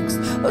next,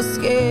 or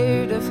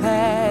scared of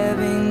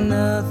having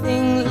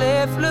nothing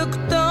left. Look,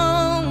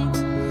 don't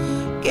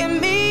get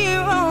me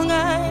wrong,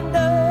 I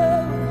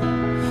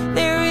know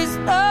there is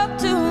up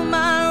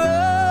tomorrow.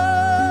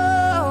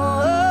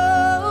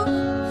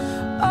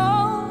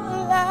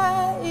 All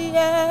I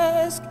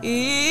ask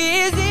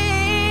is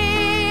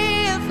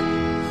if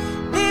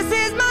this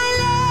is my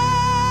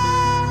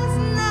last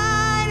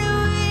night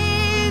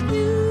with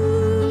you,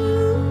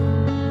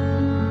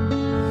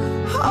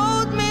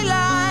 hold me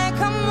like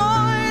I'm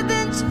more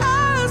than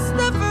just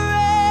a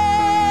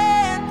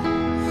friend.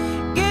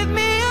 Give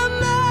me a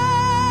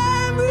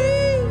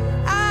memory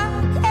I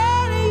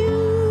can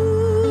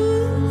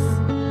use.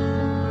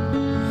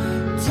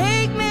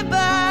 Take me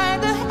by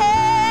the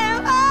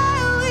hand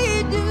while we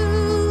do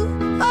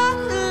what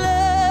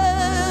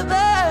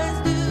lovers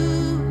do.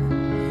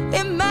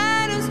 It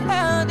matters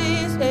how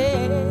this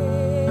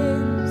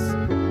ends.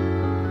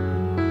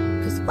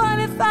 'Cause what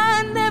if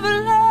I never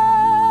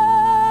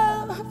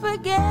love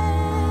again?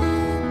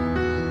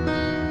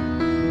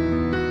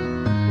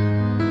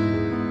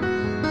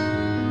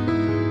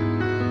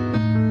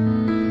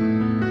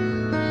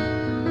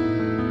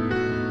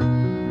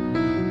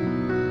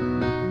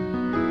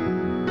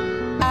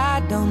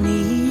 I don't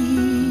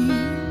need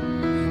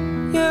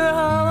your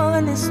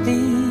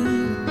honesty,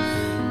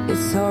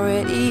 it's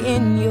already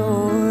in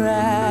your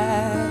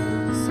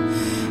eyes,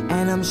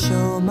 and I'm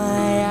sure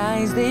my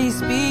eyes, they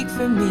speak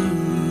for me.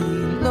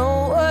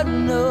 No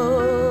one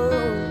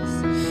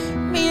knows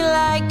me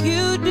like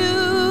you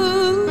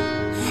do,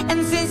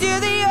 and since you're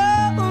the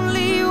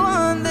only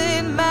one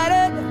that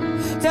mattered,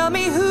 tell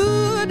me,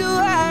 who do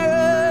I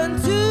run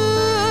to?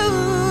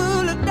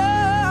 Look,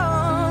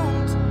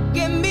 don't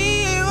get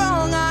me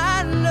wrong,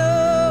 I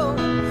know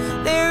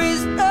there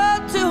is no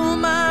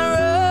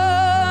tomorrow.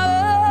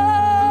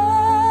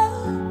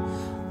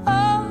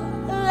 All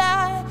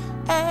I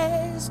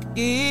ask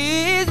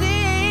is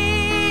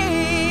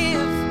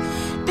if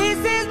this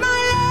is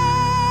my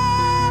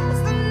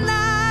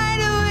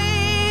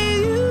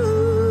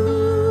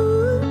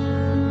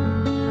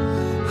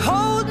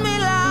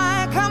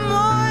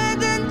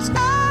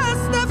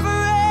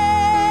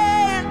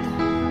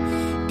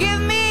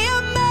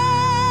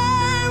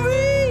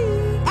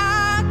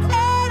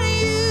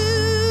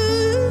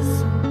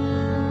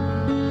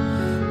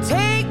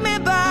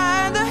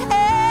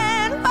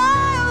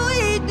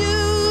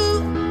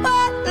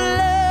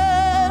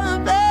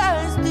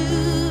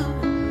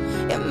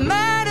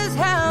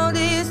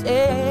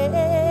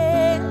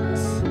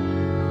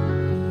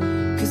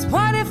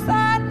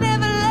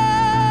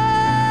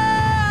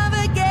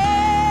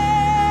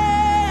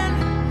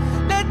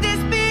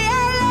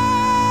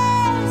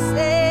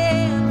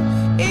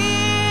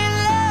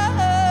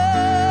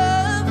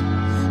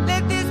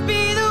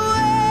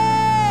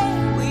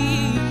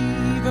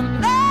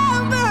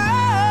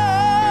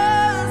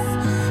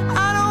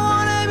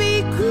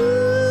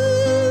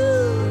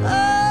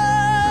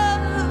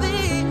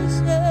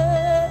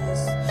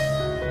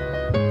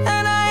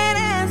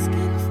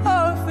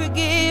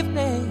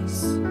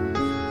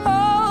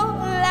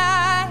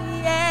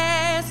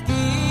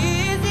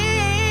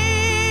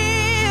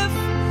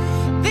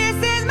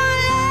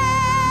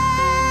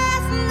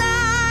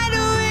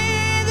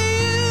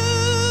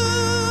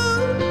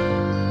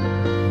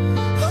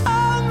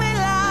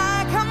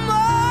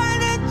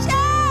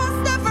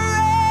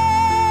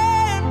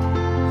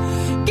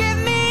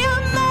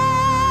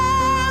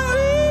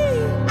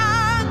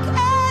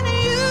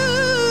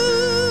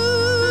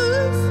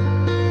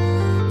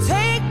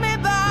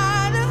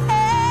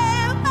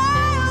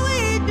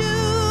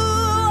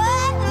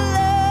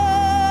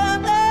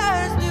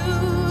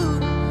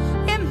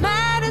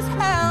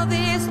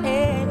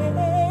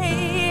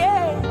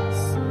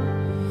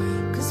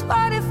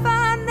what if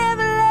I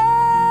never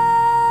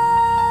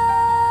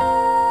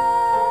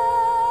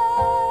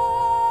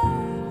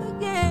love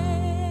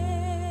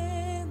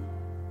again?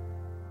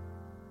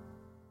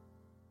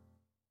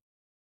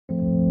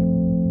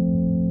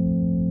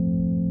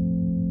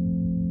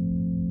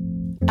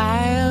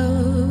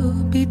 I'll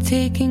be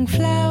taking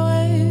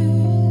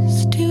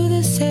flowers to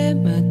the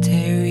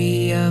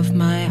cemetery of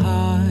my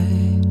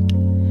heart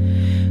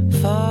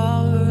for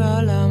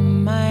all of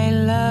my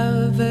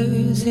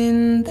lovers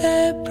in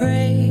the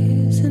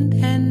present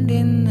and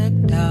in the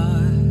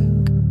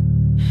dark.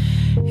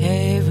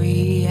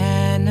 Every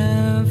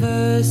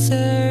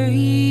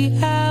anniversary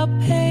I'll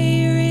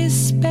pay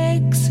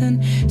respects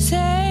and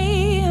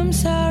say I'm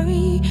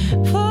sorry,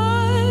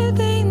 for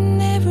they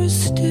never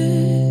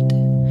stood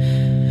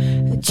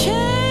a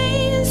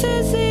chance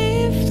as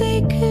if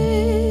they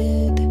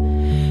could,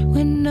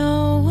 when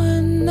no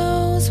one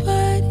knows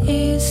what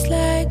it's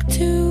like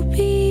to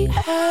be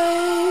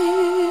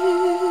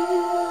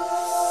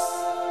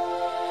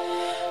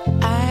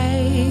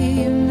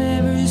I've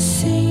never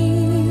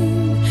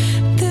seen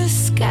the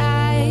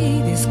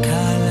sky this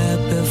color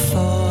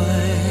before.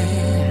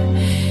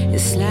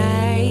 It's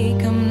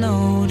like I'm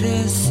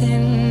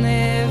noticing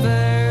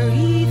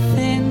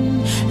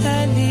everything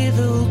a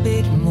little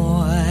bit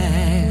more.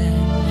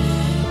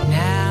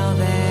 Now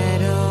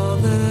that all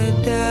the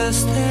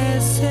dust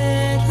has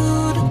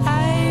settled,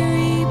 I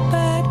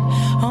rebut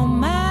all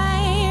my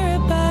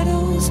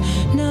rebuttals.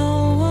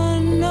 No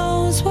one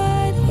knows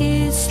what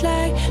it's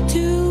like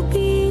to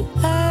be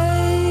us.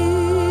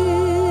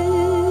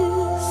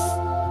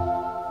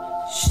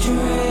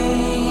 Strangers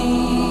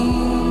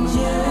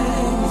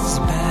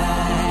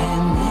by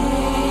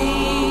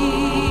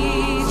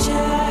nature.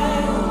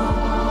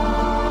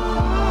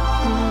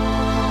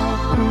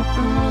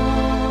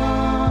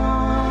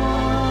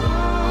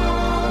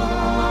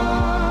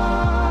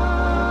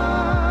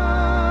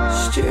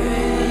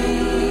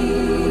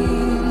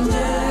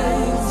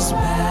 Strangers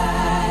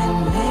by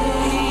nature.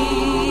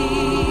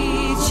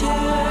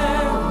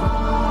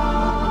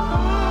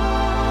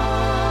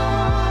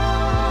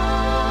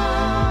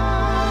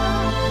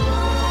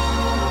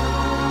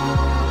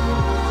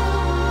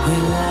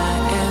 Will I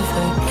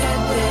ever get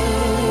there?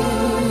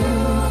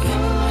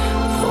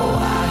 Oh,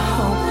 I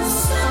hope that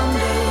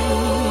someday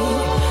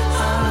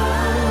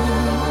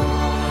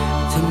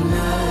I'll to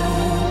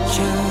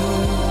nurture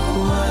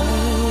what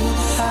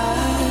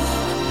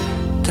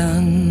I've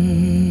done.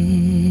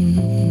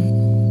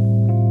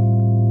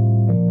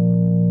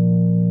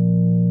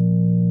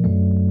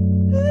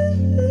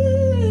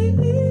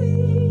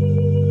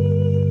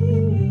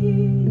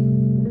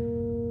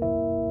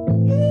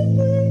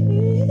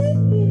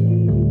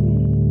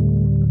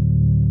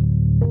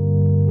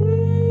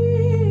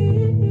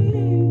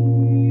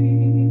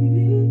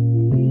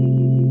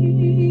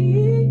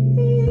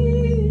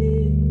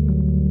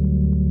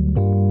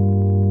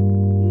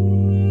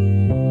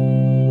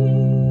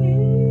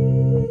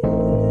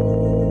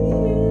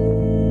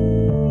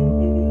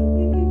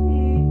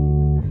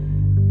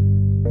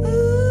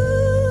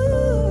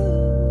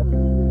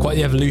 Quite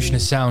the evolution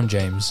of sound,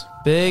 James.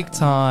 Big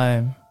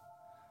time.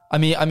 I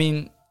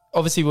mean,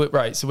 obviously,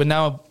 so we're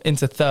now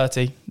into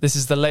 30. This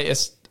is the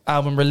latest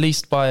album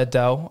released by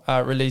Adele,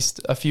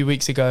 released a few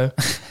weeks ago.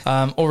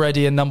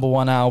 Already a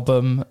 #1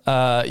 album.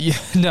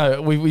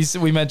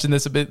 We mentioned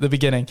this a bit at the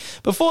beginning.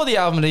 Before the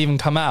album had even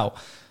come out,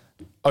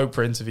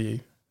 Oprah interview,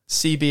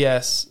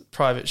 CBS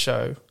private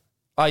show,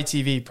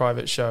 ITV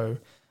private show,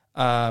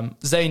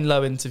 Zane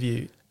Lowe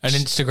interview. An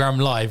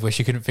Instagram live where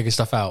she couldn't figure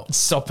stuff out.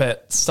 Stop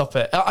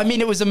it. I mean,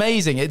 it was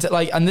amazing. It's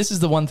like, and this is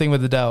the one thing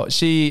with Adele.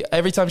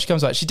 Every time she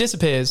comes back, she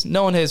disappears.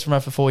 No one hears from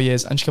her for 4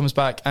 years, and she comes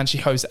back and she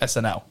hosts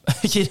SNL.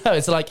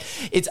 It's like,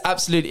 it's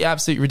absolutely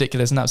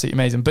ridiculous and absolutely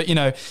amazing. But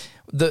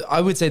I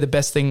would say the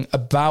best thing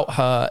about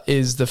her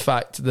is the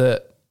fact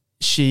that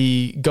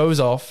she goes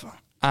off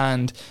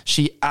and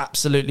she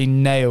absolutely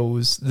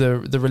nails the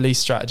release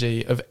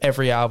strategy of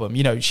every album.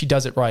 She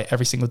does it right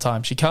every single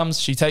time. She comes,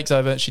 she takes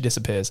over, she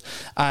disappears.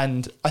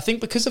 And I think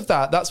because of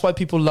that, that's why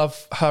people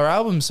love her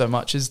albums so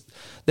much, is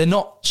they're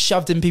not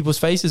shoved in people's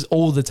faces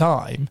all the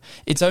time.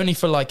 It's only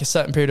for like a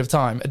certain period of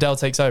time. Adele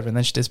takes over and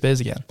then she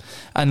disappears again.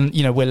 And,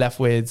 we're left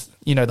with,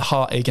 the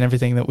heartache and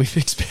everything that we've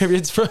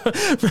experienced from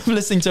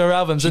listening to her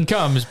albums. She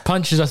comes,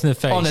 punches us in the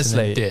face,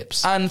 honestly, and then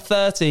dips. And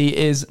 30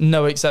 is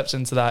no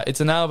exception to that.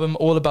 It's an album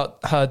all about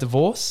her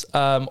divorce,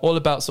 all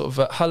about sort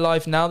of her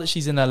life now that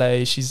she's in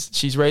LA.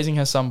 She's raising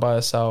her son by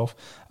herself.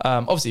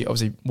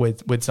 Obviously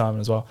with Simon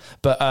as well.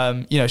 But,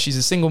 she's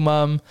a single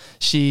mum.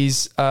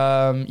 She's,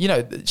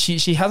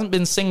 she hasn't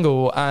been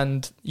single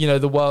and,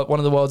 one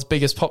of the world's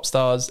biggest pop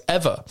stars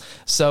ever.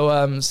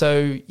 So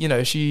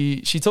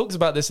she talks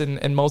about this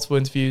in multiple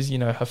interviews,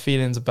 her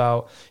feelings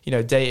about,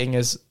 dating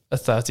as a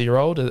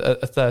 30-year-old, a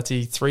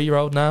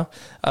 33-year-old now,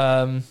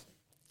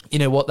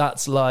 what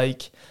that's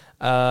like.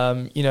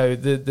 How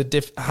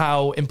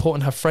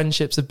important her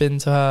friendships have been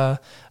to her,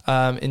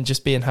 in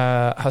just being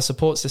her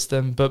support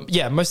system. But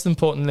yeah, most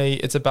importantly,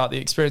 it's about the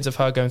experience of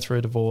her going through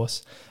a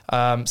divorce,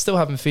 still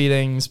having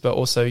feelings, but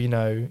also,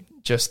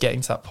 just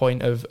getting to that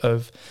point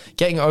of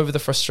getting over the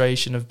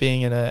frustration of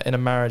being in a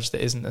marriage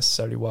that isn't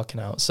necessarily working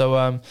out.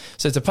 So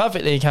to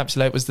perfectly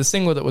encapsulate was the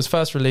single that was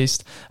first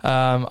released.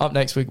 Up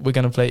next, we're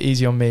going to play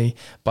Easy on Me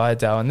by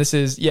Adele. And this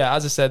is,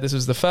 as I said, this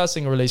was the first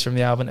single released from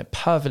the album. It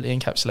perfectly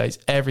encapsulates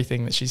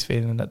everything that she's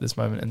feeling at this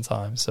moment in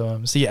time. So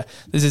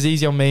this is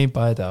Easy on Me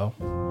by Adele.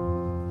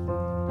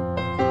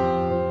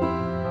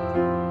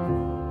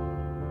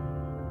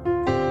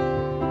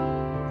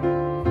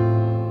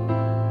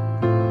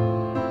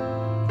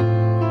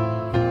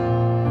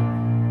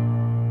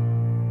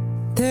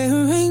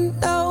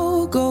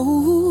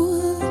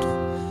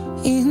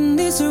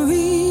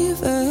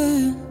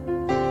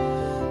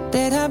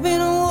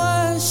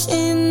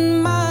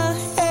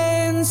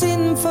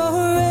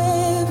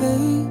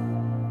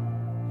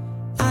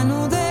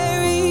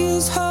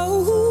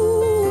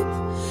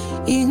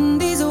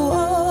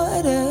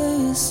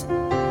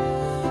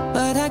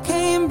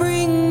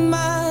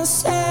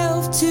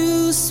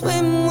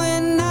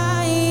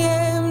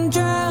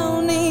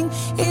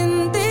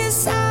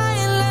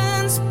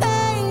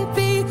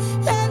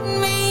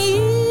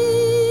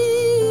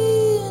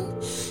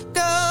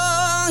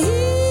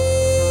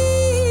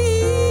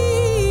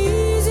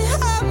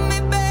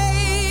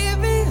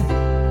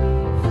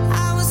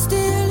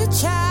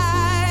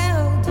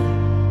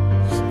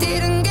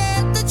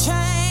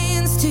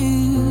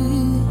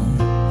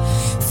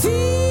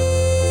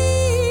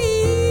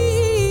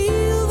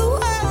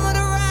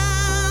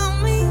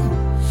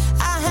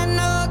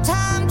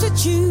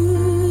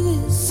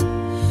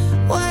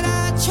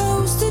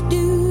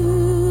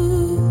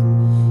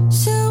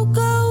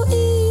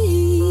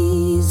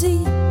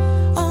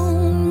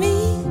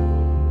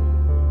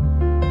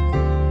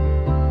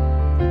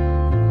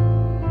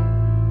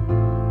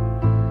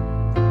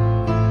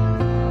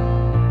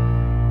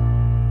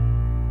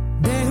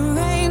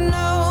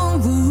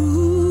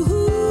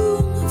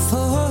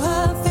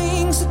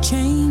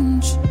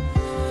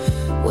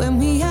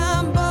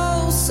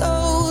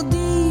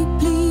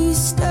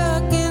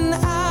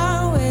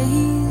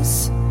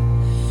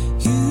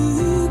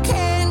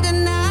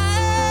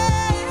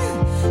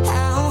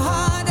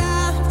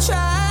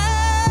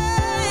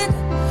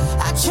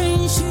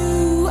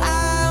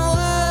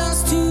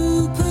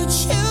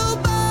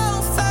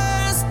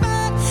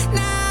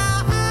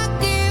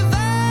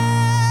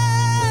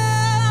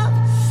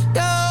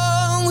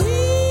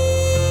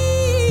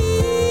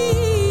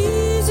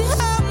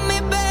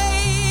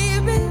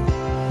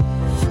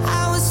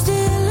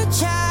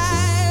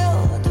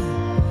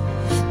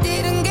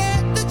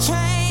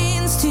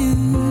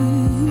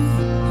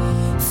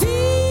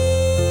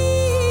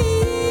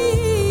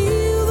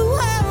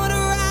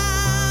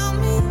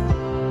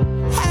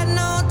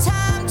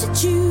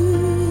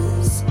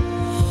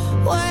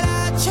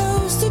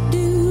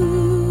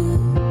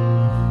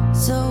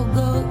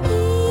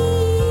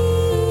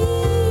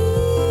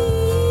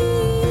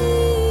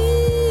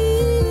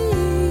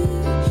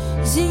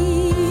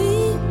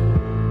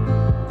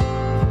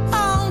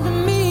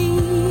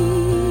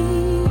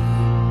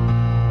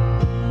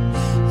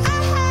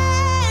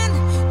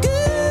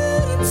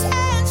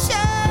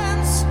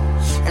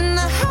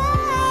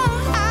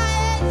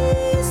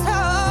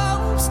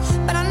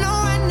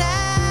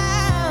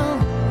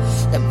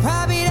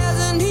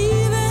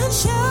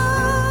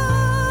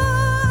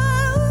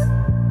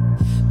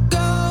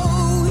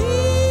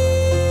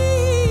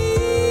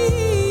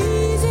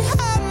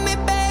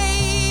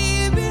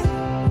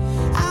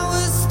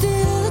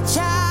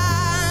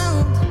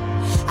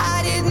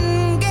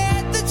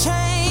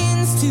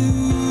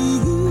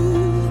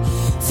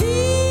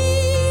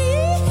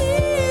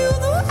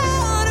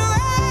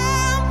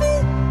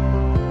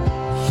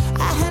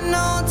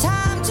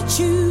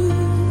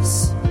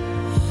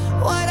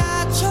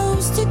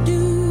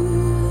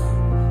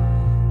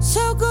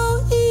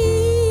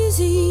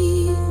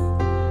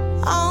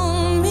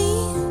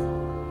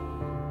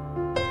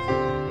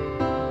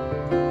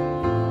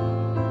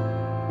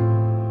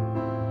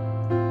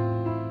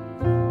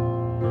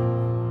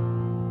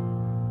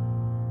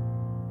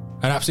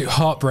 Absolute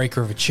heartbreaker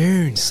of a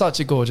tune. Such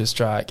a gorgeous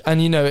track.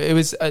 And it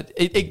was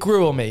it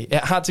grew on me.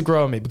 It had to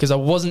grow on me because I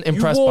wasn't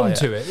impressed by it.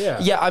 To it, yeah.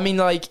 Yeah, I mean,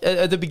 like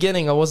at the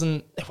beginning I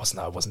wasn't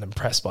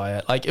impressed by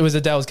it. Like it was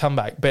Adele's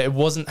comeback, but it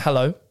wasn't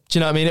Hello. Do you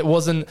know what I mean? It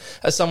wasn't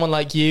Someone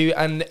Like You.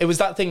 And it was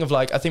that thing of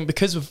like, I think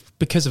because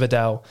of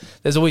Adele,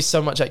 there's always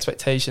so much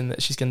expectation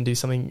that she's going to do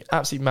something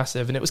absolutely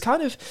massive. And it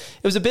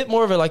was a bit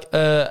more of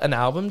an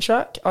album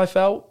track, I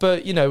felt.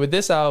 But, with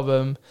this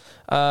album,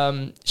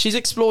 she's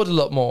explored a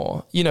lot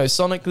more.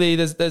 Sonically,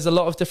 there's a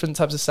lot of different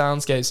types of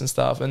soundscapes and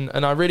stuff.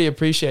 And I really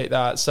appreciate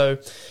that. So,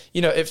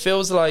 it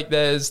feels like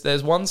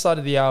there's one side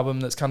of the album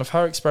that's kind of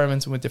her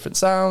experimenting with different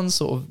sounds,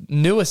 sort of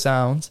newer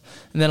sounds.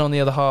 And then on the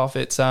other half,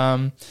 it's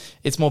more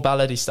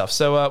ballady stuff.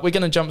 So we're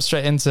going to jump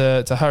straight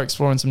into her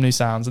exploring some new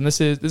sounds, and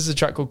this is a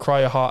track called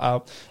 "Cry Your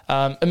Heart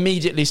Out."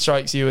 Immediately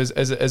strikes you as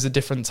a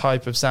different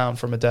type of sound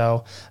from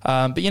Adele,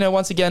 but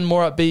once again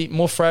more upbeat,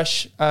 more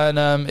fresh, and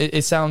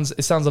it sounds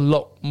a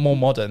lot more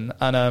modern,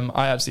 and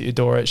I absolutely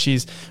adore it.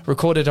 She's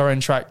recorded her own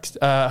track,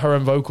 her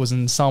own vocals,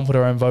 and sampled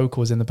her own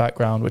vocals in the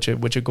background, which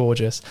are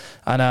gorgeous.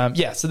 And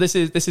so this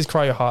is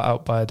 "Cry Your Heart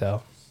Out" by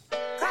Adele.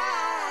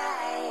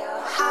 Cry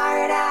your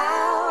heart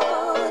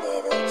out,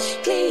 it'll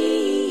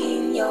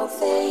clean your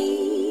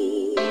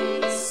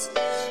face.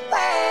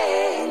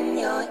 When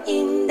you're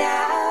in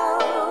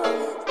doubt,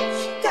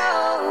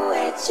 go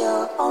at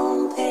your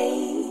own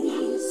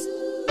pace.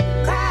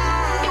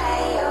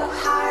 Cry your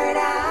heart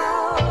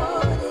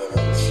out,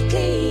 it'll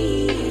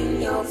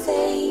clean your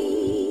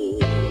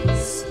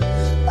face.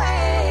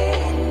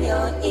 When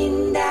you're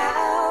in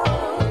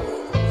doubt,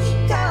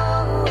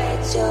 go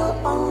at your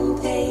own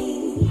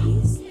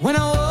pace. When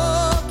I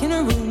walk in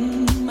a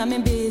room, I'm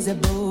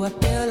invisible, I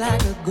feel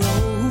like a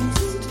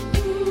ghost.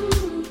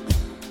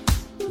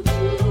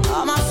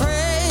 All my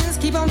friends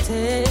keep on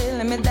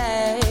telling me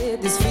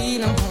that this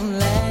feeling won't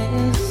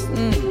last.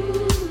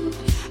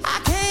 I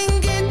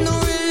can't get no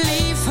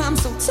relief, I'm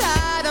so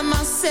tired of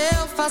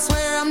myself, I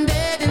swear I'm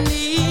dead in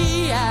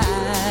the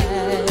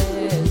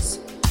eyes.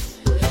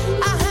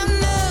 I have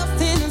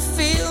nothing to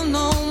feel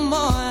no more,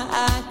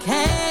 I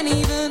can't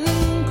even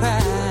cry.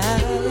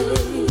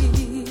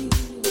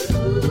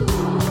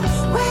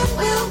 When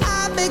will I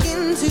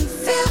begin to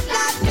feel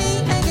like me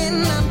again?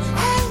 I'm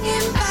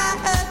hanging by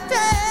a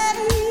thread.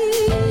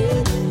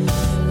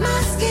 My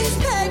skin's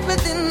packed, but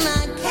then I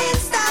can't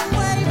stop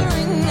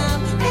wavering.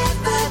 I'm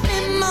never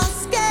been more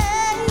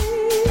scared.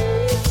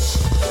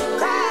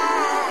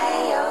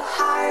 Cry your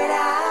heart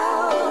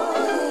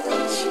out,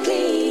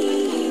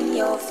 clean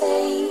your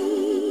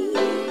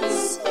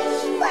face.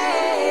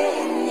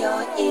 When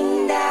you're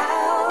in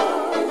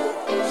doubt,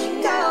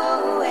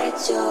 go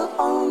at your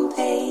own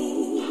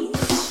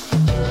pace.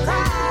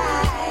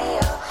 Cry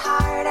your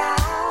heart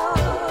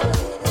out,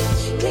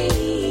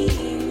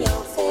 clean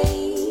your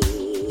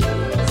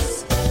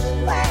face.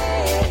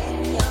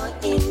 When you're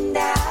in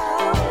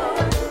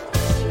doubt,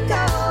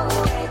 go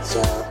at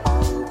your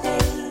own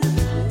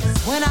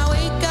pace. When I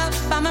wake up,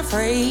 I'm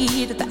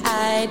afraid at the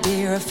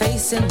idea of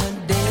facing the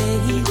day.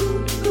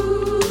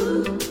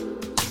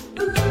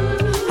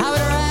 I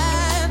would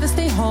rather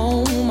stay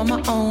home on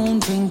my own,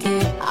 drink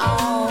it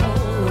all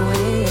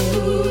away.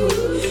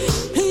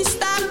 Please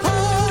stop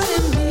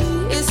calling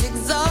me, it's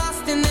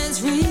exhausting,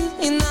 there's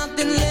really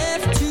nothing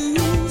left to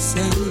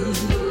say.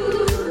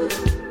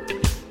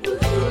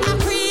 I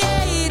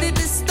created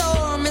this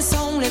storm, it's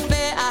only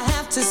fair I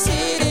have to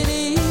sit in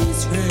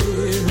its rain.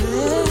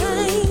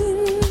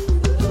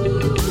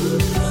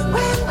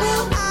 When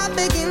will I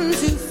begin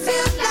to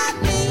feel like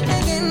me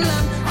again?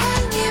 I'm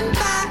hanging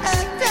by a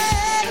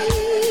thread.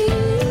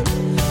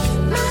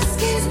 My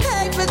skin's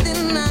packed, but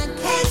then I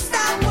can't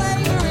stop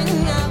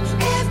wavering. I've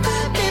never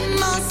been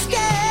more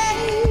scared.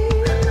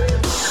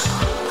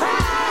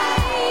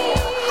 Cry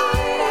your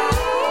heart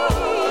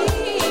out,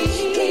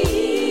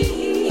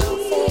 clean your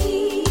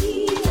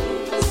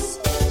face.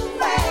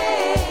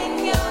 When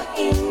you're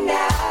in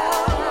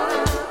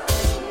doubt,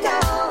 go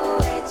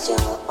at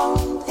your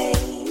own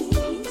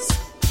pace.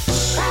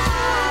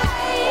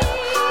 Cry your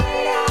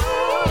heart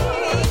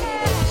out,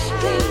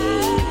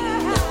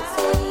 clean your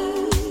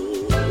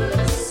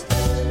face.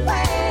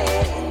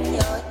 When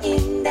you're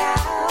in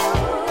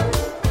doubt,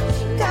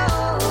 go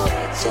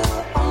at your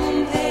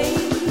own pace.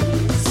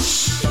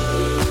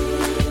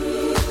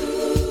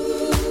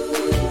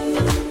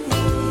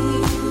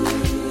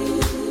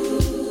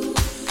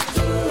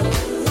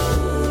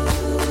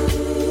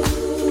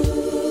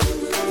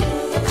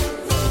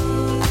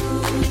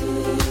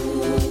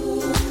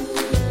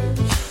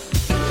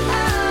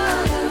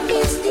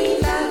 It's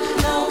deeper,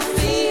 no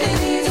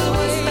feeling is a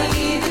whisper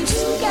that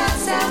you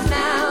got out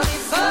now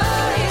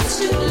before it's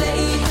too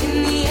late. In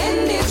the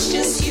end, it's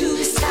just you.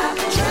 Stop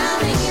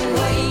drowning and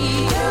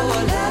wait. Your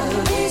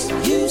love is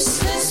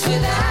useless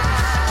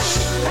without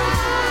you.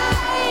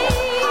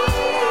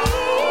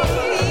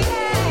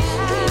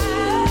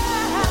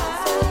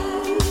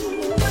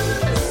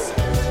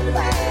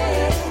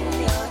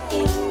 When you're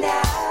in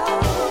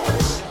doubt,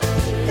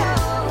 go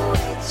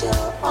at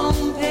your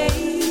own pace.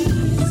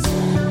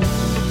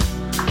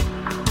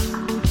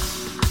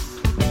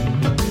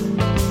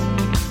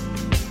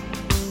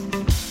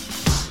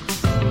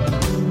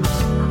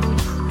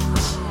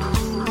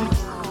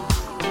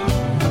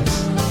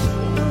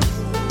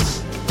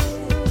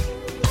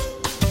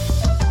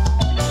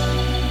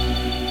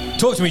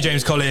 Talk to me,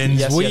 James Collins.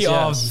 Yes, we yes,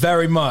 are yes.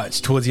 very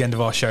much towards the end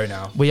of our show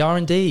now. We are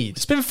indeed.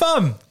 It's been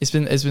fun. It's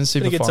been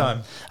super Been a good fun.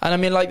 time. And I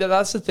mean, like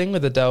that's the thing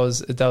with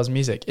Adele's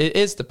music. It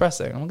is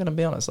depressing. I'm going to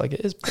be honest. Like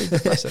it is pretty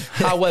depressing.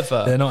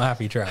 However, They're not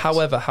happy tracks.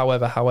 However,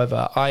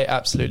 I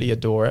absolutely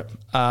adore it.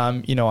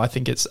 I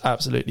think it's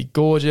absolutely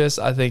gorgeous.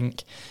 I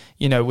think,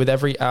 with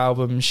every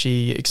album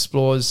she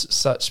explores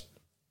such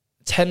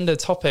tender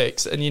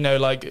topics, and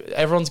like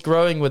everyone's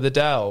growing with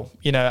Adele.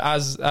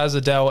 As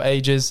Adele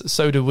ages,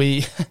 so do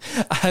we,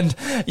 and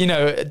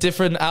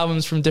different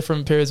albums from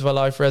different periods of our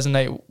life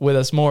resonate with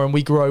us more, and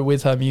we grow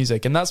with her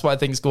music. And that's what I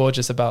think is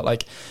gorgeous about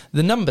like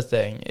the number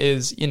thing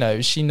is,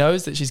 she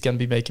knows that she's going to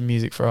be making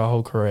music for her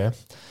whole career,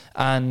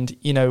 and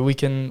we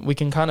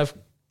can kind of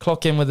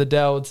clock in with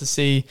Adele to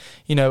see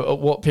at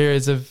what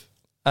periods of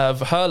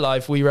her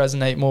life we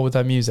resonate more with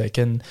her music.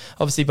 And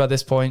obviously by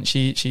this point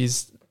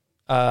she's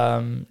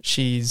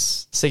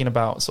singing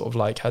about sort of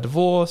like her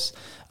divorce,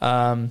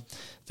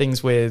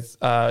 things with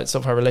sort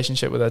of her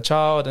relationship with her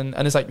child, and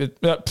it's like,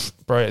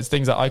 it's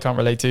things that I can't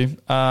relate to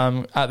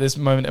at this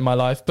moment in my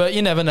life. But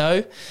you never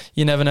know.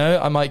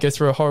 I might go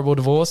through a horrible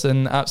divorce,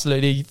 and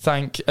absolutely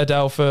thank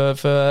Adele for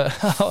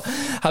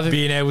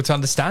being able to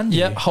understand you.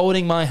 Yeah,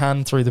 holding my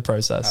hand through the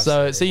process.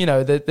 Absolutely.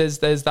 So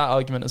there's that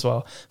argument as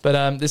well.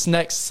 But this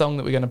next song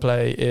that we're going to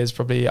play is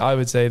probably, I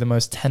would say, the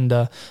most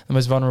tender, the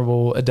most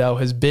vulnerable Adele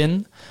has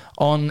been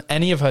on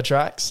any of her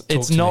tracks.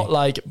 It's not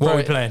like... What are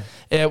we playing?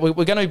 Yeah, we're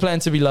going to be playing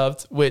To Be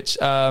Loved, which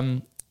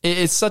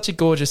it's such a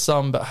gorgeous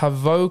song, but her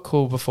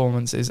vocal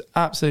performance is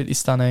absolutely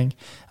stunning,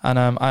 and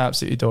I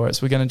absolutely adore it.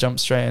 So we're going to jump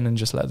straight in and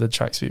just let the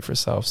track speak for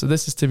itself. So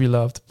this is To Be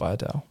Loved by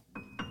Adele.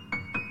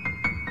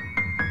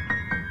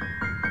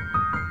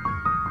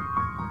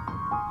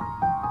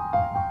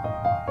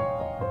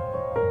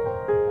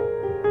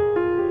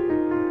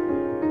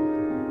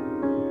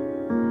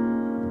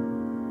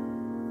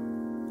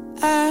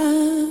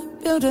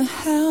 Build a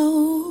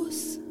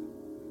house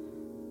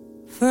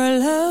for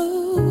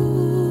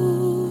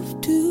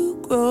love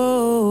to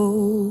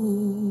grow.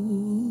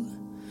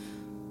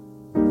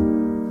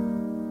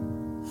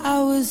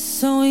 I was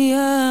so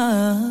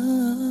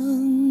young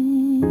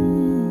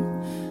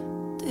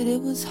that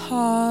it was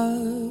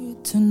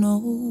hard to know.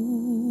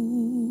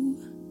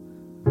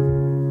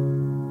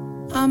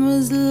 I'm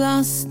as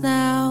lost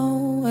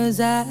now as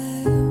I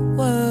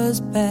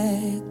was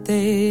back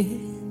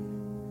then.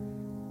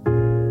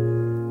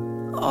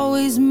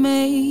 Always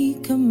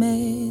make a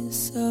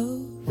mess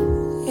of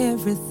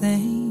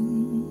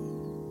everything.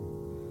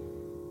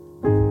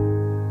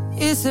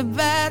 It's a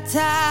bad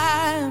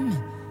time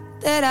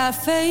that I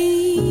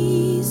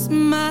face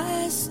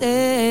myself.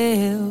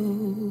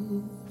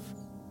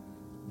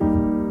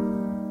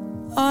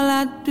 All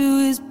I do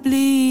is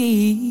bleed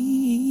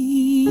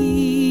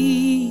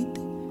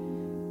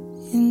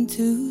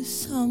into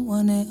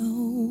someone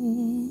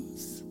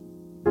else,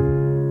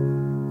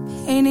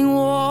 painting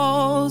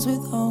walls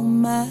with all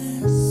my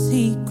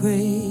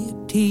secret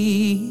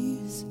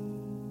tears,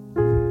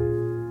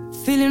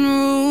 filling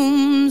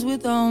rooms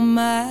with all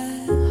my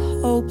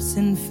hopes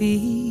and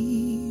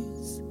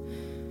fears.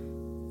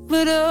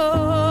 But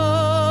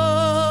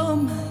oh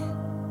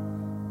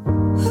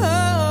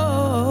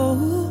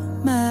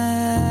my,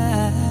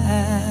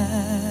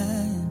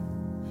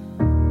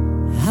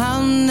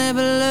 I'll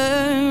never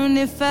learn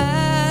if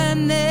I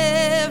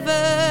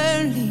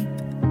never leap.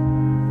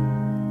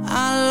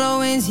 I'll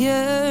always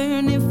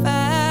yearn if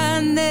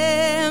I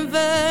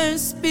never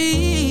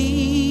speak.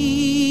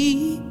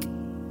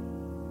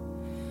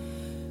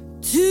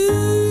 To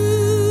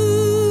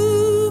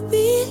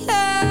be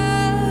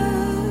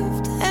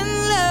loved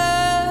and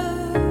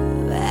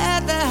love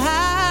at the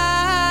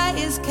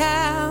highest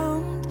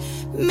count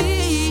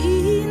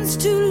means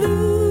to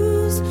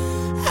lose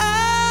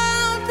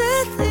all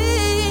the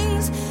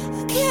things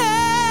I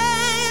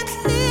can't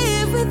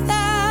live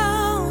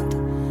without.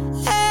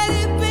 Let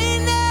it be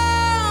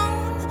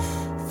known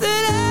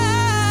that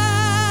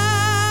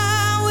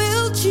I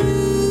will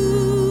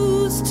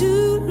choose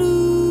to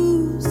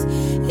lose.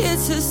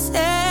 It's a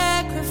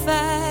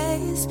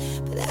sacrifice,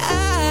 but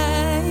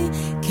I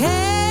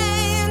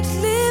can't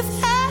live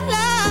that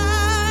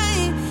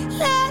life.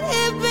 Let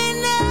it be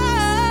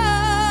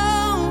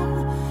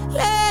known,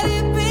 let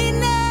it be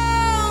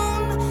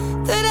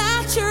known that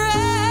I tried.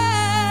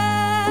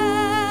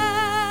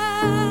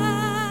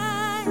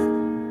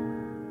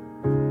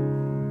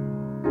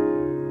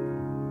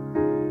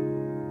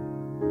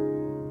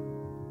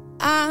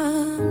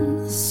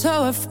 I'm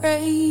so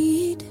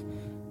afraid,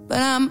 but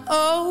I'm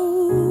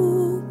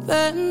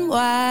open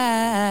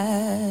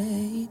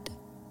wide.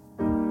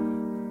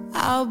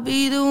 I'll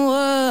be the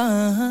one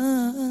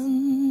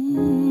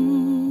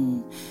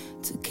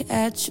to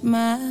catch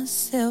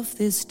myself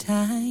this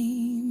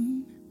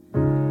time,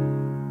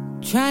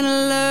 trying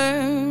to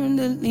learn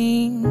to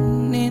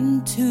lean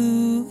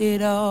into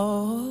it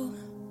all.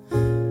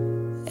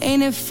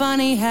 Ain't it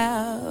funny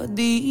how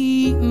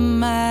deep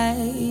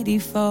mighty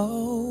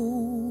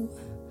fall?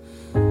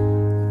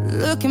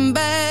 Looking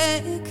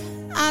back,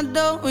 I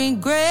don't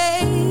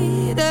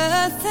regret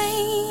a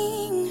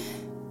thing.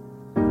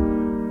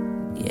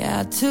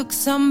 Yeah, I took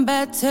some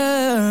bad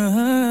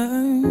turns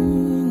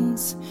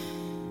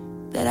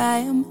that I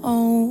am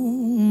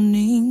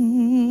owning.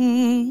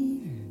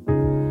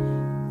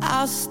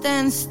 I'll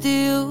stand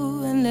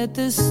still and let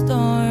the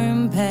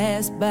storm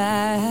pass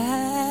by.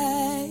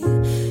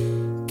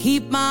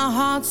 Keep my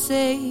heart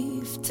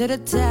safe till the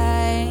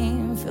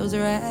time feels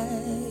right.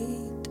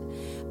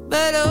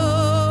 But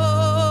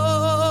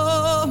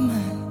oh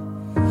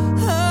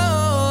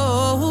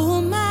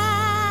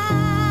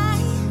my,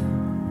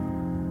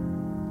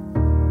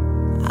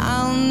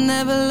 I'll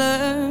never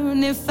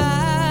learn if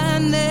I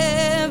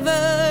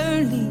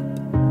never leap.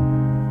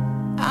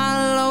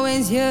 I'll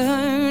always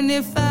yearn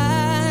if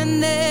I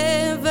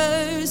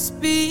never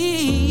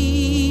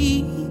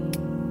speak.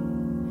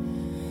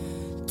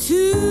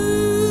 To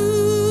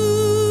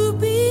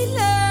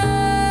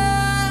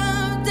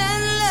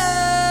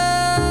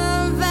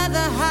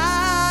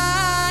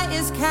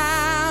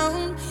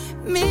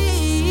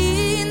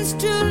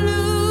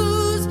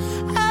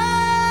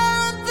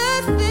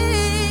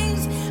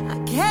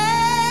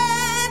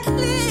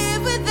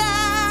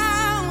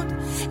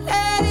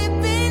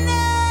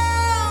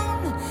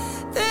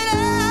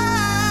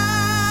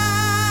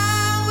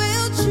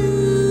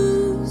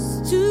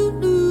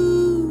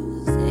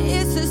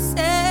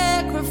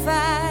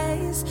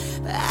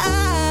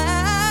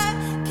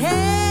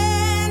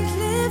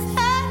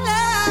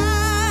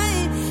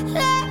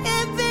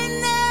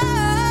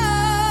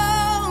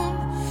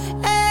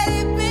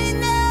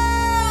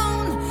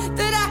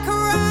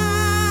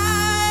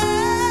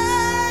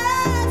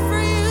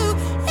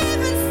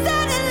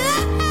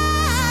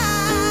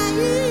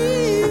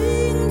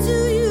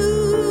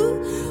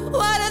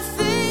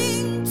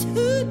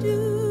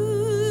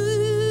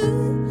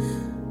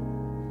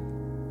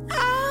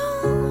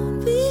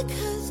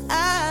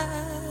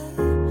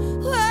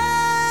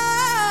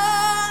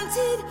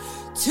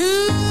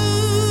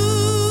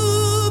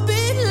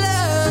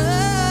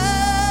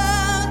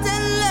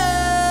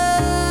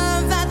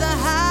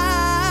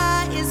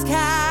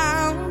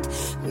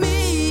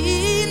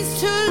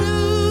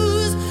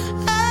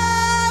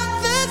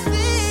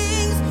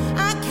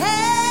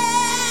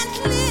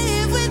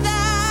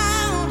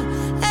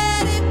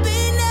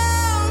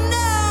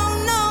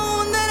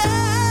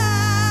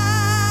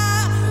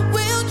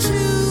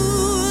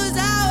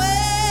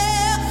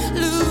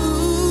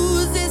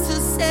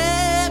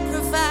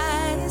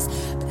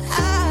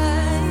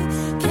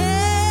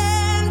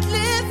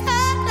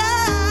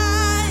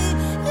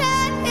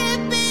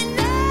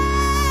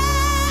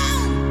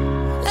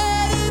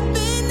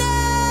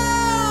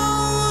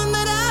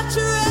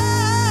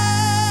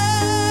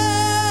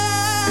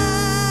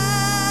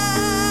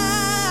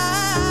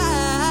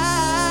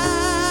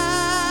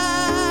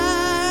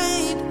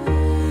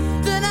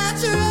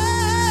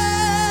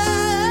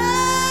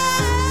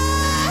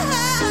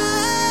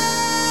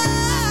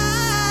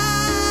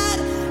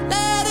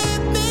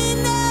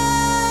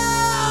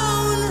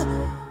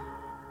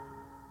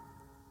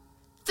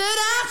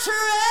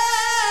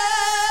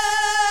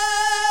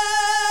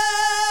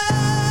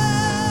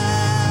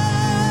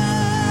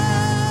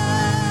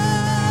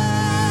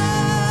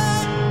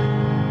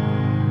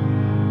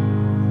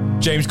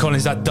James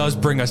Collins, that does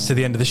bring us to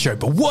the end of the show.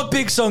 But what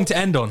big song to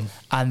end on.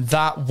 And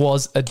that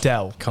was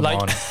Adele. Come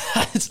on.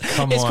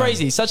 It's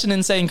crazy. Such an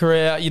insane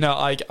career. You know,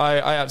 I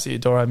absolutely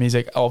adore her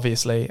music,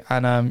 obviously.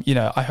 And, you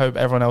know, I hope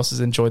everyone else has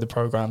enjoyed the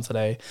program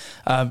today.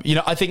 You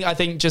know, I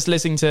think just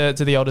listening to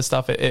the older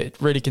stuff, it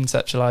really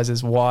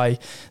conceptualizes why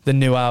the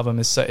new album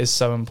is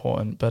so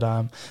important. But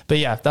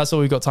yeah, that's all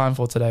we've got time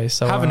for today.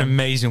 So have an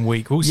amazing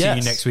week. We'll see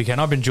you next weekend.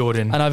 I've been Jordan. And I've